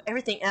top of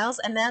everything else,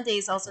 Amanda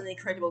is also an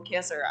incredible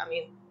kisser. I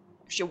mean,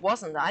 if she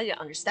wasn't, I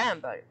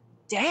understand, but...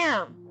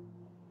 damn!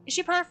 Is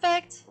she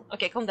perfect?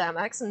 Okay, calm down,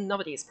 Max.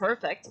 Nobody is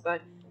perfect,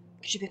 but...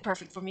 could she be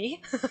perfect for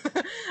me?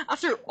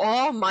 After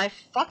all my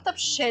fucked up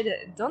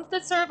shit, don't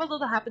deserve a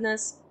little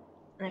happiness?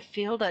 And I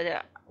feel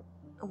that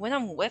when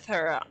I'm with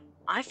her,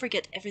 I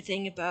forget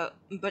everything but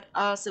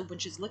us when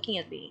she's looking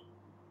at me.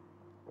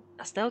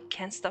 I still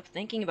can't stop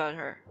thinking about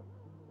her.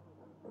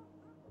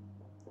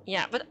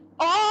 Yeah, but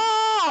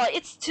oh,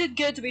 it's too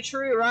good to be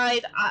true,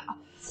 right?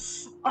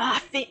 I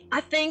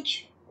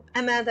think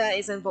Amanda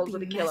is involved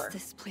with the killer. Messed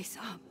this place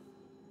up.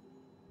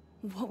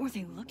 What were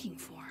they looking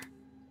for?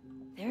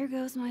 There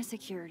goes my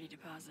security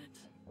deposit.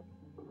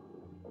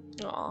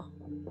 Aw,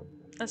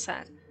 that's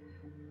sad.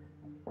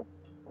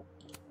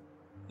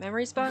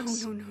 Memories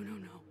box? No.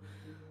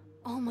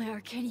 All my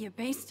Arcadia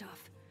Bay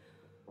stuff.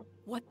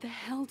 What the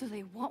hell do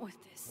they want with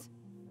this?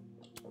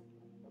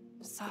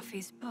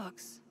 Safi's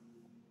books.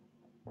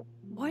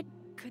 What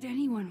could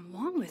anyone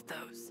want with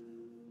those?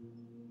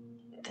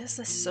 This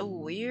is so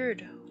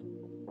weird.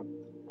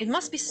 It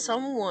must be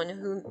someone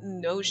who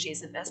knows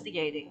she's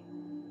investigating.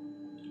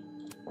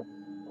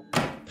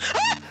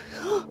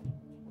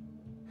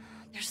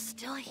 They're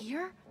still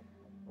here?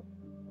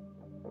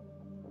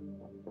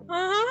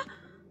 Uh-huh.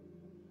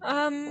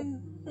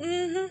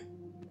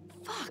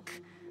 Fuck.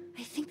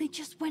 I think they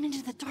just went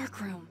into the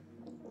dark room.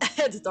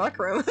 The dark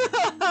room?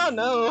 Oh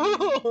no!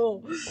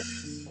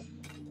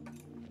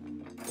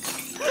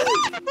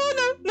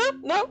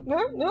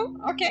 Oh no.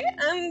 Okay,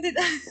 okay.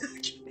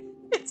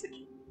 It's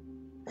okay.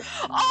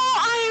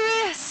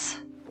 Oh, Iris!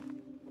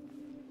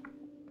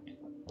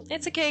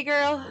 It's okay,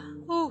 girl.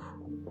 Ooh.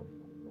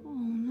 Oh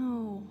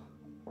no.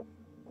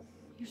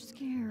 You're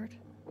scared.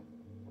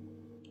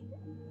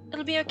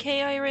 It'll be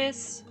okay,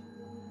 Iris.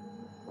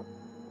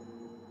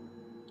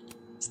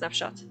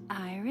 Snapshot.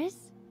 Iris?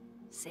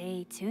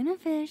 Say tuna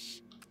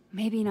fish.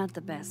 Maybe not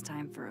the best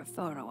time for a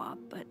photo op,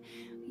 but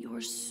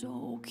you're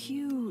so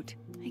cute.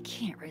 I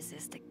can't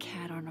resist a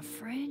cat on a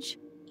fridge.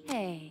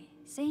 Hey,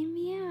 say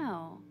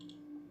meow.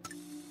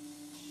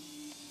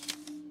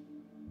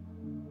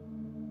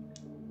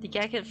 The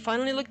guy can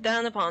finally look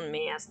down upon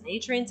me as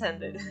nature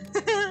intended.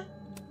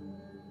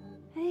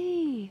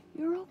 Hey,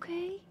 you're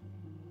okay?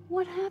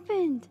 What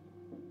happened?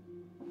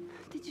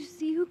 Did you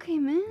see who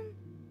came in?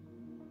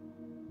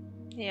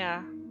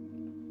 Yeah.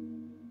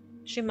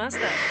 She must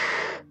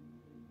have.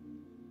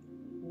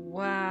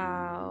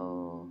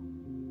 Wow.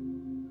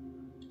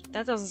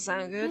 That doesn't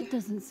sound good. That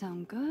doesn't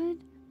sound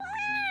good.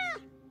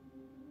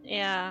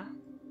 Yeah.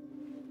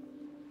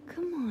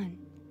 Come on.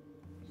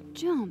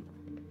 Jump.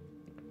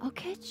 I'll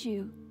catch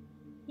you.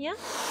 Yeah?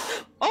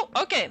 Oh,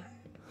 okay.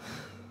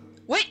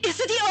 Wait, is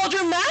it the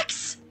Elder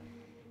Max?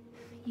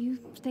 You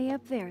stay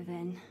up there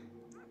then.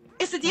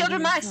 Is it the Elder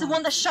Max, the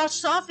one that shot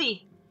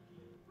Safi?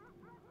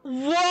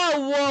 Whoa.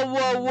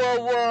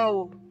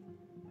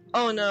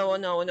 Oh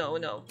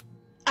no.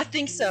 I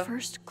think so.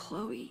 First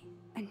Chloe,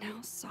 and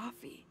now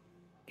Safi.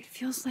 It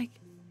feels like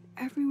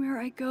everywhere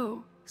I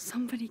go,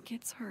 somebody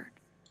gets hurt.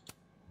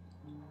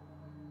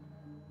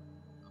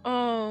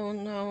 Oh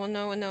no.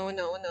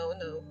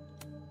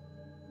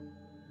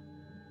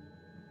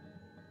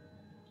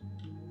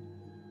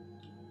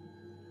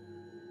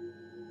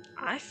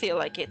 I feel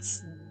like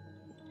it's...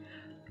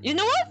 You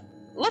know what?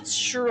 Let's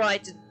try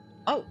to...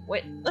 Oh,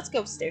 wait. Let's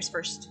go upstairs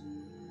first.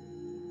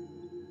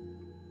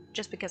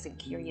 Just because I'm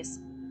curious.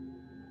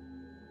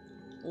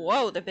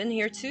 Whoa, they've been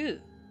here too.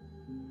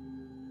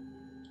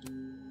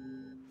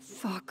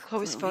 Fuck,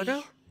 Chloe's Chloe.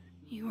 photo?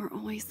 You are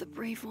always the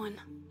brave one.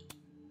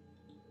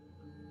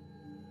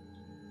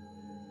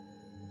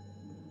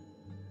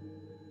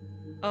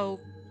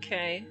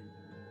 Okay.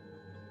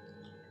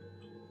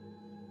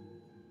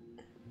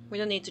 We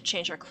don't need to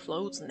change our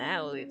clothes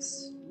now,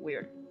 it's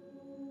weird.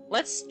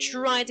 Let's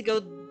try to go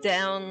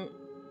down,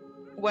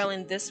 well,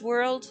 in this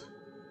world.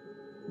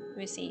 Let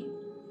me see.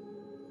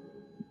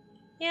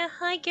 Yeah,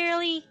 hi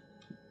girly!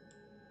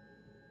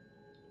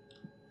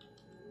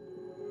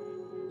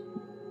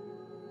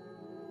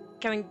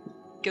 Can we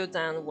go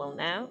down well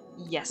now?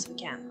 Yes, we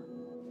can.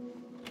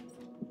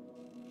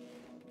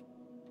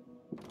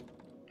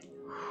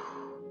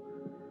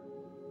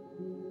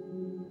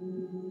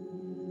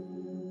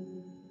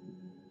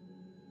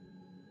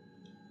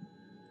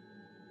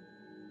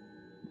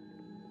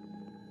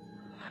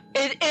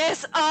 It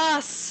is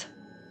us!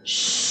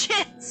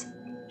 Shit!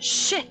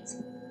 Shit!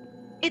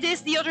 It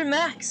is the other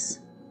Max!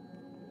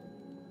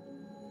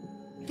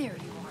 There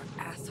you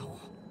are,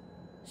 asshole.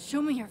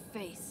 Show me your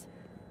face.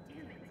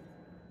 Damn it.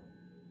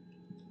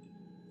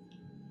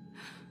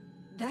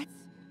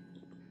 That's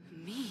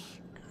me.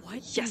 What?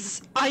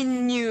 Yes, I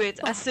knew it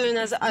as soon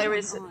as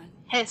Iris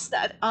hissed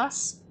at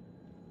us.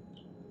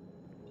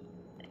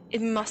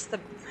 It must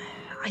have...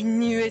 I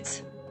knew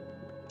it.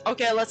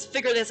 Okay, let's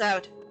figure this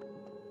out.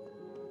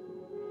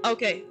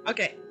 Okay,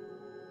 okay.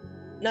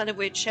 Now that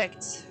we've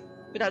checked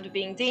without it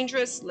being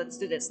dangerous, let's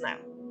do this now.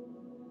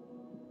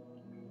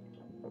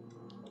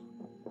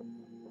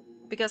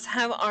 Because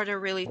how are there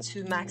really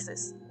two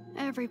Maxes?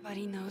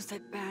 Everybody knows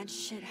that bad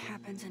shit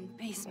happens in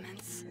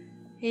basements.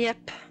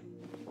 Yep.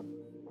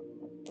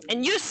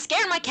 And you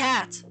scared my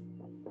cat!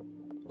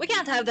 We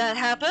can't have that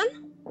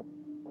happen!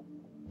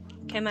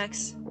 Okay,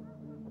 Max.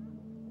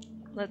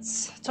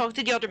 Let's talk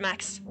to the other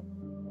Max.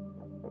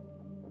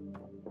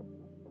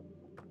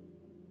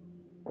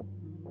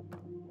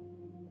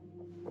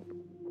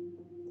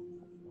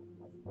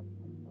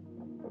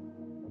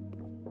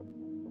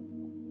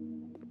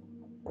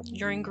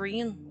 You're in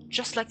green,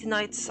 just like the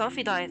night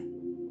Sophie died.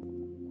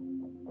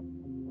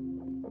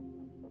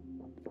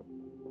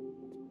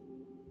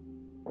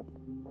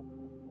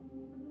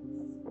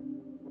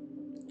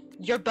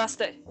 You're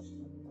busted.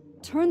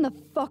 Turn the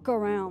fuck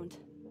around.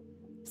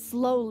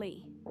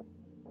 Slowly.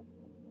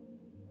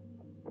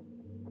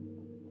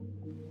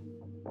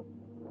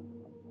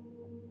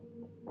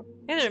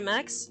 Hey there,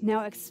 Max.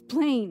 Now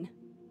explain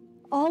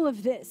all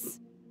of this.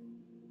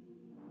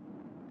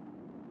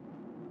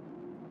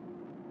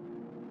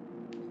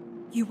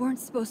 You weren't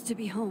supposed to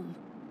be home.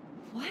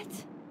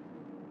 What?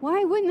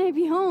 Why wouldn't I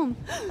be home?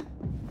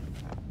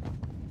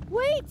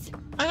 Wait!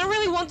 I don't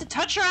really want to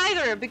touch her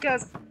either,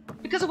 because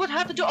of what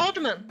happened to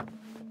Alderman.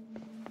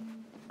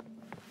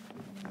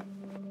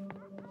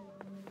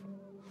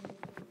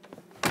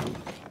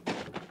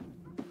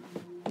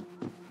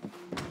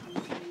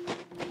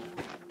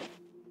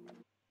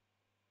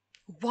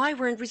 Why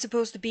weren't we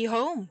supposed to be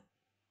home?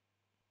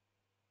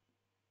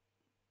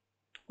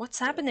 What's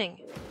happening?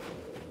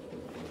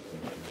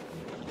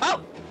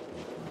 Oh!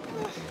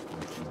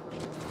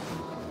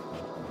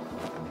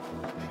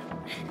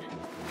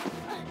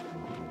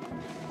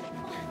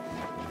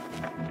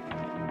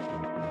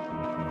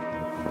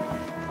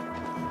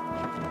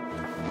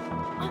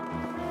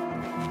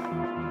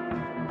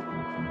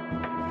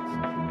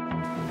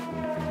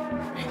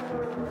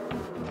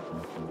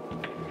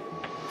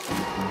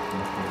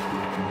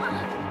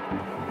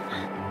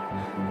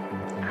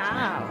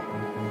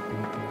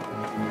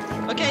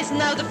 Okay, so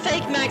now the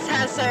fake Max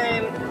has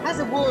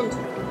a wound.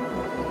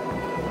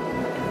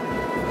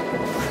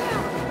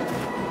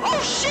 Oh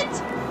shit!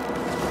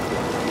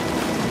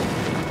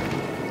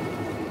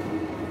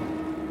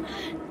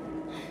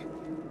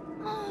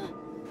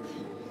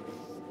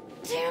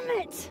 Damn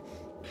it!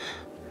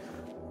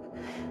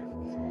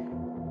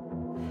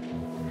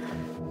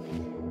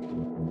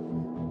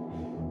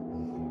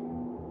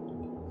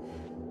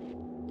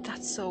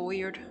 That's so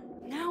weird.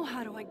 Now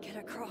how do I get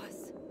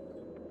across?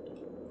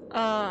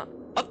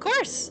 Of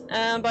course,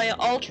 by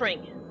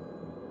altering.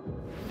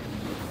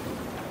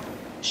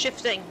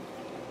 Shifting.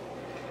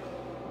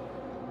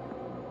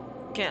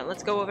 Okay,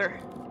 let's go over.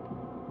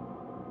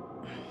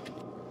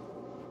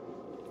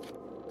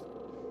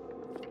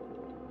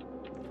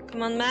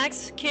 Come on,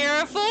 Max.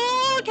 Careful!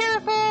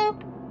 Careful!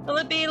 Will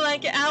it be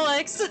like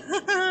Alex?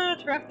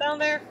 Trapped down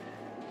there?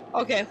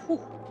 Okay, whew.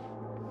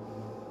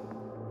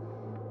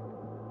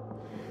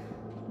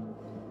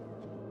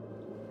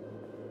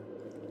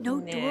 No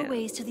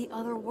doorways to the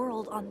other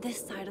world on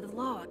this side of the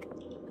log.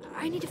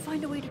 I need to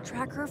find a way to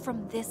track her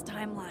from this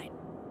timeline.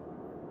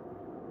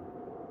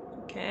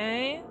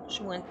 Okay,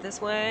 she went this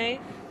way.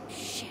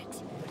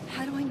 Shit.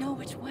 How do I know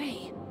which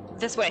way?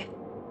 This way.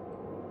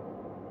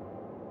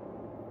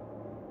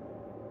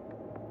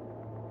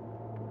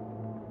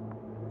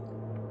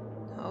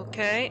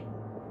 Okay.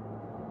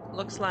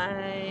 Looks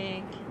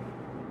like...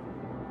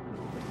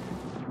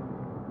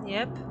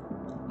 Yep.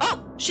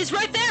 Oh! She's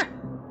right there!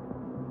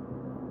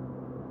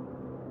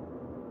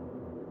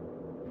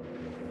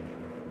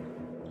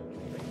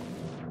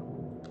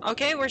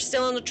 Okay, we're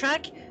still on the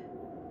track.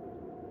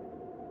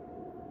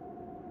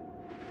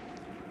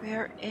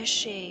 Where is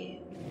she?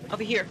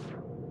 Over here.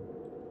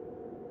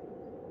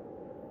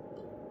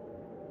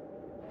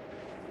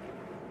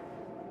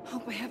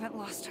 Hope I haven't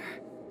lost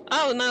her.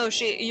 Oh no,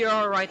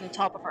 you're right on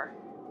top of her.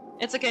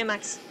 It's okay,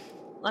 Max.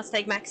 Let's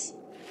take Max.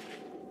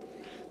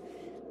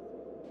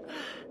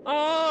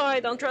 Oh, I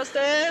don't trust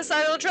this.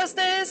 I don't trust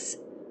this.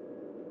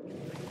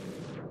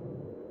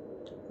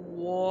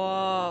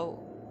 Whoa.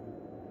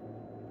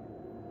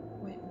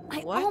 Wait,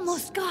 what? I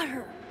almost got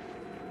her.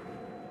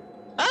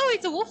 Oh,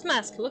 it's a wolf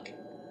mask. Look.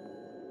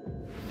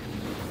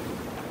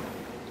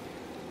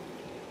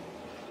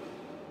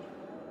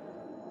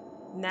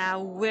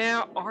 Now,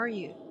 where are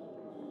you?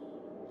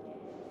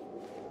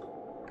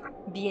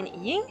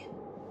 B&E-ing?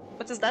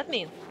 What does that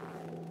mean?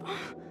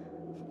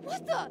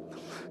 What the?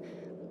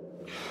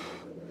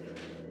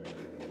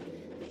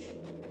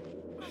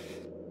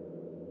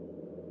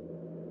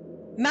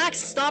 Max,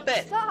 stop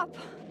it! Stop!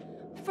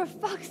 For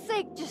fuck's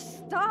sake,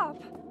 just stop!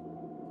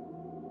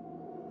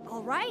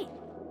 All right,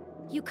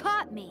 you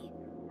caught me.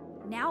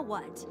 Now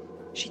what?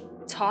 She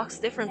talks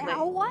differently.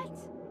 Now what?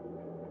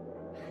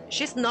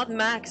 She's not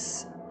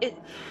Max.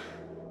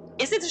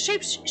 Is it a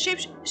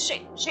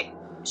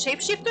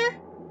shapeshifter?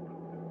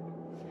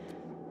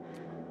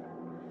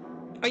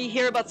 Are you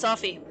here about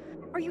Safi?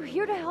 Are you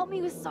here to help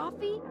me with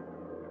Safi?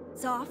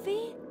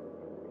 Safi?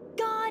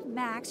 God,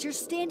 Max, you're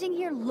standing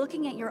here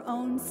looking at your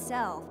own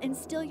self, and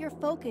still your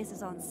focus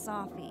is on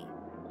Safi.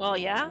 Well,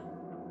 yeah.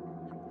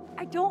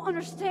 I don't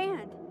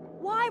understand.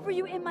 Why were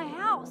you in my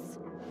house?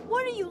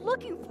 What are you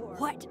looking for?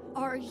 What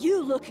are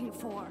you looking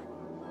for?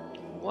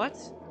 What?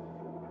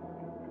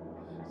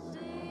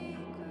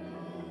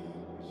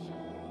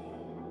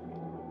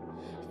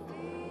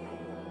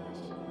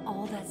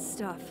 All that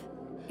stuff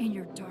in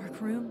your dark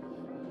room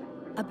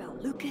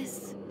about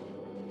Lucas,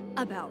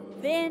 about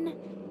Vin,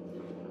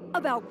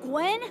 about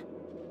Gwen.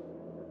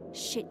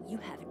 Shit, you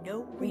have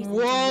no reason.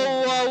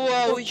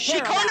 Whoa! She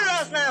cornered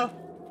us now.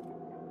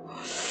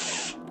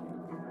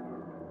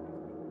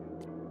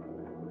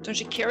 Don't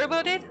you care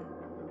about it?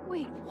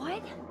 Wait,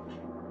 what?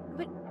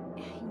 But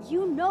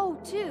you know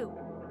too.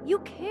 You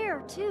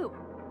care too.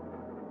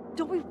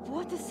 Don't we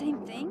want the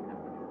same thing?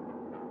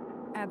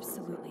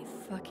 Absolutely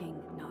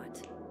fucking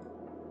not.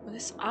 What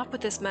is up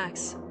with this,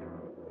 Max?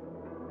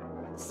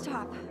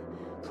 Stop.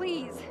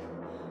 Please.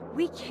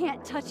 We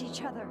can't touch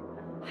each other.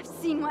 I've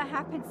seen what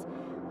happens.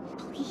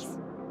 Please,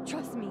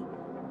 trust me.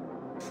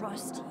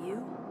 Trust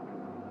you?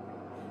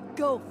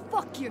 Go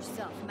fuck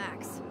yourself,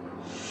 Max.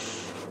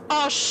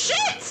 Oh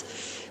shit!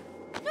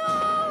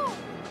 No!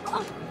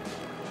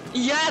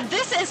 Yeah,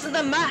 this isn't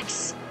the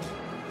Max.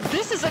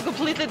 This is a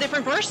completely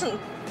different person.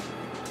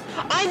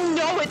 I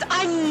know it.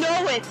 I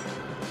know it.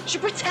 She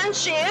pretends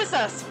she is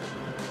us.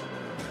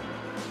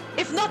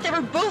 If not, they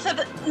would both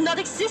have not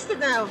existed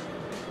now.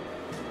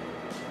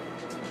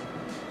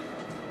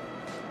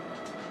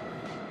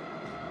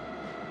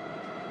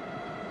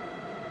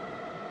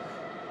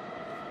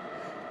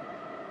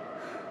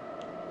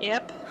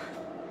 Yep.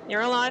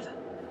 You're alive.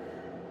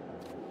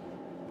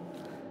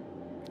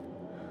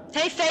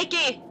 Hey,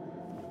 Fakey!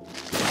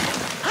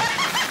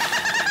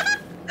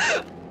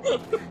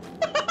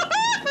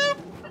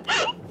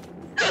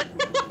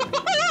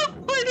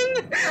 I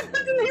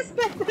didn't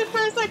expect it for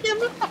a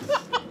second.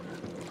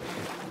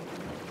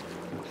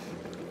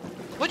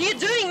 What are you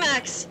doing,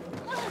 Max?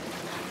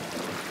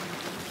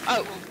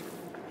 Oh.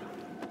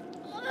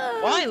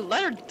 Why?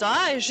 Let her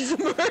die. She's a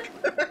murderer.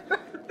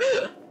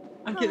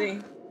 I'm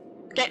kidding.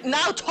 Okay,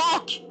 now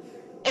talk!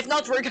 If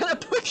not, we're gonna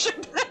push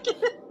her back in.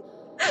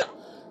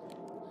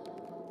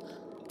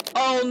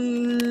 Oh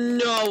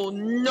no!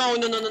 No,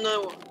 no, no, no,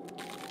 no!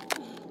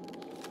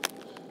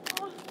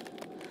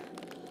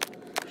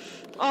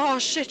 Oh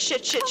shit,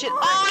 shit, shit, shit! Oh,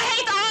 I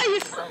hate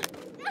eyes!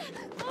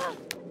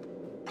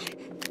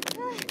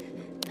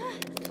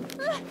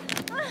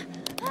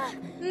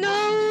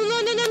 No,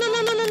 no, no, no, no,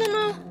 no, no, no,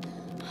 no!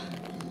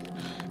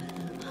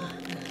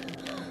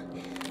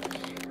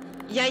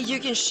 Yeah, you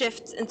can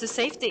shift into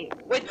safety.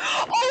 Wait,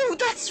 oh,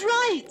 that's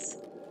right!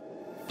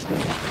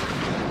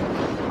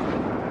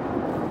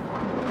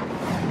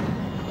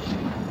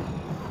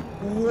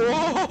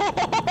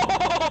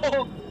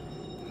 Whoa!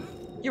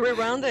 You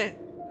rewound it,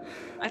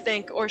 I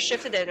think, or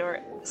shifted it,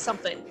 or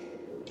something.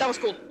 That was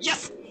cool.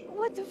 Yes!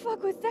 What the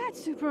fuck was that,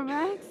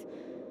 Supermax?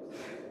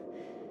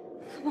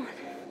 Come on.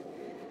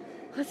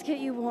 Let's get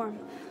you warm.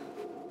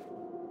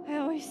 I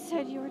always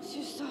said you were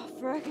too soft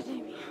for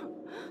academia.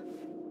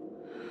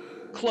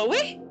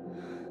 Chloe?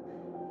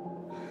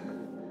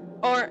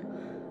 Or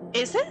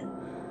is it?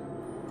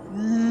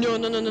 No,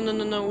 no, no, no, no,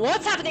 no, no.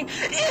 What's happening?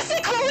 Is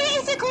it Chloe?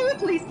 Is it Chloe?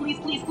 Please, please,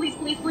 please, please,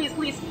 please, please,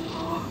 please.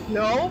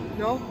 No,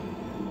 no.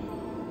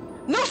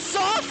 No,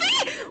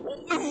 Sophie!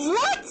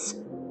 What?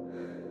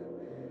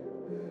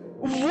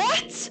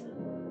 What?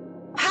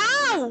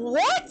 How?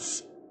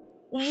 What?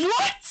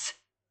 What?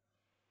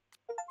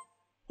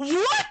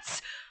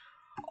 What?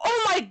 Oh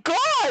my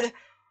god!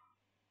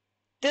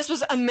 This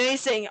was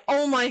amazing.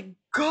 Oh my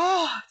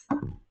god.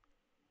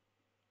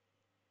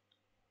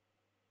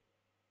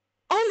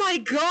 Oh my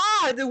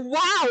god!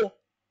 Wow!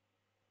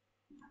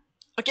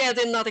 Okay, I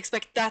did not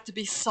expect that to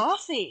be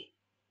Safi.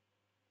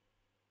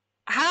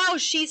 How?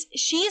 She's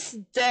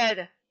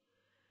dead.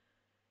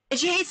 And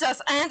she hates us,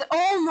 and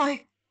oh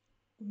my...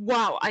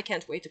 Wow, I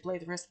can't wait to play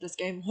the rest of this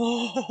game.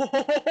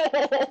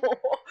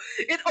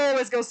 It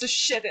always goes to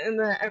shit in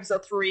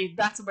episode 3.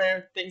 That's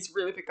where things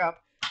really pick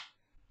up.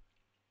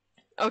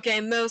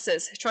 Okay,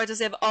 Moses, try to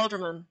save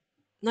Alderman.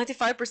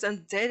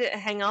 95% did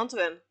hang on to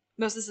him.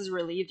 Moses is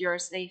relieved you're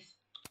safe.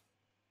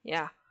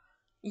 Yeah.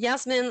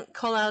 Yasmin,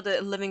 call out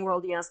the living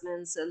world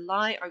Yasmin's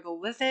lie or go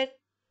with it.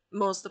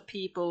 Most of the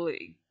people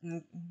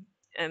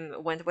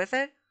went with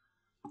it.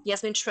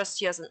 Yasmin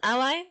trusts you as an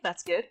ally.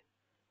 That's good.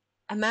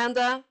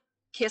 Amanda,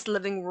 kiss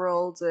living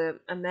world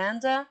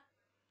Amanda.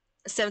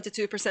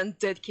 72%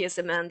 did kiss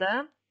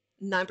Amanda.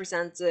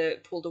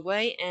 9% pulled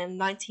away. And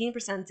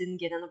 19% didn't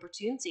get an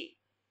opportunity.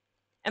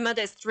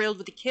 Amanda is thrilled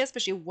with the kiss,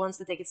 but she wants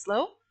to take it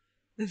slow.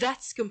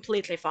 That's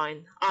completely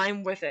fine.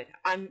 I'm with it.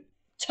 I'm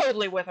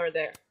totally with her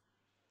there.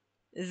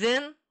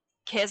 Then,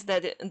 kiss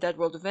that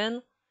rolled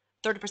Vin.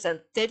 30%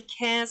 did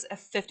kiss,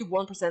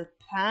 51%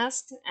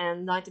 passed,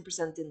 and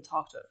 19% didn't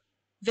talk to her.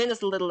 Vin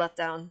is a little let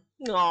down.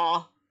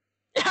 Aww.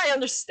 I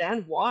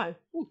understand why.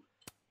 Ooh.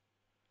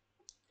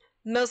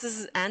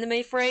 Moses'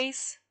 anime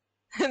phrase.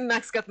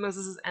 Max got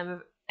Moses'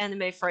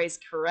 anime phrase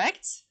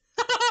correct.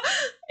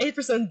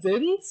 8%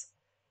 didn't.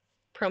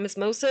 Promise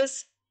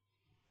Moses.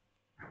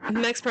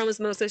 Max promised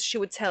Moses she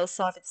would tell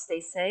Sophie to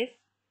stay safe.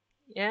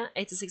 Yeah,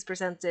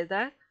 86% did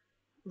that.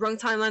 Wrong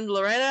timeline,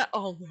 Loretta.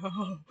 Oh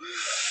no.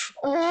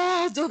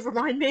 Oh, don't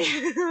remind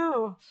me.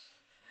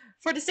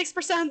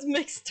 46%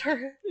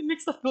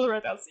 mixed up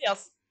Loretta's.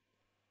 Yes.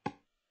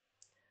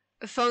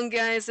 Phone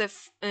guys,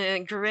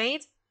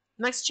 great.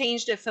 Max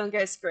changed the phone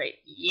guys great.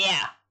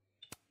 Yeah.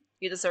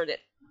 You deserved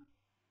it.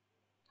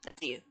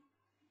 That's you.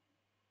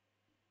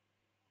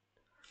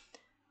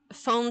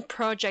 Phone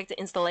project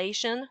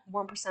installation.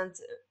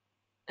 1%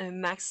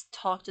 Max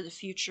talked to the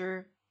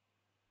future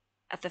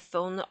at the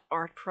phone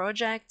art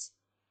project.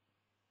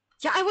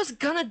 Yeah, I was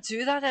gonna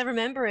do that, I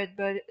remember it,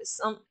 but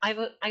I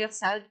got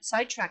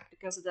sidetracked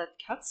because of that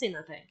cutscene,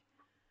 I think.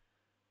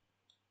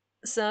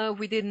 So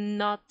we did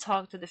not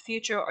talk to the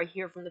future or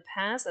hear from the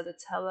past at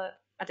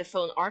the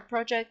phone art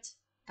project.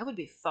 That would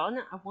be fun.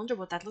 I wonder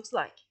what that looks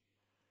like.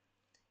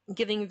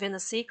 Giving Vin a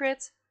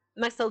secret.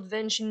 Max told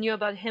Vin she knew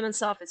about him and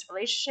Sophie's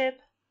relationship.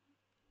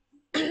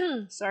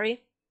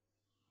 Sorry.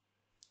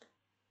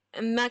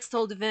 And Max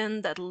told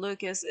Vin that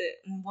Lucas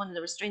wanted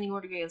a restraining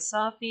order against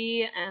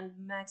Sophie, and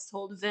Max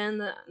told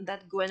Vin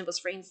that Gwen was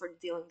framed for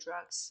dealing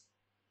drugs.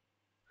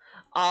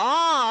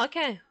 Ah,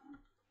 okay.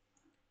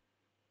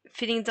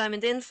 Feeding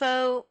Diamond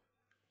info.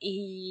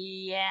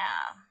 Yeah.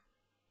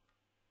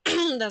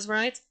 That's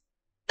right.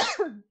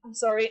 I'm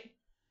sorry.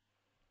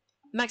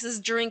 Max's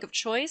drink of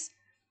choice.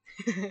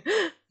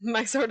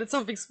 Max ordered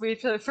something sweet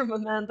from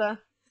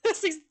Amanda.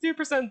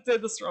 62%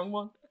 did the strong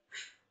one.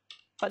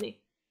 Funny.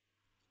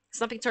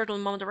 Snapping turtle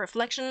moment of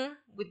reflection.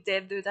 We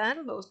did do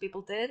that. Most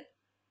people did.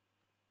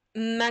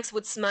 Max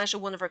would smash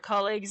one of her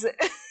colleagues.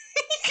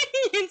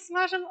 You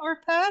smash him or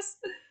pass?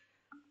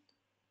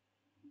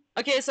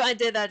 Okay, so I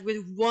did that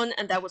with one,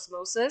 and that was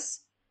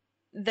Moses.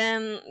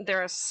 Then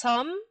there are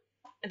some,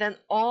 and then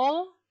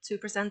all.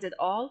 2% did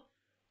all.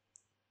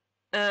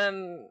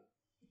 And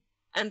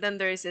then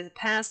there is a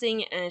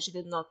passing, and she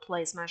did not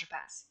play Smash or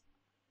Pass.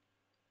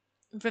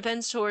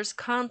 Revenge Tours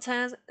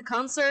concert.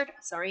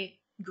 Sorry.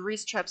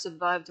 Grease Trap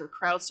survived her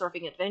crowd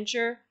surfing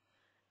adventure.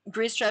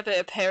 Grease Trap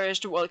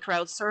perished while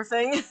crowd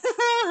surfing.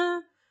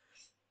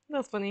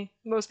 That's funny.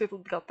 Most people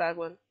got that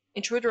one.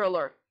 Intruder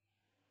alert.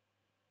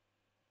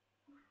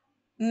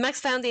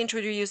 Max found the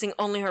intruder using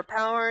only her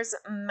powers.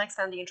 Max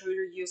found the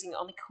intruder using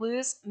only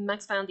clues.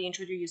 Max found the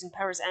intruder using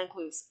powers and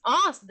clues.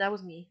 Ah, so that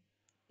was me.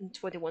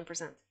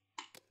 21%.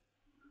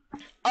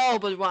 Oh,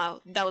 but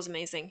wow, that was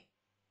amazing.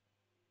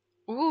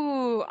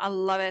 Ooh, I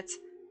love it.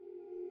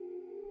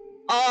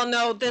 Oh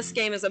no, this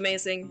game is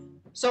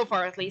amazing. So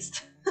far, at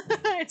least.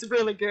 It's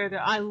really good.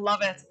 I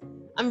love it.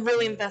 I'm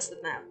really invested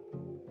now.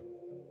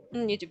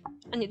 I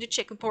need to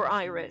check on poor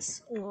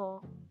Iris.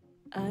 Aww.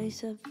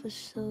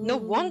 No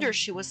wonder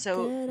she was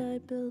so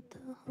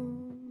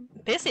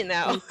busy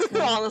now,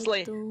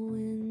 honestly.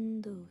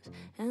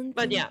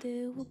 But yeah,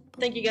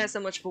 thank you guys so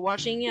much for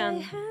watching,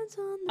 and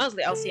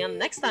honestly, I'll see you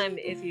next time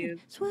if you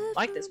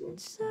like this one.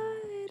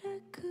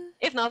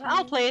 If not,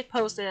 I'll play it,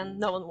 post it, and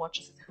no one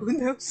watches it. Who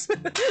knows?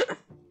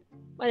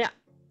 But yeah,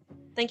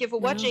 thank you for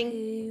watching.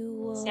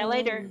 See you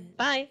later.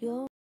 Bye.